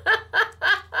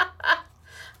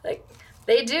 Like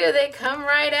they do, they come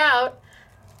right out.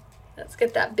 Let's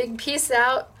get that big piece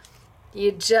out.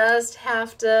 You just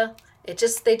have to, they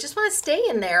just want to stay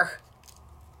in there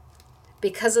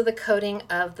because of the coating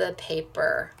of the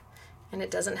paper. And it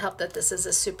doesn't help that this is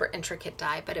a super intricate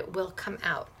die, but it will come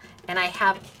out. And I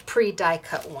have pre-die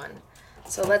cut one.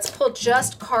 So let's pull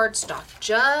just cardstock,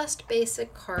 just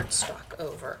basic cardstock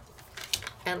over,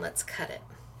 and let's cut it.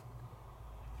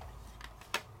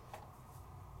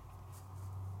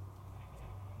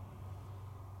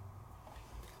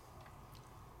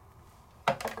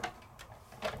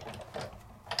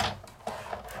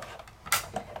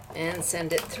 And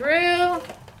send it through.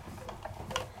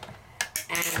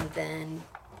 And then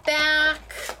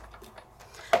back.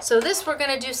 So this, we're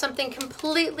going to do something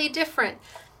completely different.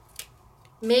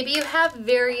 Maybe you have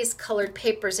various colored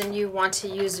papers and you want to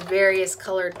use various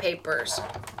colored papers.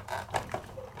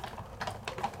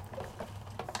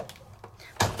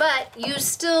 But you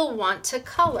still want to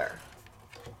color.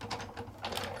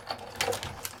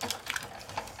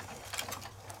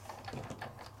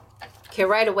 Okay,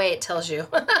 right away it tells you.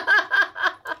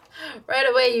 Right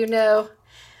away you know.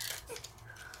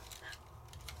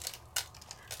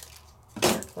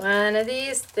 One of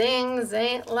these things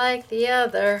ain't like the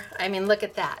other. I mean, look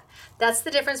at that. That's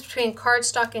the difference between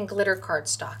cardstock and glitter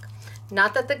cardstock.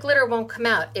 Not that the glitter won't come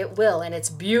out. It will, and it's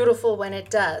beautiful when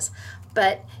it does.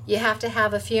 But you have to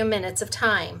have a few minutes of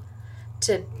time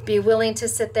to be willing to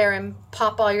sit there and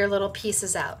pop all your little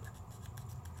pieces out.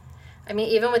 I mean,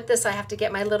 even with this, I have to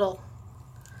get my little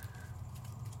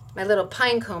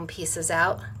pine cone pieces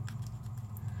out.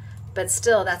 But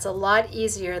still, that's a lot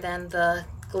easier than the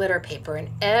glitter paper, and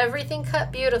everything cut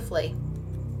beautifully.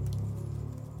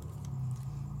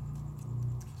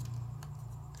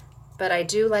 But I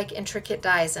do like intricate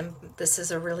dies, and this is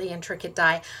a really intricate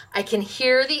die. I can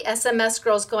hear the SMS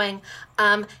girls going,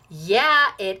 yeah,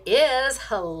 it is.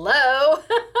 Hello.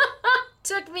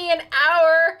 Took me an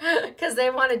hour because they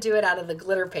want to do it out of the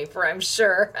glitter paper, I'm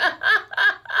sure.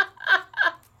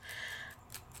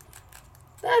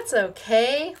 That's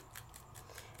okay.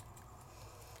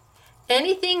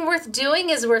 Anything worth doing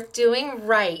is worth doing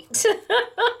right.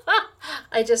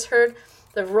 I just heard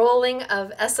the rolling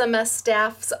of SMS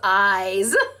staff's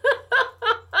eyes.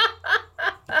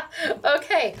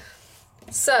 Okay,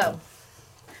 so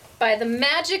by the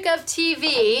magic of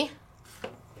TV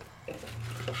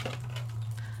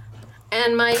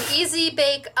and my Easy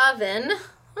Bake Oven,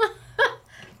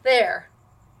 there,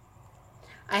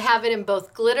 I have it in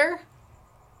both glitter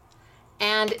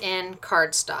and in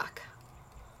cardstock.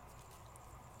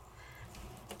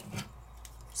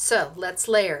 So let's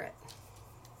layer it.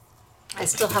 I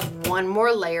still have one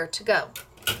more layer to go.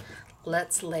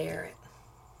 Let's layer it.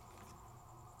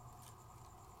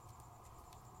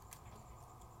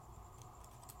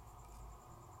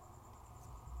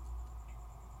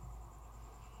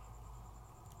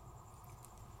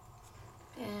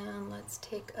 And let's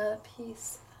take a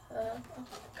piece of,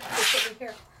 this over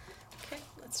here. Okay,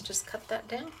 let's just cut that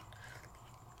down.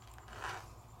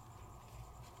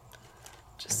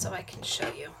 Just so I can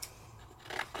show you.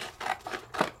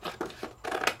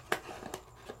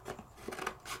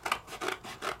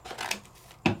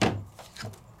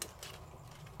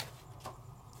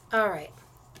 All right.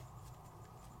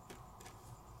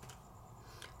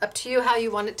 Up to you how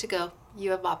you want it to go. You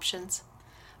have options,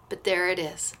 but there it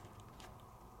is.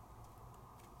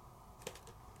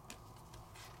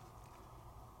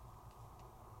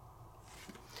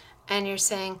 And you're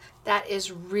saying, that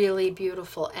is really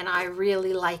beautiful and I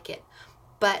really like it,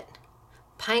 but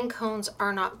pine cones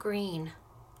are not green.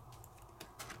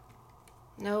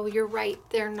 No, you're right,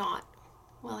 they're not.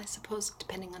 Well, I suppose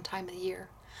depending on time of the year.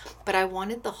 But I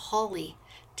wanted the holly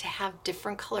to have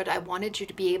different colored. I wanted you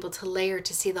to be able to layer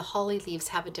to see the holly leaves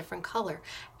have a different color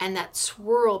and that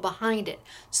swirl behind it.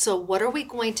 So what are we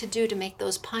going to do to make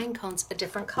those pine cones a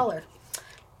different color?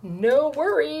 No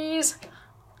worries.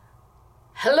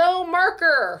 Hello,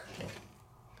 marker.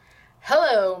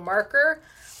 Hello, marker.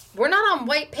 We're not on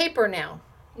white paper now.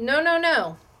 No, no,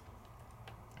 no.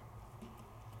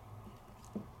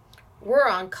 We're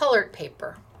on colored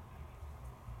paper.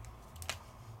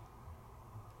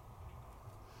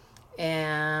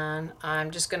 And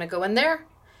I'm just going to go in there,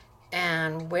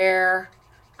 and where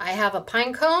I have a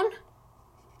pine cone,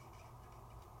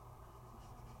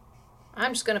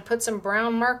 I'm just going to put some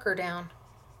brown marker down.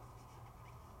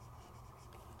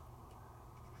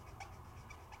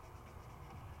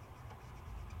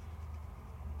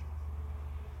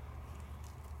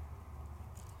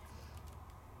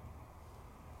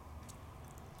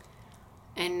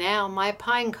 And now my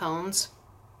pine cones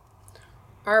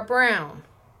are brown.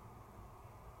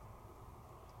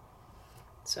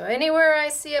 So anywhere I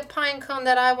see a pine cone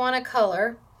that I want to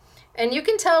color, and you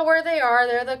can tell where they are,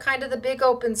 they're the kind of the big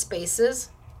open spaces,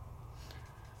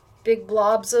 big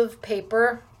blobs of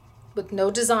paper with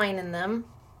no design in them.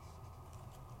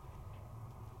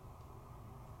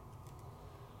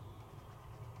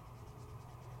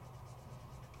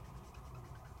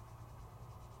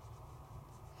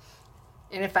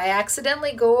 And if I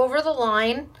accidentally go over the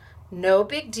line, no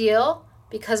big deal,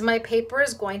 because my paper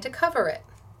is going to cover it.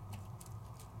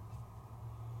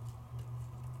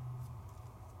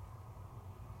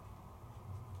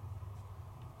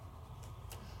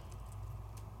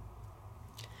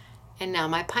 And now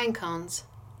my pine cones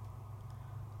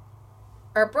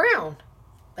are brown,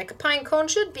 like a pine cone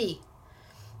should be.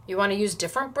 You want to use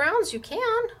different browns? You can.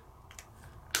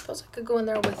 I suppose I could go in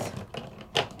there with,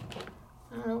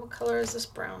 I don't know, what color is this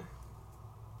brown?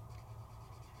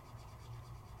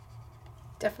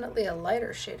 Definitely a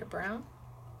lighter shade of brown.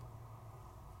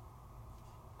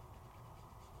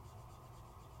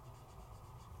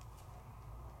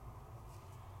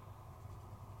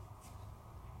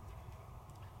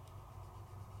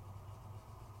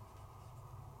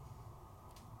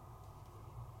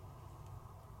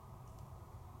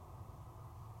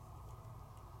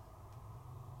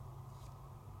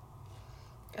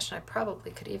 Gosh, I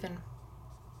probably could even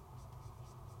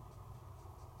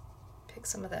pick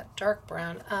some of that dark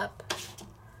brown up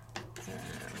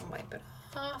and wipe it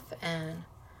off and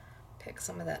pick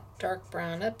some of that dark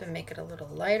brown up and make it a little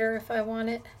lighter if I want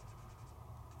it,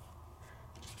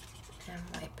 and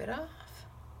wipe it off.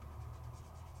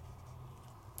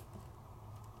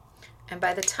 And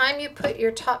by the time you put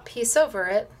your top piece over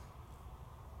it,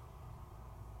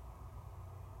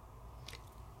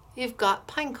 you've got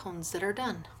pine cones that are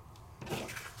done.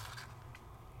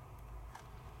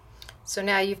 So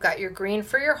now you've got your green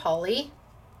for your holly.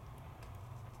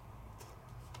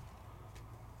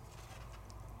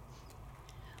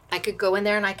 I could go in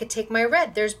there and I could take my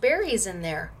red. There's berries in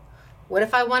there. What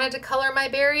if I wanted to color my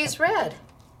berries red?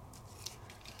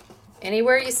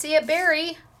 Anywhere you see a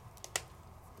berry,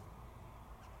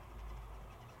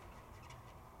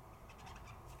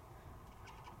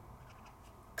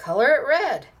 color it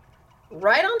red,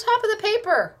 right on top of the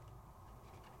paper.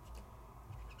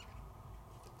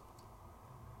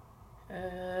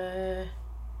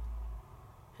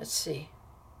 Let's see.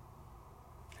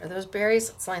 Are those berries?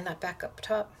 Let's line that back up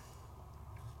top.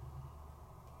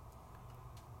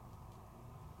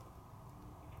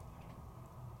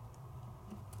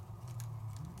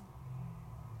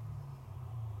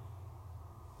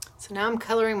 So now I'm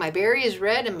coloring my berries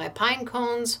red and my pine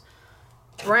cones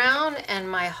brown and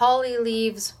my holly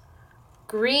leaves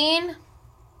green.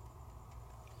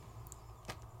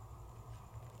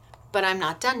 But I'm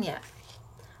not done yet.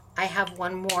 I have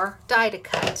one more die to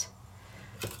cut.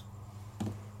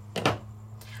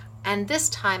 And this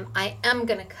time I am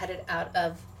going to cut it out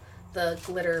of the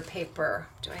glitter paper.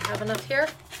 Do I have enough here?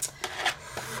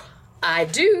 I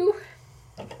do.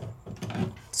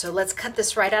 So let's cut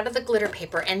this right out of the glitter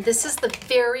paper. And this is the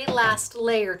very last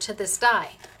layer to this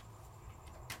die.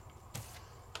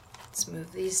 Let's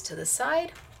move these to the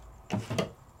side.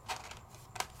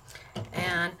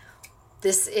 And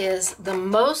this is the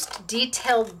most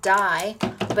detailed die,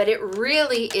 but it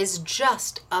really is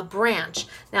just a branch.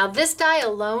 Now this die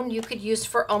alone you could use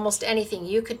for almost anything.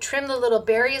 You could trim the little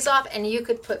berries off and you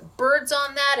could put birds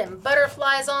on that and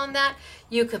butterflies on that.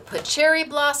 You could put cherry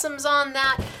blossoms on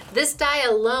that. This die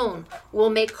alone will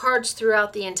make cards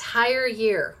throughout the entire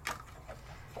year.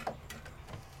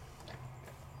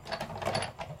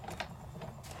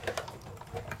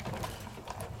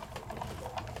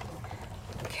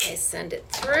 Okay, send it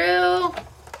through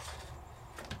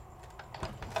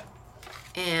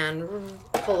and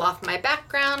pull off my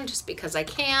background just because I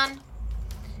can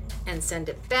and send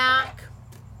it back.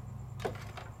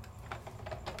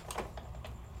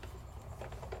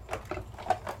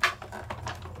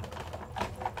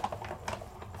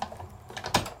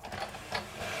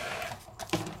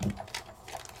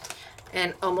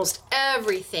 And almost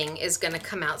everything is going to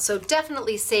come out. So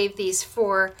definitely save these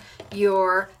for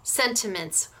your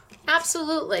sentiments.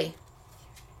 Absolutely.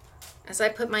 As I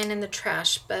put mine in the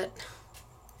trash, but...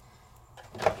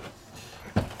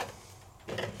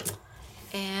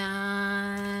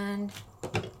 And...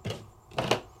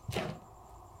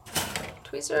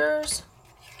 tweezers.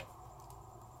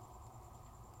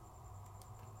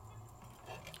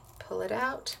 Pull it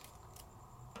out.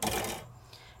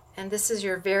 And this is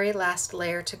your very last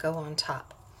layer to go on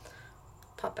top.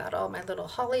 Pop out all my little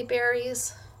holly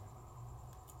berries.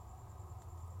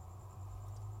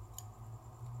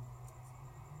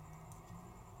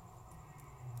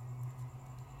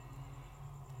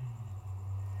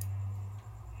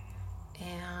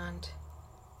 And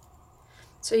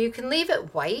so you can leave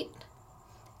it white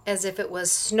as if it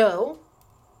was snow,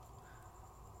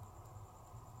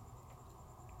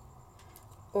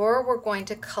 or we're going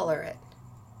to color it.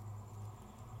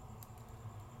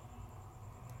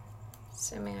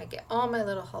 Assuming I get all my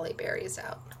little holly berries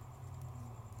out.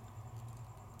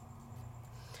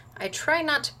 I try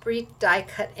not to die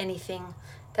cut anything.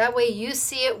 That way you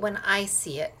see it when I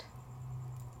see it.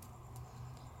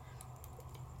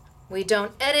 We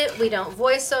don't edit, we don't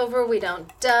voice over, we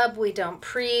don't dub, we don't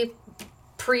I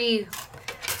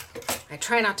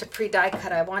try not to die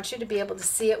cut. I want you to be able to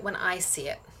see it when I see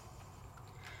it.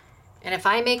 And if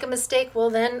I make a mistake, well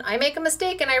then I make a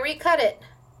mistake and I recut it.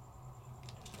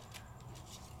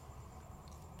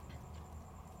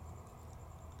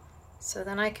 So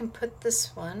then I can put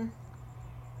this one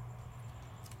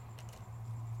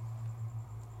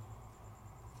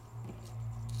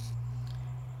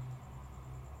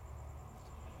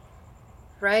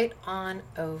right on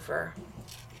over.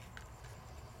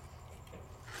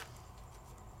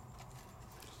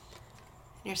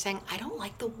 And you're saying, I don't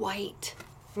like the white.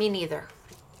 Me neither.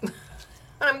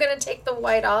 I'm going to take the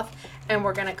white off and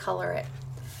we're going to color it.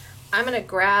 I'm going to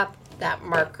grab that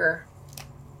marker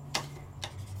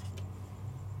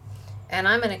and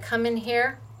I'm going to come in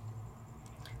here.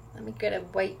 Let me get a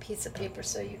white piece of paper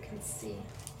so you can see.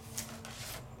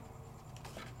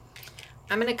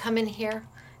 I'm going to come in here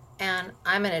and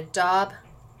I'm going to daub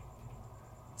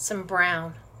some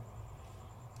brown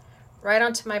right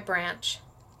onto my branch.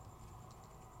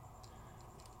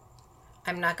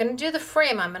 I'm not going to do the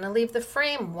frame. I'm going to leave the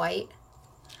frame white.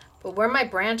 But where my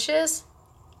branch is,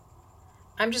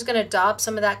 I'm just going to daub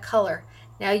some of that color.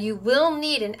 Now you will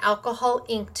need an alcohol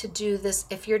ink to do this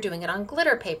if you're doing it on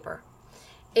glitter paper.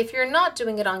 If you're not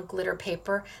doing it on glitter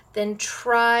paper, then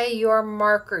try your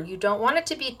marker. You don't want it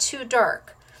to be too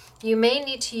dark. You may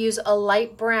need to use a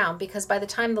light brown because by the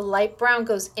time the light brown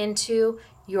goes into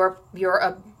your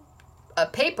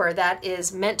paper that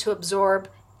is meant to absorb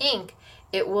ink,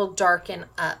 it will darken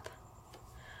up.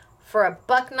 For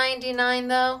 $1.99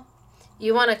 though,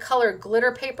 you want to color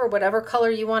glitter paper, whatever color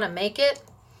you want to make it,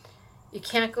 You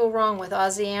can't go wrong with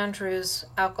Ozzie Andrews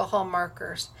alcohol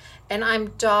markers. And I'm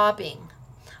daubing.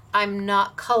 I'm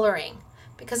not coloring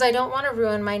because I don't want to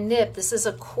ruin my nib. This is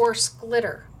a coarse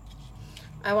glitter.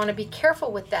 I want to be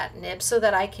careful with that nib so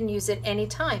that I can use it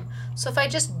anytime. So if I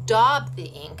just daub the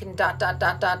ink and dot, dot,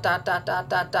 dot, dot, dot, dot, dot,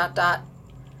 dot, dot, dot,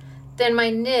 then my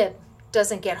nib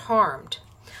doesn't get harmed.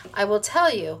 I will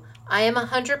tell you, I am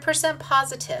 100%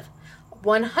 positive,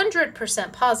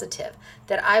 100% positive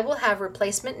that I will have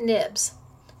replacement nibs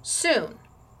soon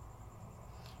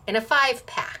in a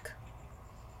 5-pack.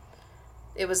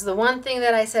 It was the one thing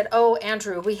that I said, oh,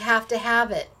 Andrew, we have to have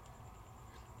it.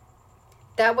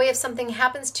 That way, if something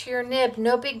happens to your nib,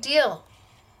 no big deal.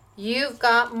 You've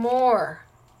got more.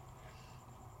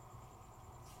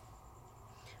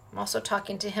 I'm also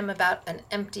talking to him about an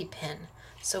empty pen,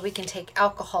 so we can take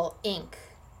alcohol ink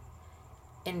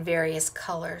in various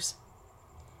colors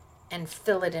and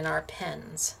fill it in our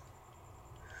pens.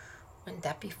 Wouldn't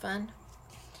that be fun?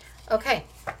 Okay.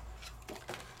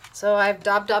 So I've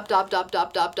daubed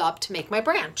to make my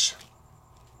branch.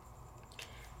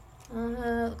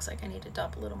 Looks like I need to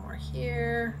daub a little more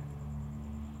here.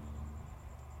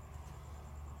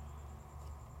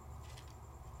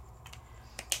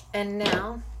 And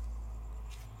now,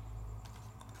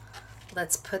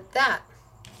 let's put that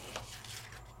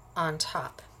on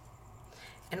top.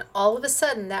 And all of a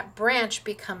sudden, that branch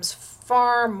becomes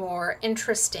far more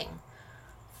interesting,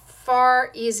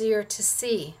 far easier to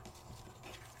see.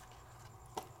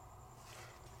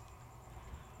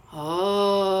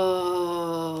 Oh,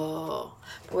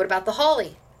 but what about the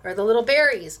holly or the little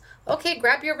berries? Okay,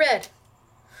 grab your red.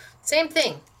 Same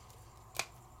thing.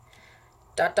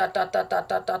 Dot, dot, dot, dot, dot,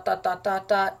 dot, dot, dot, dot, dot,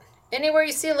 dot. Anywhere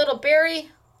you see a little berry,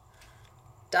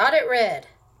 dot it red.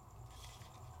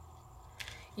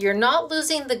 You're not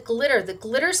losing the glitter. The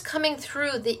glitter's coming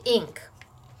through the ink.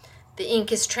 The ink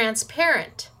is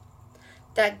transparent.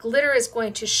 That glitter is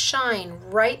going to shine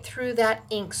right through that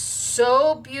ink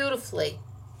so beautifully.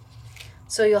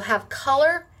 So you'll have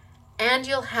color and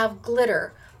you'll have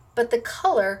glitter. But the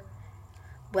color,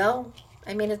 well,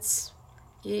 I mean, it's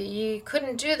you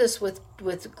couldn't do this with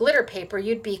glitter paper.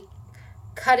 You'd be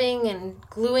cutting and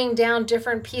gluing down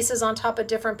different pieces on top of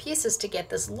different pieces to get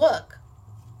this look.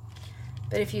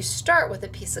 But if you start with a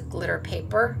piece of glitter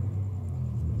paper,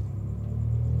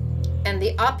 and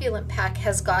the opulent pack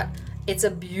has got, it's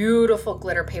a beautiful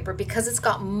glitter paper because it's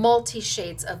got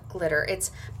multi-shades of glitter.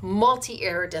 It's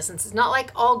multi-iridescence. It's not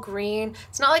like all green.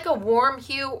 It's not like a warm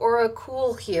hue or a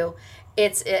cool hue.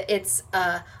 It's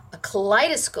a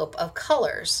kaleidoscope of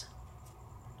colors.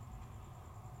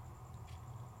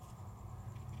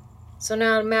 So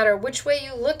now no matter which way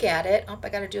you look at it, oh, I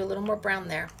got to do a little more brown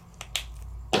there.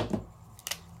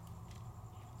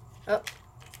 Oh,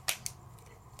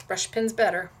 brush pen's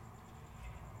better.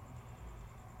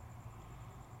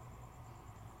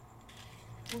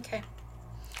 Okay.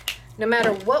 No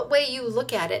matter what way you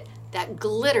look at it, that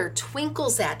glitter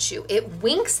twinkles at you. It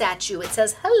winks at you. It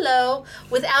says hello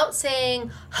without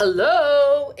saying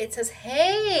hello. It says,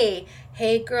 hey,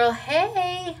 hey girl,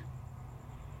 hey.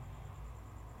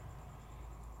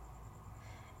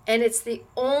 And it's the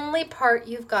only part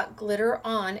you've got glitter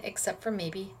on except for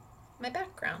maybe my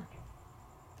background.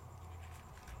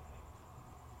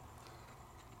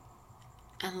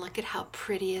 And look at how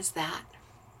pretty is that.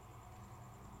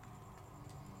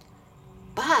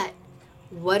 But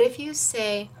what if you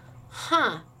say,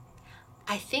 I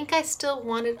think I still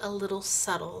want it a little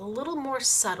subtle, a little more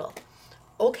subtle.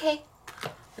 Okay,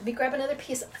 let me grab another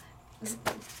piece.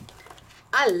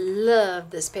 I love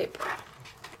this paper.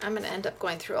 I'm going to end up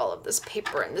going through all of this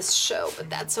paper in this show,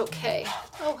 but that's okay.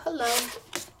 Oh, hello.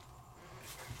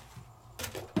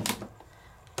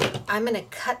 I'm going to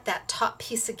cut that top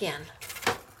piece again.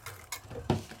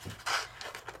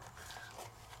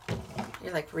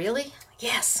 You're like, really?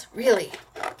 Yes, really.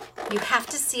 You have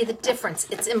to see the difference.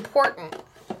 It's important.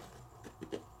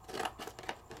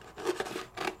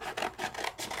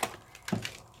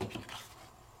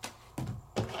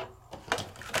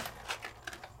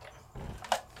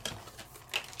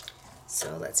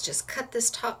 So let's just cut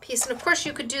this top piece. And of course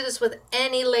you could do this with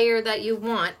any layer that you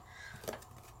want.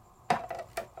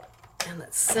 And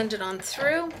let's send it on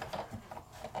through.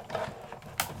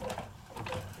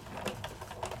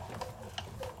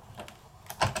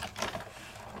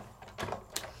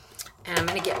 And I'm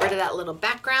going to get rid of that little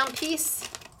background piece.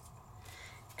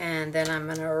 And then I'm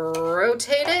going to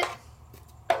rotate it.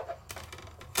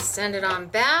 Send it on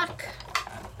back.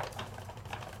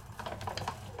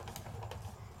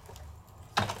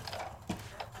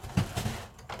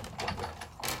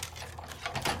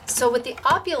 So with the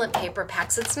opulent paper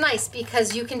packs, it's nice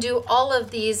because you can do all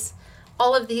of these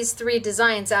all of these 3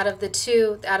 designs out of the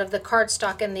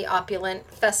cardstock and the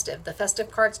opulent festive, the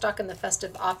festive cardstock and the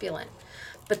festive opulent.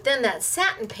 But then that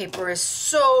satin paper is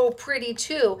so pretty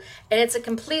too, and it's a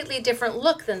completely different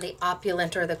look than the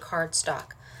opulent or the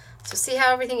cardstock. So see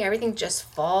how everything just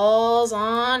falls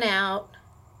on out.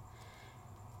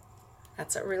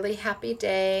 That's a really happy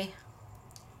day.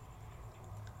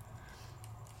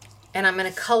 And I'm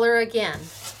going to color again.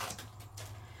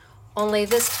 Only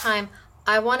this time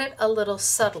I want it a little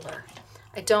subtler.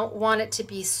 I don't want it to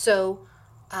be so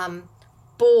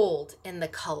bold in the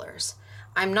colors.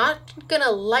 I'm not going to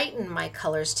lighten my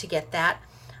colors to get that.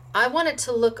 I want it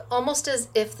to look almost as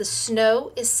if the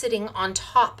snow is sitting on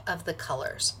top of the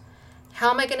colors. How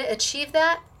am I going to achieve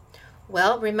that?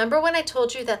 Well, remember when I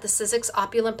told you that the Sizzix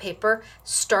opulent paper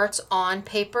starts on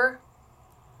paper?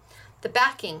 The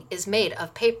backing is made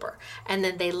of paper, and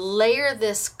then they layer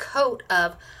this coat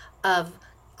of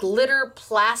glitter,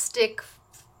 plastic,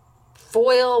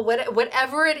 foil,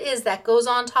 whatever it is that goes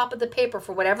on top of the paper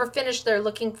for whatever finish they're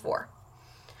looking for.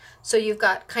 So you've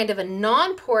got kind of a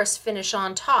non-porous finish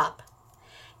on top,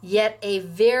 yet a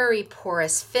very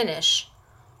porous finish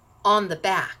on the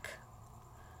back.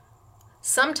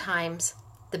 Sometimes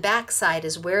the back side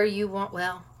is where you want,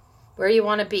 where you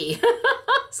want to be.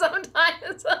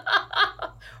 Sometimes,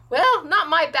 well, not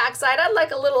my backside. I'd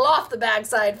like a little off the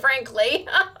backside, frankly.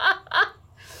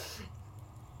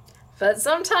 But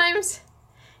sometimes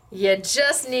you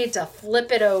just need to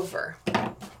flip it over.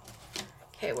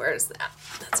 Okay, where's that?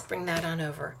 Let's bring that on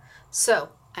over. So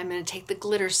I'm going to take the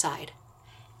glitter side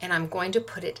and I'm going to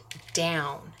put it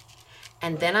down.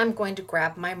 And then I'm going to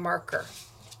grab my marker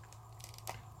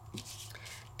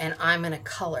and I'm going to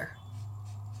color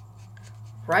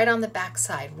right on the back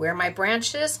side where my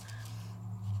branch is.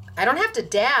 I don't have to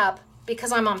dab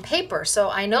because I'm on paper,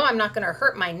 so I know I'm not going to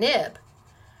hurt my nib.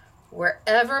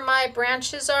 Wherever my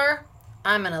branches are,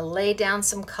 I'm going to lay down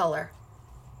some color.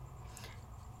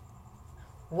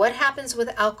 What happens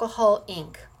with alcohol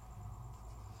ink?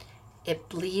 It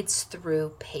bleeds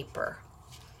through paper.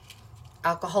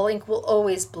 Alcohol ink will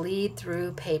always bleed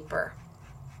through paper.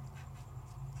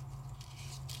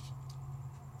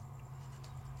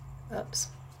 Oops.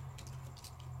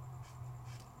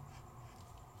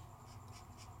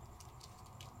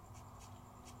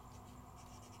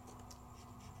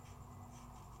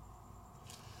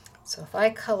 So if I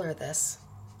color this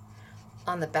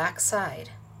on the back side,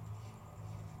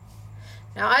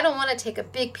 now I don't want to take a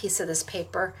big piece of this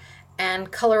paper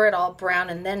and color it all brown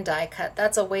and then die cut.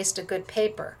 That's a waste of good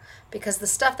paper because the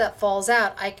stuff that falls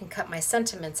out I can cut my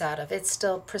sentiments out of. It's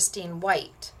still pristine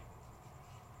white.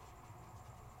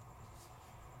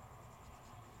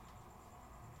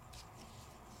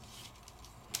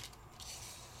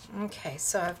 Okay,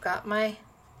 so I've got my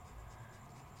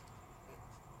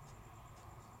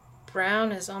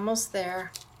brown is almost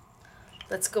there.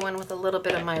 Let's go in with a little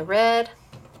bit of my red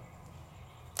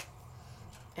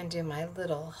and do my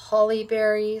little holly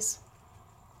berries.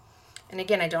 And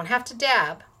again, I don't have to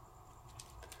dab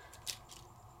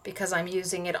because I'm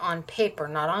using it on paper,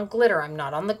 not on glitter. I'm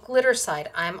not on the glitter side.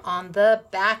 I'm on the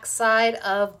back side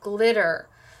of glitter.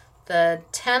 The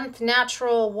 10th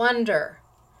natural wonder.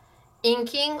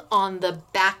 Inking on the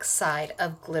back side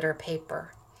of glitter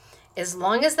paper. As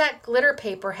long as that glitter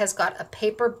paper has got a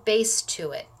paper base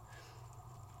to it.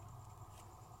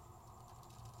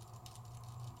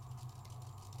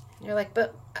 You're like,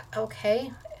 but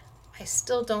okay, I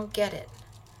still don't get it.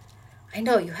 I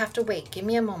know, you have to wait. Give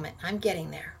me a moment. I'm getting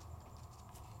there.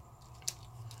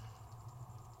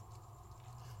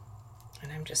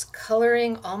 And I'm just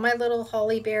coloring all my little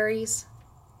holly berries.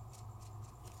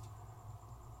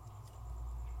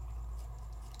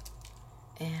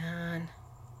 And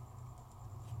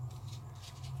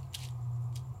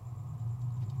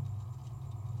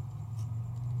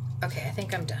okay, I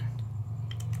think I'm done.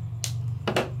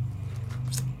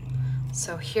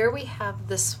 So here we have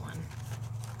this one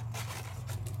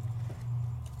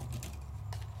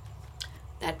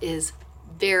that is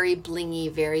very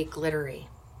blingy, very glittery.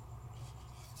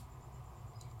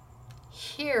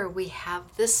 Here we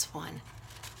have this one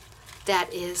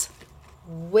that is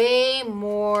way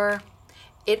more,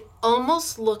 it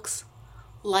almost looks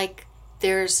like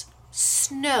there's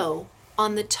snow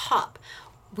on the top.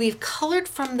 We've colored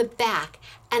from the back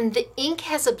and the ink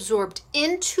has absorbed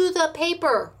into the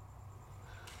paper,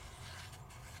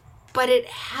 but it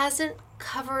hasn't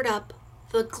covered up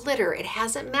the glitter. It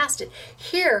hasn't masked it.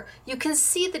 Here you can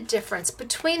see the difference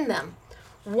between them.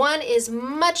 One is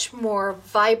much more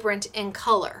vibrant in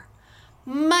color,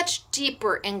 much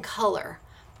deeper in color,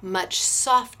 much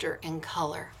softer in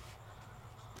color.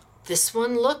 This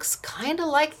one looks kind of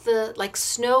like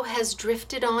snow has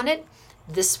drifted on it.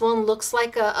 This one looks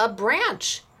like a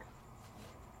branch.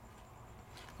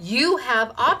 You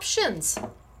have options.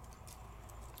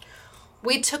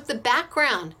 We took the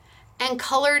background and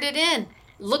colored it in.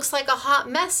 Looks like a hot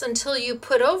mess until you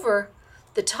put over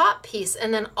the top piece,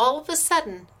 and then all of a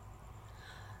sudden,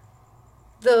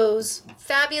 those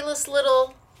fabulous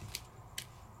little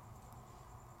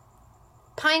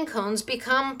pine cones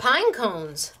become pine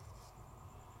cones.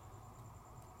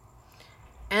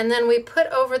 And then we put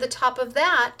over the top of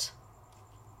that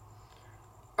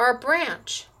our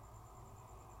branch.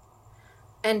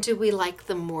 And do we like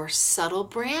the more subtle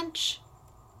branch,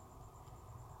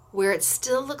 where it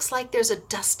still looks like there's a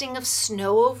dusting of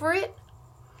snow over it?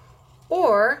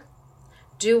 Or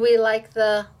do we like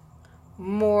the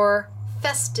more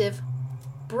festive,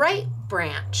 bright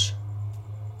branch?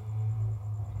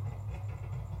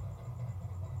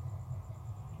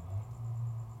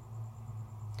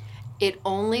 It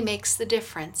only makes the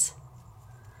difference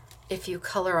if you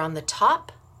color on the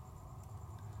top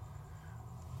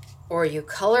or you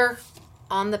color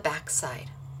on the back side.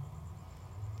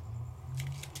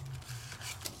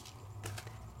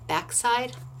 Back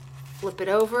side, flip it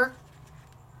over.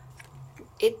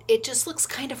 It just looks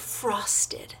kind of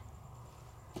frosted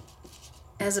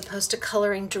as opposed to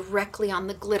coloring directly on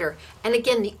the glitter. And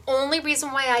again, the only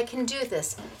reason why I can do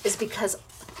this is because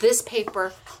this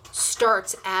paper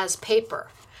starts as paper,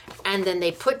 and then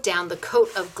they put down the coat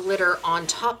of glitter on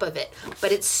top of it,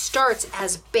 but it starts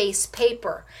as base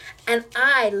paper. And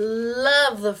I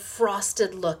love the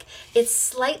frosted look. It's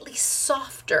slightly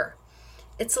softer.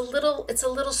 It's a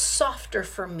little softer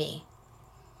for me.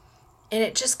 And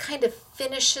it just kind of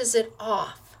finishes it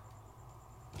off.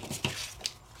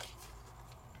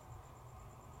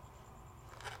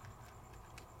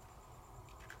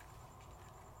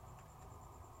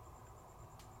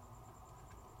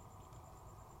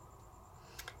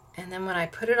 And then when I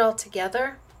put it all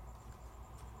together,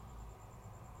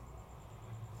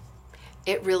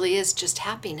 it really is just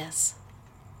happiness.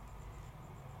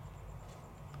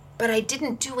 But I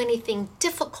didn't do anything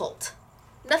difficult,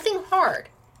 nothing hard.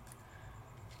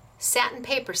 Satin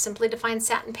paper, simply defined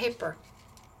satin paper.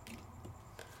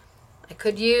 I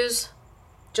could use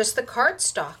just the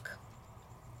cardstock.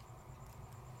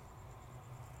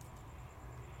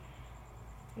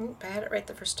 I had it right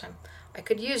the first time. I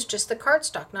could use just the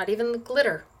cardstock, not even the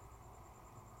glitter.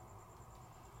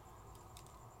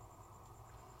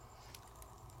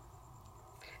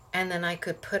 And then I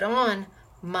could put on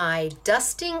my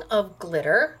dusting of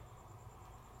glitter.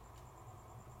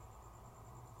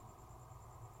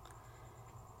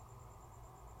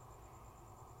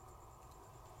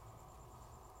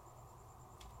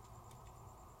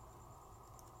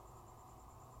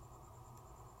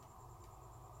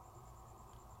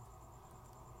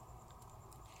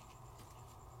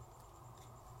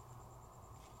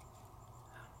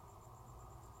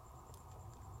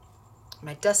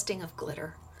 My dusting of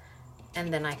glitter,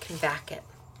 and then I can back it.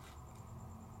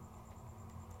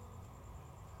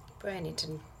 But I need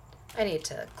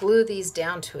to glue these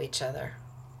down to each other.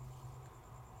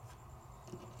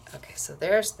 Okay, so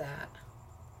there's that.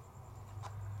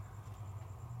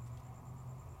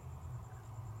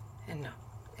 And no,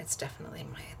 it's definitely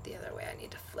the other way. I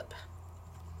need to flip.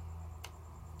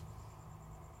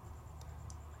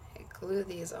 I glue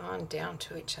these on down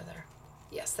to each other.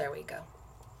 Yes, there we go.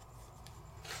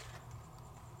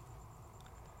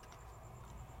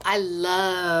 I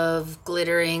love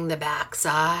glittering the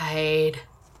backside.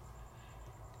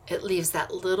 It leaves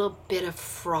that little bit of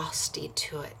frosty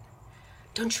to it.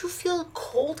 Don't you feel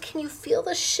cold? Can you feel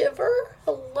the shiver?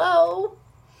 Hello?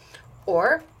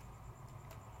 Or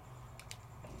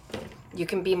you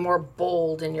can be more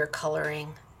bold in your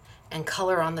coloring and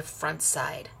color on the front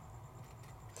side.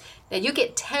 Now you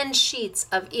get 10 sheets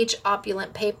of each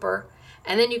opulent paper,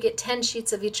 and then you get 10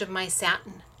 sheets of each of my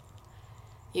satin.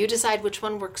 You decide which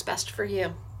one works best for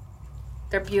you.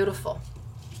 They're beautiful.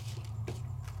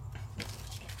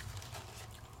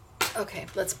 Okay,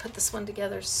 let's put this one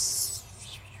together. See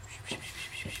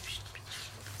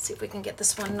if we can get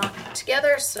this one knocked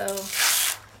together. So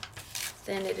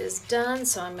then it is done.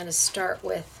 So I'm going to start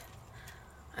with,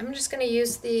 I'm just going to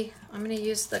use the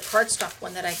cardstock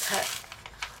one that I cut.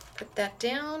 Put that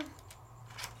down.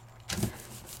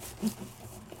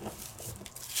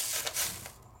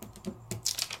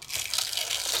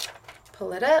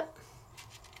 Pull it up,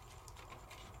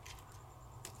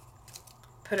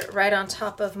 put it right on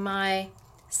top of my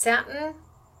satin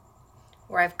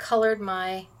where I've colored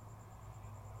my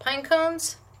pine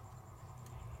cones.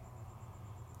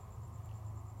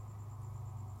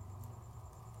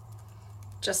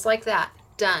 Just like that.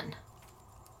 Done.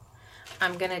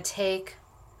 I'm gonna take,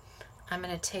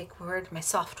 where'd my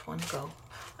soft one go?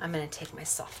 I'm gonna take my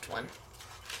soft one.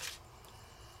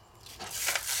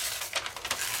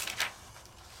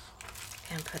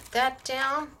 And put that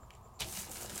down.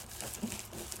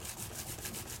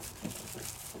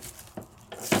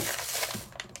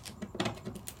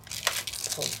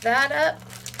 Pull that up.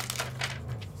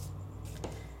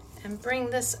 And bring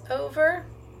this over.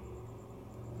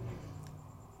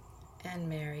 And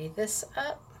marry this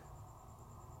up.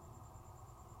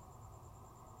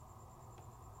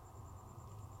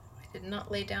 I did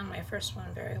not lay down my first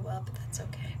one very well, but that's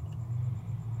okay.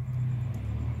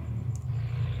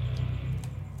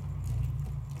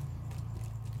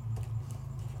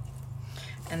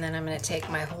 And then I'm going to take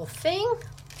my whole thing.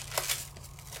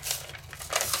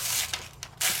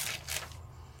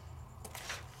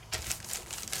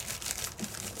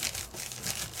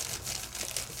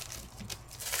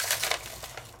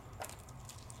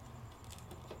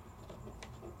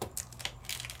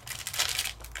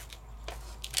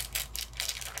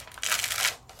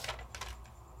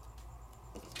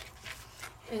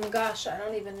 And gosh, I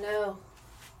don't even know.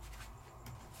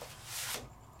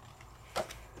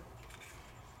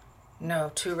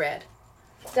 No, too red.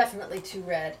 Definitely too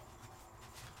red.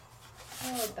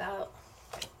 How about,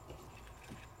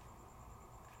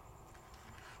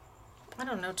 I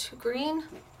don't know, too green?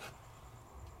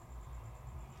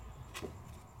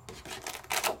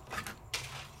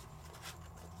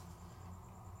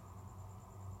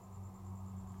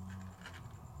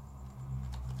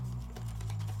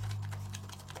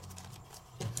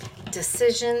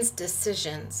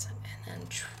 Decisions, and then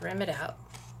trim it out.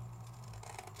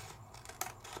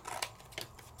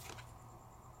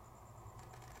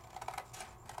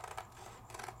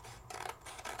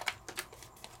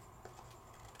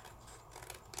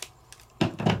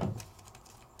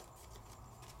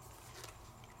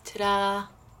 Ta-da!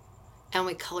 And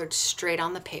we colored straight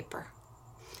on the paper.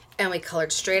 And we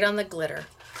colored straight on the glitter.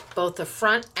 Both the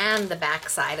front and the back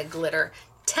side of glitter.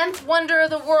 10th wonder of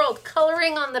the world,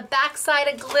 coloring on the back side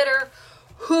of glitter.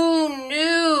 Who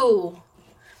knew?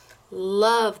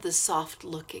 Love the soft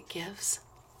look it gives.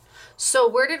 So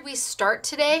where did we start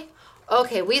today?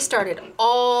 Okay, we started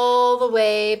all the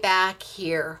way back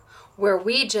here where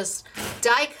we just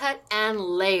die cut and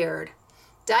layered.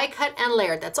 Die cut and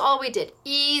layered, that's all we did.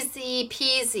 Easy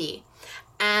peasy.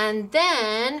 And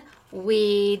then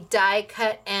we die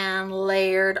cut and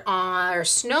layered on our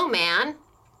snowman.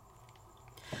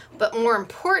 But more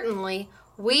importantly,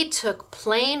 we took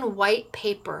plain white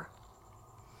paper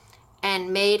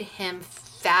and made him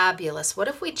fabulous. What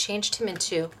if we changed him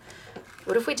into,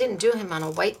 what if we didn't do him on a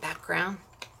white background?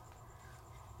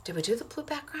 Did we do the blue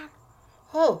background?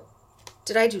 Oh,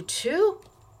 did I do two?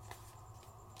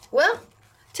 Well,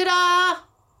 ta-da!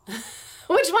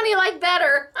 Which one do you like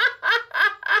better?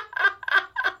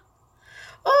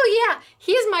 Oh yeah,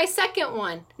 he's my second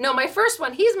one. No, my first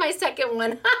one, he's my second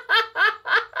one.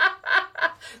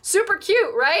 Super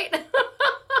cute, right?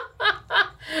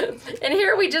 And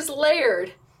here we just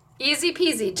layered. Easy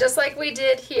peasy, just like we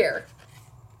did here.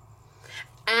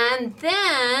 And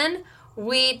then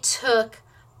we took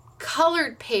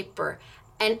colored paper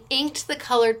and inked the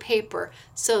colored paper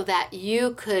so that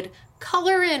you could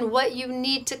color in what you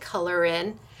need to color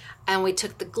in. And we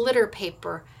took the glitter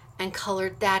paper and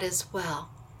colored that as well,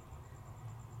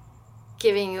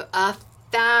 giving you a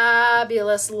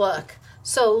fabulous look.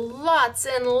 So lots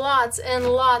and lots and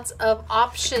lots of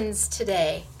options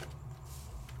today.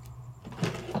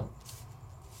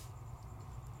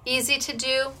 Easy to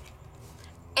do.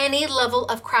 Any level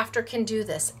of crafter can do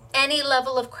this. Any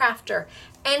level of crafter,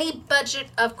 any budget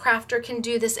of crafter can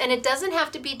do this. And it doesn't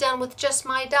have to be done with just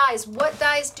my dies. What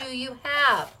dies do you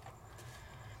have?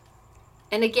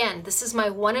 And again, this is my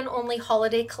one and only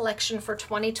holiday collection for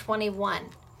 2021.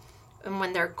 And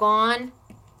when they're gone,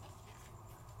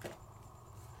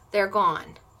 they're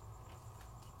gone.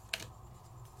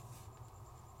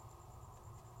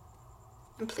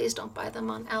 And please don't buy them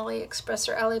on AliExpress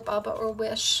or Alibaba or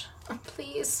Wish.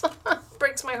 Please.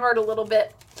 Breaks my heart a little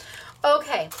bit.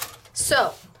 Okay,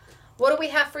 so what do we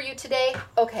have for you today?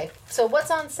 Okay, so what's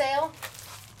on sale?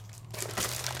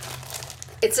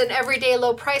 It's an everyday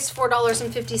low price,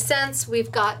 $4.50.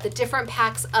 We've got the different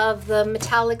packs of the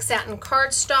metallic satin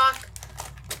cardstock,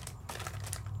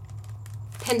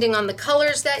 depending on the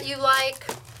colors that you like.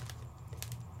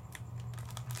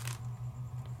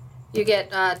 You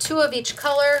get 2 of each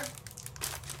color.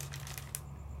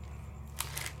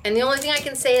 And the only thing I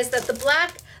can say is that the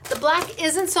black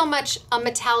isn't so much a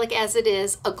metallic as it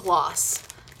is a gloss.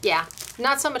 Yeah,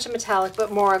 not so much a metallic,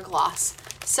 but more a gloss.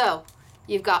 So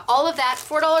You've got all of that,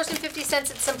 $4.50 at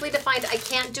Simply Defined. I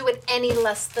can't do it any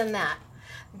less than that.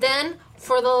 Then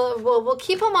for the, we'll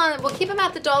keep them at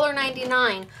the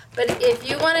 $1.99, but if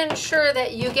you want to ensure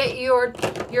that you get your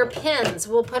pins,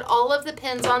 we'll put all of the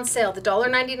pins on sale, the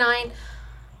 $1.99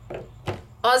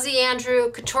 Aussie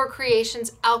Andrew Couture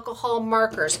Creations alcohol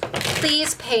markers.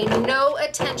 Please pay no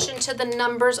attention to the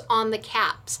numbers on the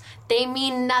caps. They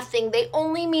mean nothing. They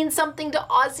only mean something to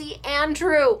Aussie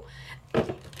Andrew.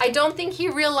 I don't think he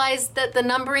realized that the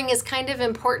numbering is kind of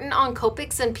important on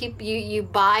Copics, and you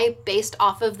buy based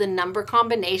off of the number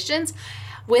combinations.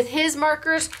 With his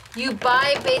markers, you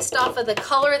buy based off of the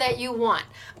color that you want,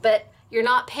 but you're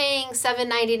not paying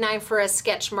 $7.99 for a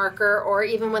sketch marker, or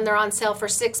even when they're on sale for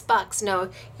 $6. No,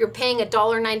 you're paying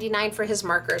 $1.99 for his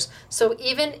markers. So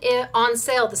even if on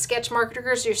sale, the sketch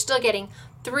markers, you're still getting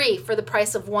 3 for the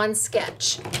price of 1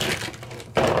 sketch.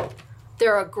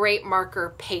 They're a great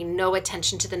marker. Pay no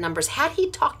attention to the numbers. Had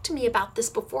he talked to me about this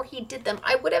before he did them,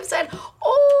 I would have said,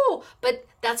 oh, but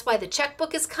that's why the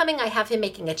checkbook is coming. I have him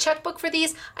making a checkbook for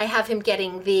these. I have him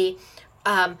getting the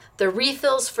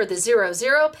refills for the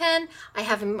 00 pen. I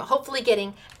have him hopefully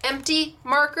getting empty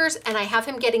markers, and I have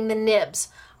him getting the nibs.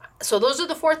 So those are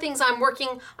the 4 things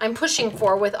I'm pushing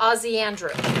for with Aussie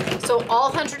Andrew. So all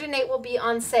 108 will be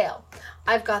on sale.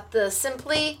 I've got the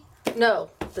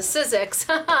the Sizzix.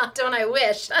 Don't I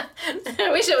wish?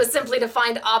 I wish it was Simply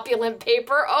Defined opulent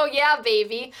paper. Oh yeah,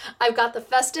 baby. I've got the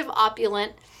festive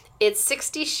opulent. It's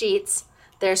 60 sheets.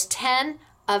 There's 10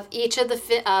 of each of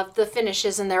the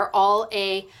finishes, and they're all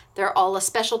a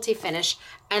specialty finish,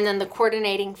 and then the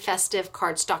coordinating festive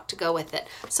cardstock to go with it.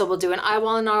 So we'll do an I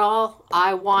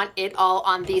want it all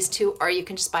on these 2, or you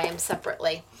can just buy them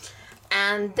separately.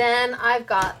 And then I've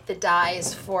got the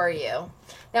dies for you.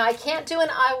 Now I can't do an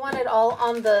I want it all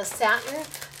on the satin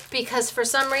because for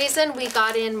some reason we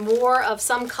got in more of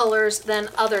some colors than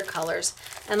other colors.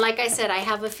 And like I said, I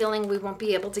have a feeling we won't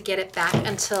be able to get it back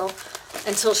until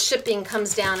shipping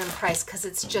comes down in price, because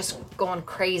it's just going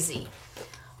crazy.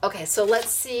 Okay, so let's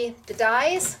see the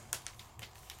dies.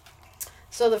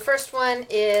 So the first one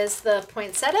is the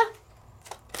poinsettia.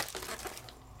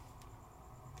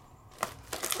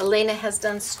 Elena has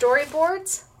done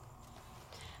storyboards.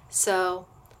 So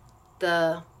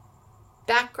the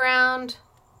background,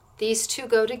 these 2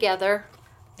 go together,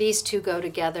 these 2 go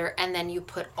together, and then you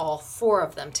put all 4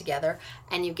 of them together,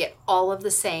 and you get all of the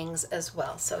sayings as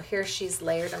well. So here she's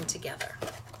layered them together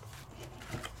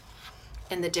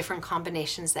in the different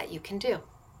combinations that you can do.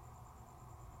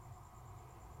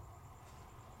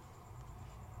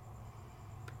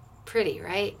 Pretty,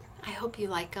 right? I hope you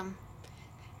like them.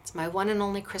 It's my one and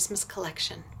only Christmas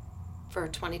collection for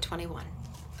 2021.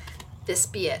 This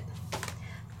be it.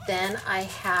 Then I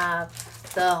have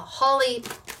the holly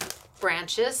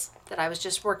branches that I was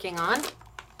just working on.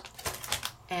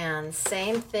 And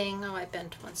same thing. Oh, I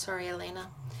bent one. Sorry, Elena.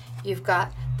 You've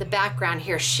got the background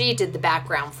here. She did the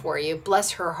background for you.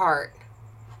 Bless her heart.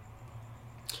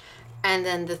 And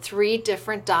then the 3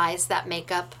 different dies that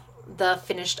make up the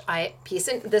finished piece.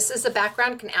 And this is the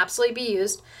background, can absolutely be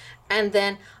used. And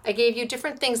then I gave you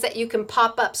different things that you can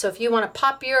pop up. So if you want to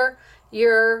pop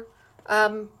your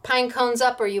pine cones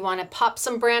up, or you want to pop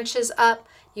some branches up,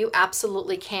 you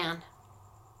absolutely can.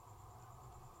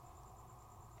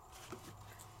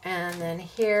 And then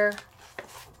here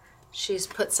she's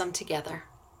put some together.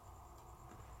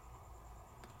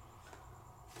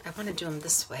 I want to do them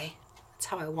this way. That's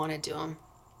how I want to do them.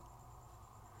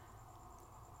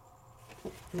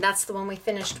 And that's the one we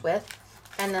finished with.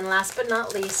 And then last but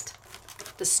not least,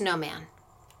 the snowman.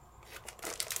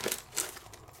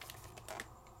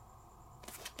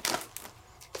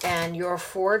 And your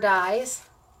 4 dies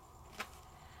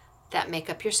that make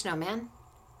up your snowman.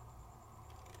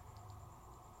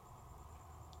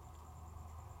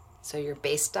 So your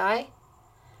base die,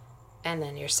 and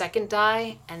then your second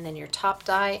die, and then your top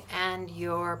die, and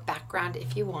your background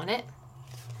if you want it.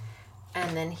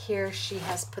 And then here she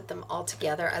has put them all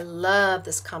together. I love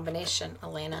this combination,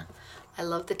 Elena. I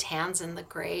love the tans and the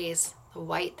grays, the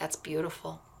white, that's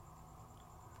beautiful.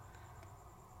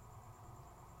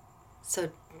 So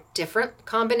different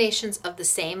combinations of the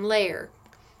same layer.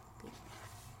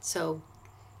 So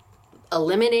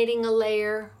eliminating a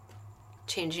layer,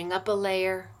 changing up a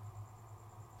layer.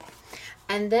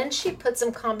 And then she put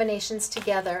some combinations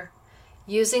together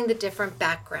using the different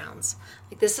backgrounds.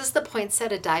 Like this is the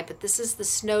poinsettia die, but this is the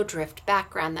snowdrift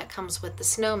background that comes with the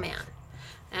snowman.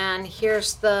 And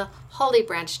here's the holly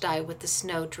branch die with the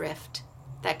snowdrift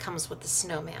that comes with the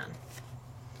snowman.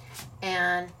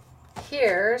 And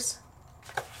here's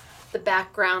the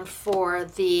background for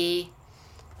the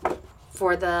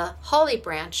holly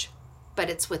branch, but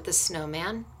it's with the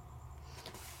snowman.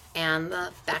 And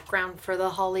the background for the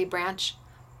holly branch,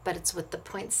 but it's with the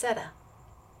poinsettia.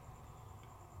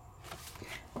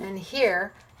 And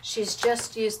here, she's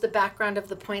just used the background of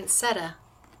the poinsettia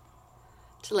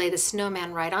to lay the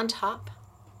snowman right on top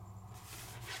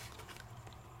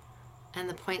and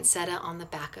the poinsettia on the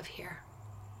back of here.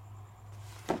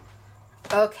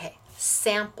 Okay,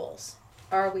 samples.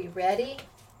 Are we ready?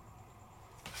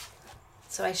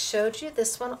 So I showed you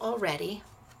this one already.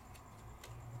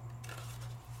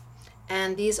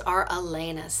 And these are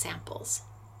Elena's samples.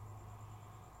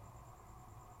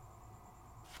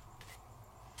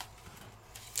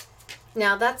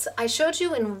 Now I showed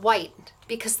you in white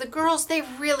because the girls, they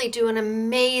really do an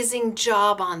amazing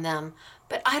job on them.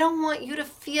 But I don't want you to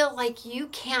feel like you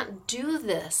can't do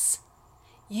this.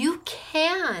 You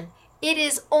can. It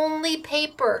is only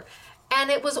paper. And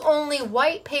it was only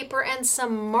white paper and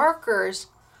some markers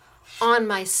on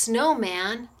my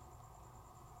snowman.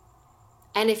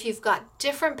 And if you've got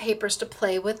different papers to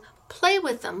play with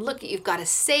them. Look, you've got a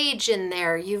sage in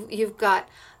there. You've got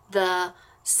the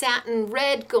satin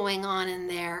red going on in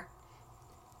there.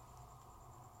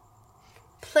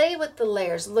 Play with the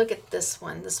layers. Look at this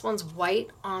one. This one's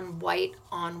white on white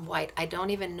on white. I don't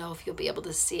even know if you'll be able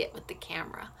to see it with the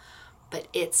camera, but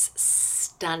it's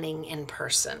stunning in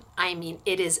person. I mean,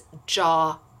 it is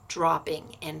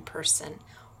jaw-dropping in person.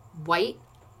 White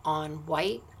on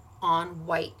white on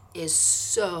white is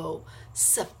so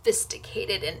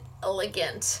sophisticated and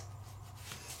elegant.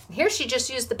 And here she just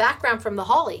used the background from the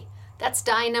holly. That's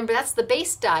that's the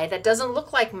base dye. That doesn't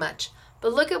look like much,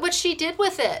 but look at what she did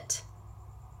with it.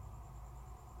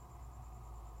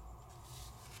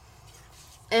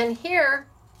 And here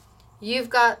you've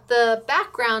got the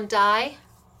background dye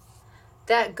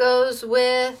that goes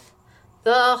with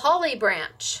the holly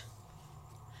branch.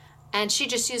 And she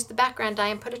just used the background dye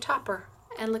and put a topper.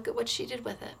 And look at what she did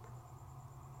with it.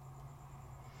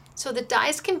 So the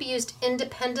dyes can be used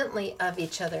independently of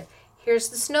each other. Here's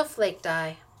the snowflake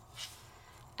dye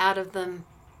out of the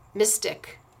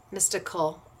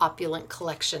Mystical Opulent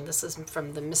collection. This is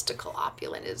from the Mystical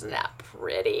Opulent. Isn't that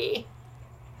pretty?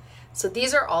 So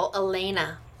these are all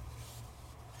Elena.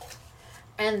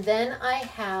 And then I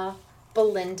have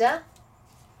Belinda.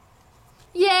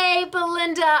 Yay,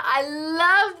 Belinda! I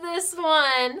love this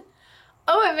one.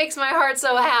 Oh, it makes my heart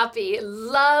so happy.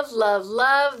 Love, love,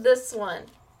 love this one.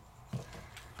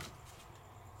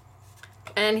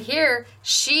 And here,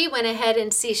 she went ahead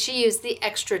and she used the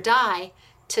extra dye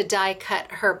to die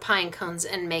cut her pine cones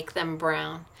and make them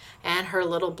brown. And her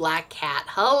little black cat.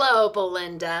 Hello,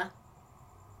 Belinda.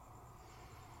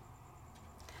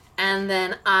 And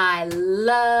then I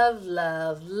love,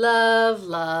 love, love,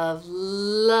 love,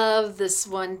 love this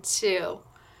one too.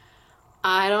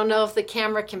 I don't know if the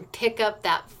camera can pick up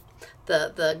that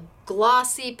the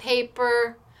glossy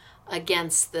paper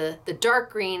against the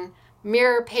dark green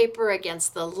mirror paper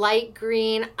against the light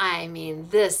green. I mean,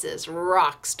 this is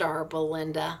rock star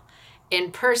Belinda.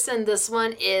 In person, this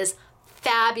one is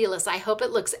fabulous. I hope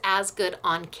it looks as good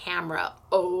on camera.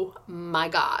 Oh my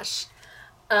gosh.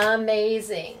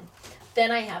 Amazing.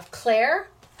 Then I have Claire.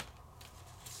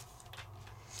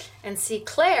 And see,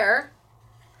 Claire,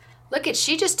 look at,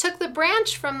 she just took the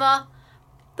branch from the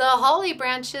holly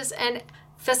branches and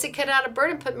fussy cut out a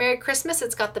bird and put Merry Christmas.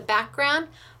 It's got the background,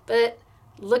 but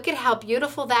look at how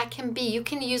beautiful that can be. You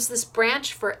can use this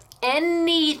branch for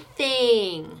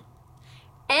anything.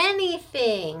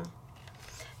 Anything.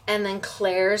 And then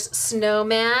Claire's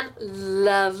snowman.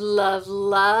 Love, love,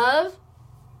 love.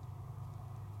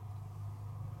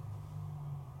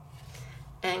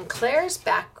 And Claire's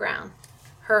background,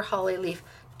 her holly leaf,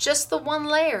 just the one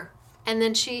layer. And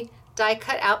then she die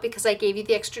cut out, because I gave you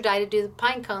the extra dye to do the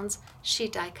pine cones, she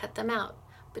die cut them out.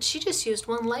 But she just used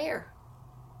one layer.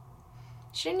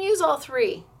 She didn't use all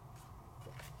three.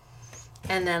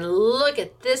 And then look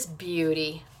at this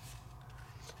beauty.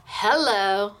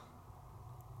 Hello.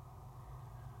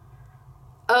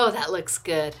 Oh, that looks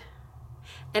good.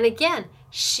 And again,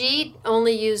 she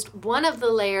only used one of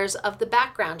the layers of the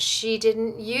background. She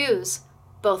didn't use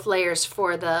both layers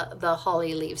for the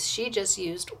holly leaves. She just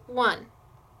used one.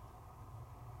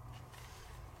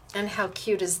 And how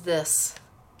cute is this?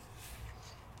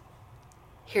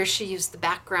 Here she used the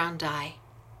background dye.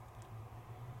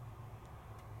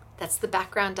 That's the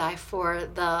background dye for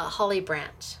the holly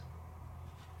branch.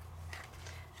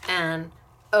 And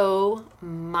oh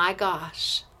my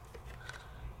gosh.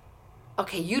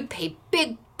 Okay, you'd pay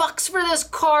big bucks for this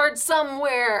card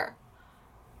somewhere.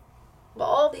 Well,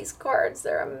 all these cards,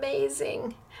 they're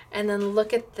amazing. And then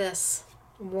look at this.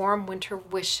 Warm winter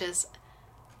wishes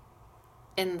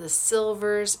in the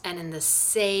silvers and in the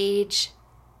sage.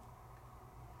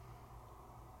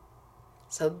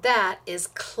 So that is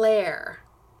Claire.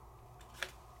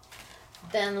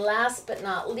 Then last but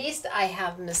not least, I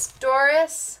have Miss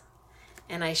Doris.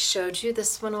 And I showed you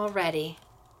this one already.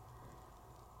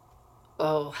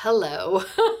 Oh, hello.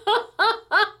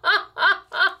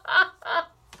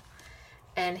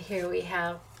 And here we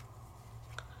have,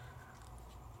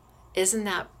 isn't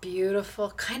that beautiful?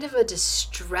 Kind of a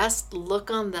distressed look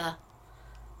on the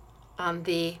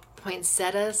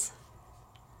poinsettias.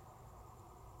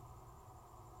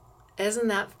 Isn't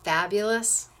that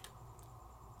fabulous?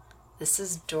 This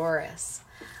is Doris.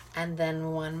 And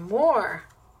then one more.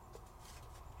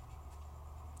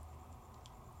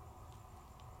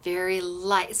 Very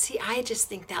light. See, I just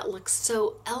think that looks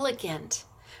so elegant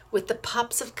with the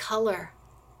pops of color.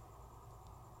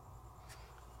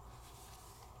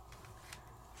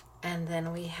 And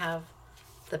then we have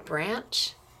the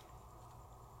branch.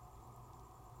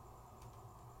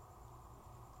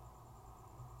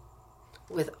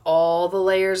 With all the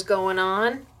layers going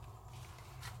on.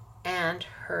 And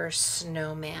her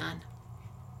snowman.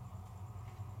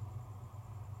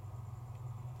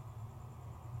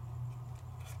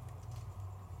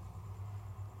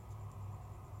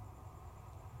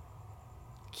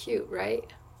 Cute, right?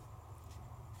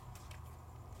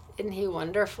 Isn't he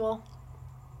wonderful?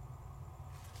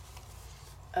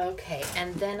 Okay,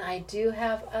 and then I do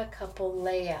have a couple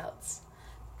layouts.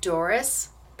 Doris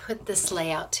put this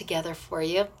layout together for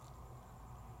you.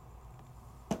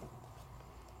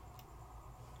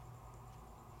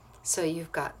 So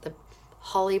you've got the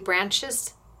holly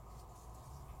branches.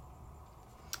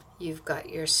 You've got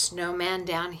your snowman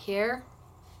down here.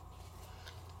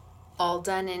 All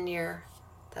done in your,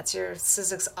 that's your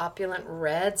Sizzix Opulent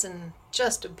Reds, and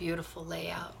just a beautiful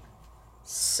layout.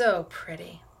 So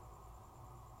pretty.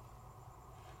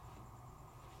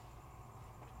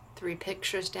 3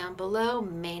 pictures down below,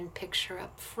 main picture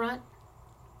up front.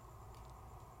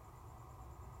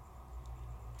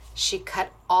 She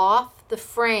cut off the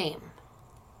frame.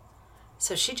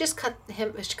 So she just cut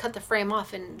the frame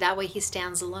off, and that way he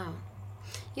stands alone.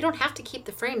 You don't have to keep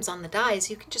the frames on the dies,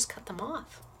 you can just cut them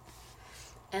off.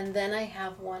 And then I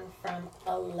have one from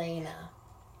Elena.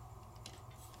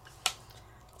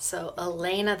 So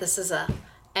Elena, this is a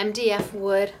MDF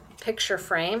wood picture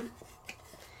frame.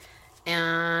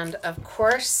 And of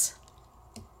course,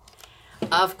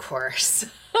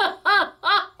 isn't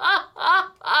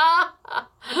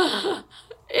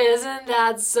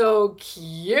that so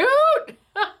cute?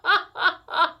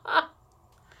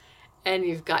 And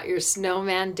you've got your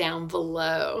snowman down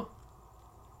below.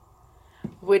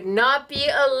 Would not be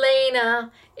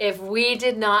Elena if we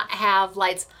did not have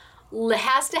lights.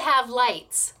 Has to have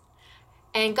lights.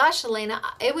 And gosh, Elena,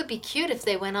 it would be cute if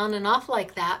they went on and off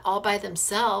like that all by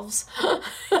themselves. I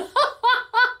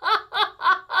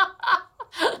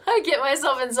get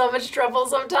myself in so much trouble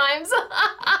sometimes.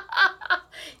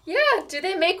 Yeah, do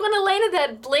they make one, Elena,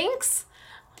 that blinks?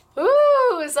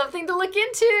 Ooh, something to look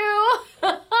into.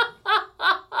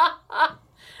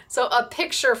 So a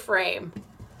picture frame.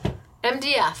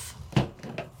 MDF.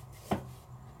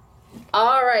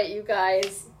 All right, you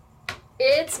guys.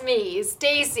 It's me,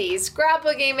 Stacy,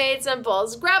 Scrapbooking Made Simple,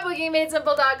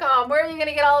 scrapbookingmadesimple.com. Where are you going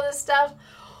to get all this stuff?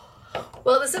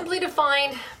 Well, the Simply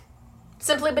Defined,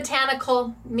 Simply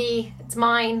Botanical, me, it's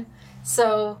mine.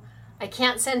 So I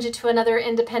can't send you to another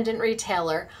independent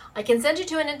retailer. I can send you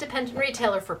to an independent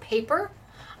retailer for paper.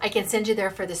 I can send you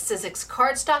there for the Sizzix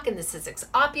cardstock and the Sizzix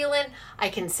Opulent. I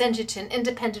can send you to an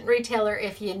independent retailer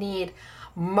if you need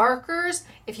markers.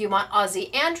 If you want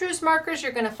Ozzie Andrews markers,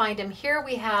 you're going to find them here.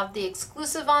 We have the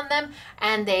exclusive on them,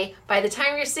 and by the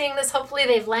time you're seeing this, hopefully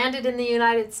they've landed in the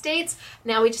United States.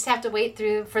 Now we just have to wait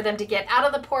for them to get out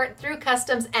of the port, through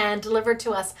customs, and delivered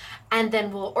to us, and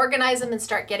then we'll organize them and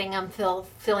start getting them,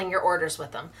 filling your orders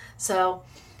with them. So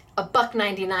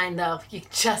 $1.99 though, you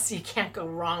can't go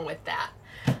wrong with that.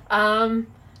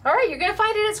 All right, you're going to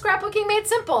find it at Scrapbooking Made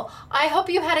Simple. I hope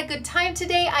you had a good time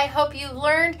today. I hope you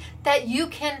learned that you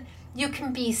can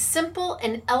be simple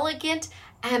and elegant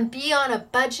and be on a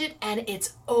budget, and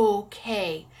it's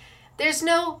okay.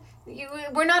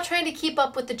 We're not trying to keep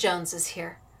up with the Joneses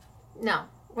here. No,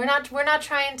 we're not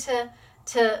trying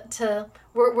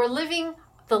we're living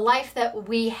the life that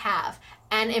we have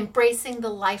and embracing the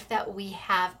life that we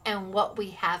have and what we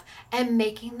have and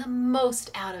making the most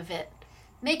out of it.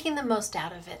 Making the most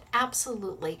out of it,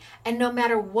 absolutely. And no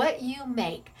matter what you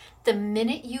make, the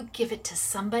minute you give it to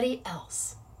somebody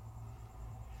else,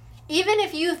 even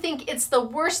if you think it's the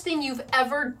worst thing you've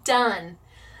ever done,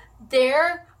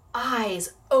 their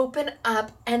eyes open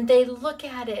up and they look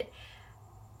at it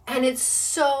And it's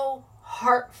so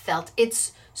heartfelt.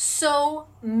 It's so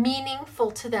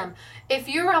meaningful to them. If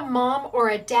you're a mom or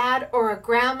a dad or a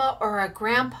grandma or a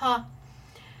grandpa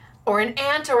or an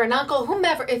aunt or an uncle,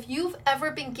 whomever, if you've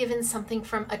ever been given something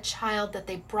from a child that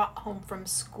they brought home from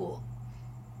school,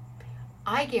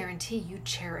 I guarantee you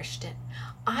cherished it.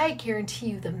 I guarantee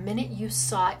you the minute you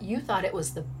saw it, you thought it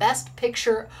was the best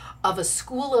picture of a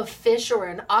school of fish or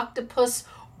an octopus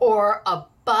or a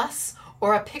bus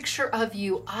or a picture of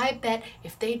you. I bet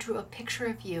if they drew a picture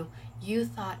of you, you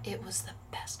thought it was the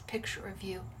best picture of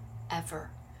you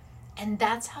ever. And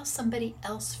that's how somebody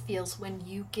else feels when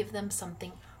you give them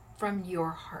something from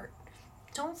your heart.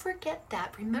 Don't forget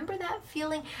that. Remember that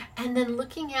feeling, and then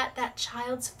looking at that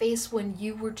child's face when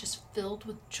you were just filled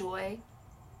with joy.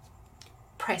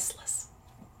 Priceless.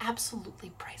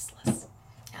 Absolutely priceless.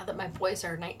 Now that my boys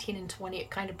are 19 and 20, it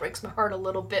kind of breaks my heart a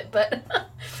little bit, but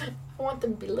I want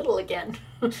them to be little again.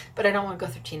 But I don't want to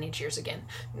go through teenage years again.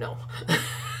 No.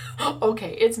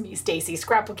 Okay, it's me, Stacy.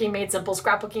 Scrapbooking Made Simple,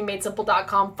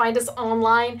 scrapbookingmadesimple.com. Find us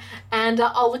online, and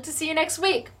I'll look to see you next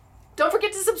week. Don't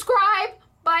forget to subscribe.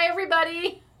 Bye,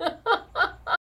 everybody.